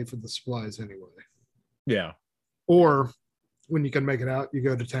going to pay for the supplies anyway. Yeah. Or when you can make it out, you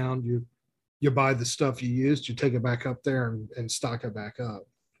go to town, you buy the stuff you used, you take it back up there and stock it back up.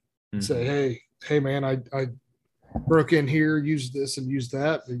 Mm-hmm. Say, hey man, I broke in here, used this and used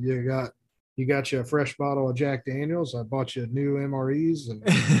that, but you got you a fresh bottle of Jack Daniels. I bought you new MREs and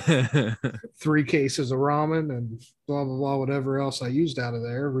 3 cases of ramen and blah, blah, blah, whatever else I used out of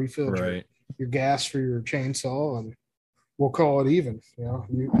there. Refilled your gas for your chainsaw, and we'll call it even.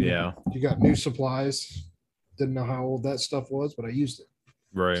 You got new supplies. Didn't know how old that stuff was, but I used it.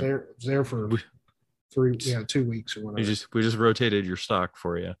 Right. It was there for 2 weeks or whatever. We just rotated your stock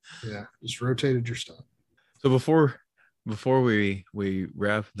for you. Yeah, just rotated your stock. So before we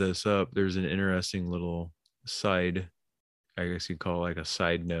wrap this up, there's an interesting little side, I guess you'd call it like a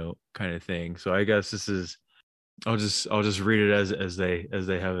side note kind of thing. So I guess this is, I'll just read it as they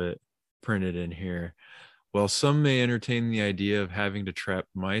have it printed in here. While some may entertain the idea of having to trap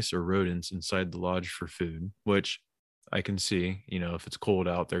mice or rodents inside the lodge for food, which I can see, if it's cold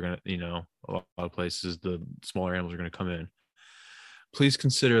out, they're going to, a lot of places, the smaller animals are going to come in. Please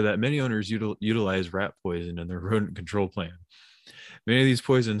consider that many owners utilize rat poison in their rodent control plan. Many of these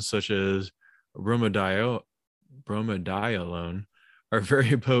poisons, such as bromadiolone, are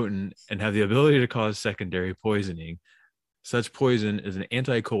very potent and have the ability to cause secondary poisoning. Such poison is an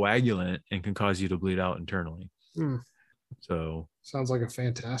anticoagulant and can cause you to bleed out internally. So sounds like a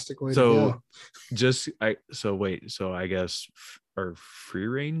fantastic way to go. So I guess are free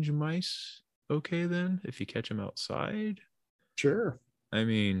range mice okay then if you catch them outside? Sure. I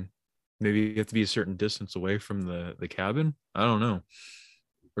mean, maybe you have to be a certain distance away from the cabin. I don't know.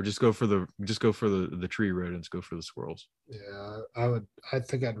 Or just go for the tree rodents, go for the squirrels. Yeah, I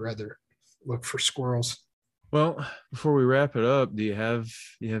think I'd rather look for squirrels. Well, before we wrap it up, do you have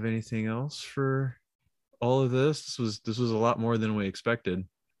anything else for all of this? This was a lot more than we expected.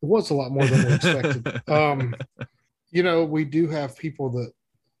 It was a lot more than we expected. We do have people that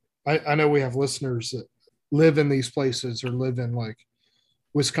I know we have listeners that live in these places or live in like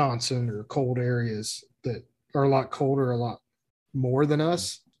Wisconsin or cold areas that are a lot colder, a lot more than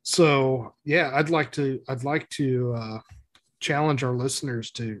us. So yeah, I'd like to challenge our listeners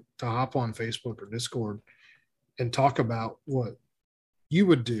to hop on Facebook or Discord and talk about what you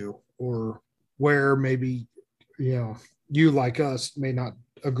would do, or where maybe, you like us may not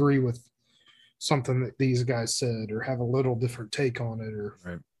agree with something that these guys said, or have a little different take on it,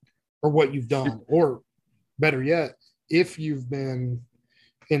 or what you've done, or better yet, if you've been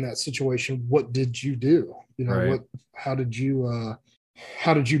in that situation, what did you do? How did you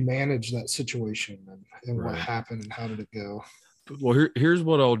manage that situation, and what happened, and how did it go? Well, here's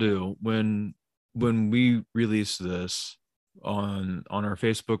what I'll do when we release this on our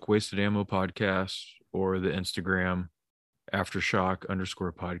Facebook Wasted Ammo podcast or the Instagram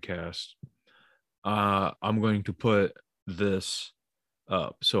Aftershock_podcast. I'm going to put this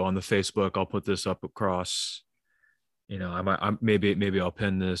up. So on the Facebook, I'll put this up across. Maybe I'll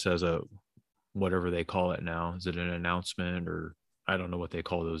pin this as a whatever they call it now. Is it an announcement, or I don't know what they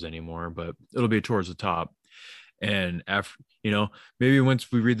call those anymore, but it'll be towards the top. And after, maybe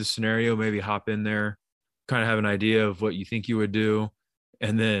once we read the scenario, maybe hop in there, kind of have an idea of what you think you would do,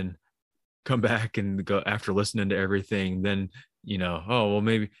 and then come back and go after listening to everything. Then, oh, well,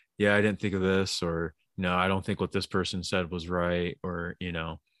 maybe, yeah, I didn't think of this, or, I don't think what this person said was right, or,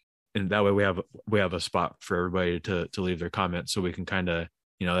 and that way we have a spot for everybody to leave their comments, so we can kind of,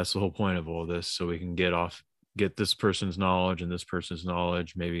 that's the whole point of all this, so we can get this person's knowledge and this person's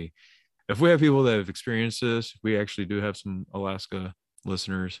knowledge. Maybe if we have people that have experienced this, we actually do have some Alaska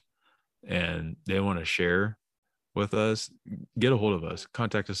listeners and they want to share with us, get a hold of us,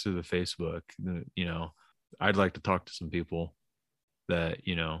 contact us through the Facebook. I'd like to talk to some people that,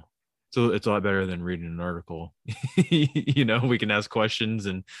 so it's a lot better than reading an article. We can ask questions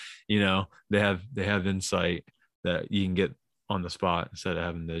and, they have insight that you can get on the spot instead of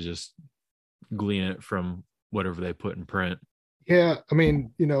having to just glean it from whatever they put in print. Yeah. I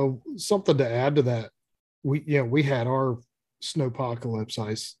mean, something to add to that. We had our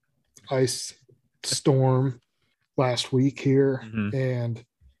snowpocalypse ice storm last week here, and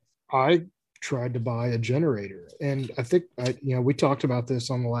I tried to buy a generator, and I think we talked about this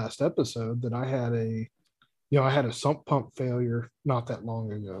on the last episode that I had a sump pump failure not that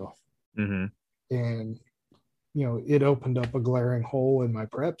long ago, and it opened up a glaring hole in my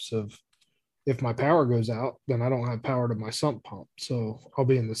preps of, if my power goes out, then I don't have power to my sump pump, so I'll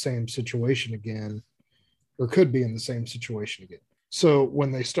be in the same situation again, or could be in the same situation again. So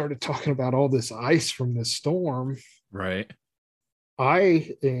when they started talking about all this ice from this storm, right,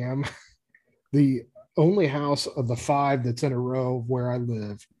 I am the only house of the 5 that's in a row where I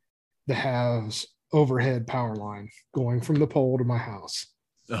live that has overhead power line going from the pole to my house.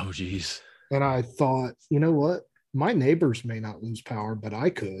 Oh, geez. And I thought, you know what? My neighbors may not lose power, but I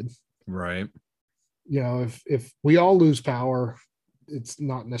could. Right. If we all lose power, it's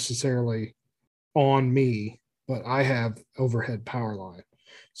not necessarily on me, but I have overhead power line.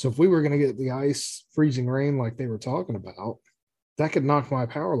 So if we were going to get the ice freezing rain like they were talking about, that could knock my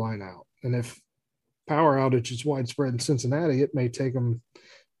power line out. And if power outage is widespread in Cincinnati, it may take them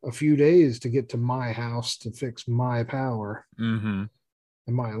a few days to get to my house to fix my power and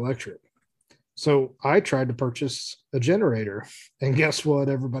my electric. So I tried to purchase a generator, and guess what?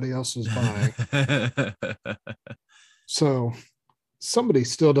 Everybody else was buying. So somebody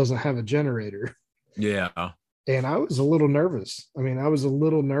still doesn't have a generator. Yeah. And I was a little nervous. I mean, I was a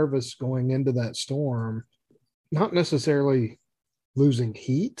little nervous going into that storm, not necessarily losing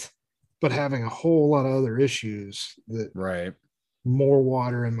heat, but having a whole lot of other issues that right. More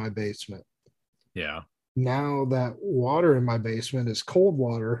water in my basement. Yeah. Now that water in my basement is cold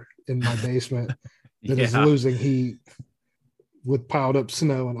water in my basement that is losing heat with piled up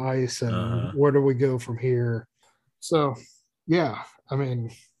snow and ice. And where do we go from here? So, yeah, I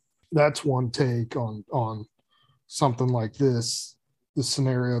mean, that's one take on something like this, the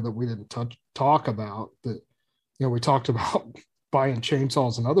scenario that we didn't talk about, that, we talked about buying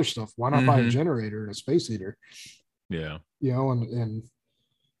chainsaws and other stuff. Why not buy a generator and a space heater? Yeah. And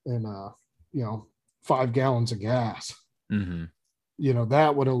 5 gallons of gas.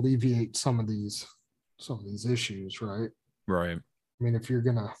 That would alleviate some of these issues, right? Right. I mean, if you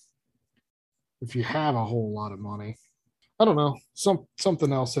have a whole lot of money, I don't know,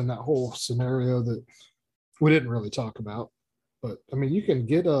 something else in that whole scenario that we didn't really talk about, but I mean, you can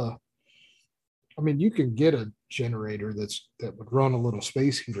get a generator that would run a little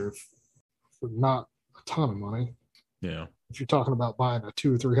space heater for not a ton of money. Yeah. If you're talking about buying a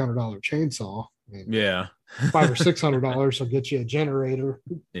 $200 or $300 chainsaw, I mean, yeah, $500 or $600 will get you a generator.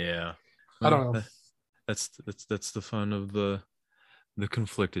 Yeah. Well, I don't know. That's the fun of the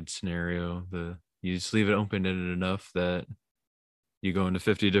conflicted scenario. You just leave it open-ended enough that you go into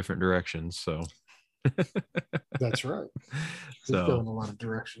 50 different directions. So that's right. So go in a lot of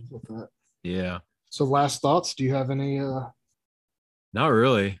directions with that. Yeah. So last thoughts, do you have any Not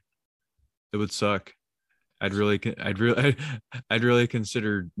really. It would suck. I'd really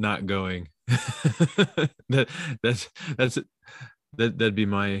consider not going. That'd be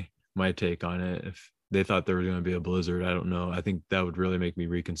my take on it. If they thought there was going to be a blizzard, I don't know. I think that would really make me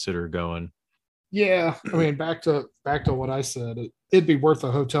reconsider going. Yeah, I mean, back to what I said. It'd be worth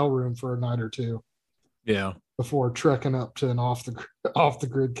a hotel room for a night or two. Yeah. Before trekking up to an off the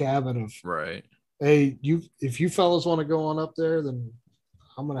grid cabin of, right. Hey, if you fellas want to go on up there, then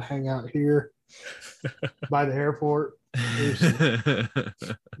I'm gonna hang out here by the airport. There's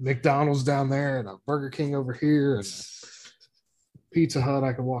McDonald's down there and a Burger King over here and Pizza Hut.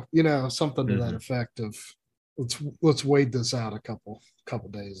 I can walk, something to that effect of let's wait this out a couple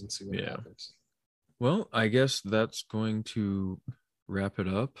days and see what happens. Well, I guess that's going to wrap it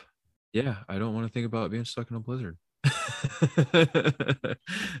up. Yeah, I don't want to think about being stuck in a blizzard. But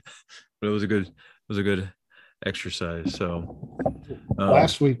it was a good exercise. So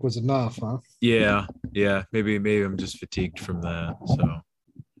last week was enough, huh? Yeah. Maybe I'm just fatigued from that. So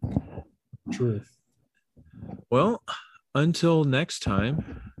true. Well, until next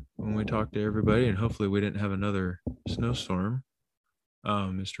time, when we talk to everybody, and hopefully we didn't have another snowstorm.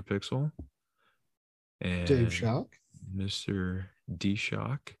 Mr. Pixel and Dave Shock. Mr. D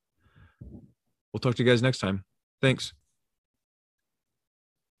Shock. We'll talk to you guys next time. Thanks.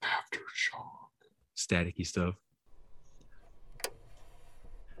 Aftershock. Staticky stuff.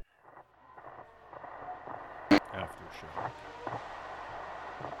 Aftershock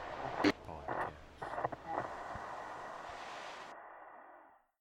Podcast.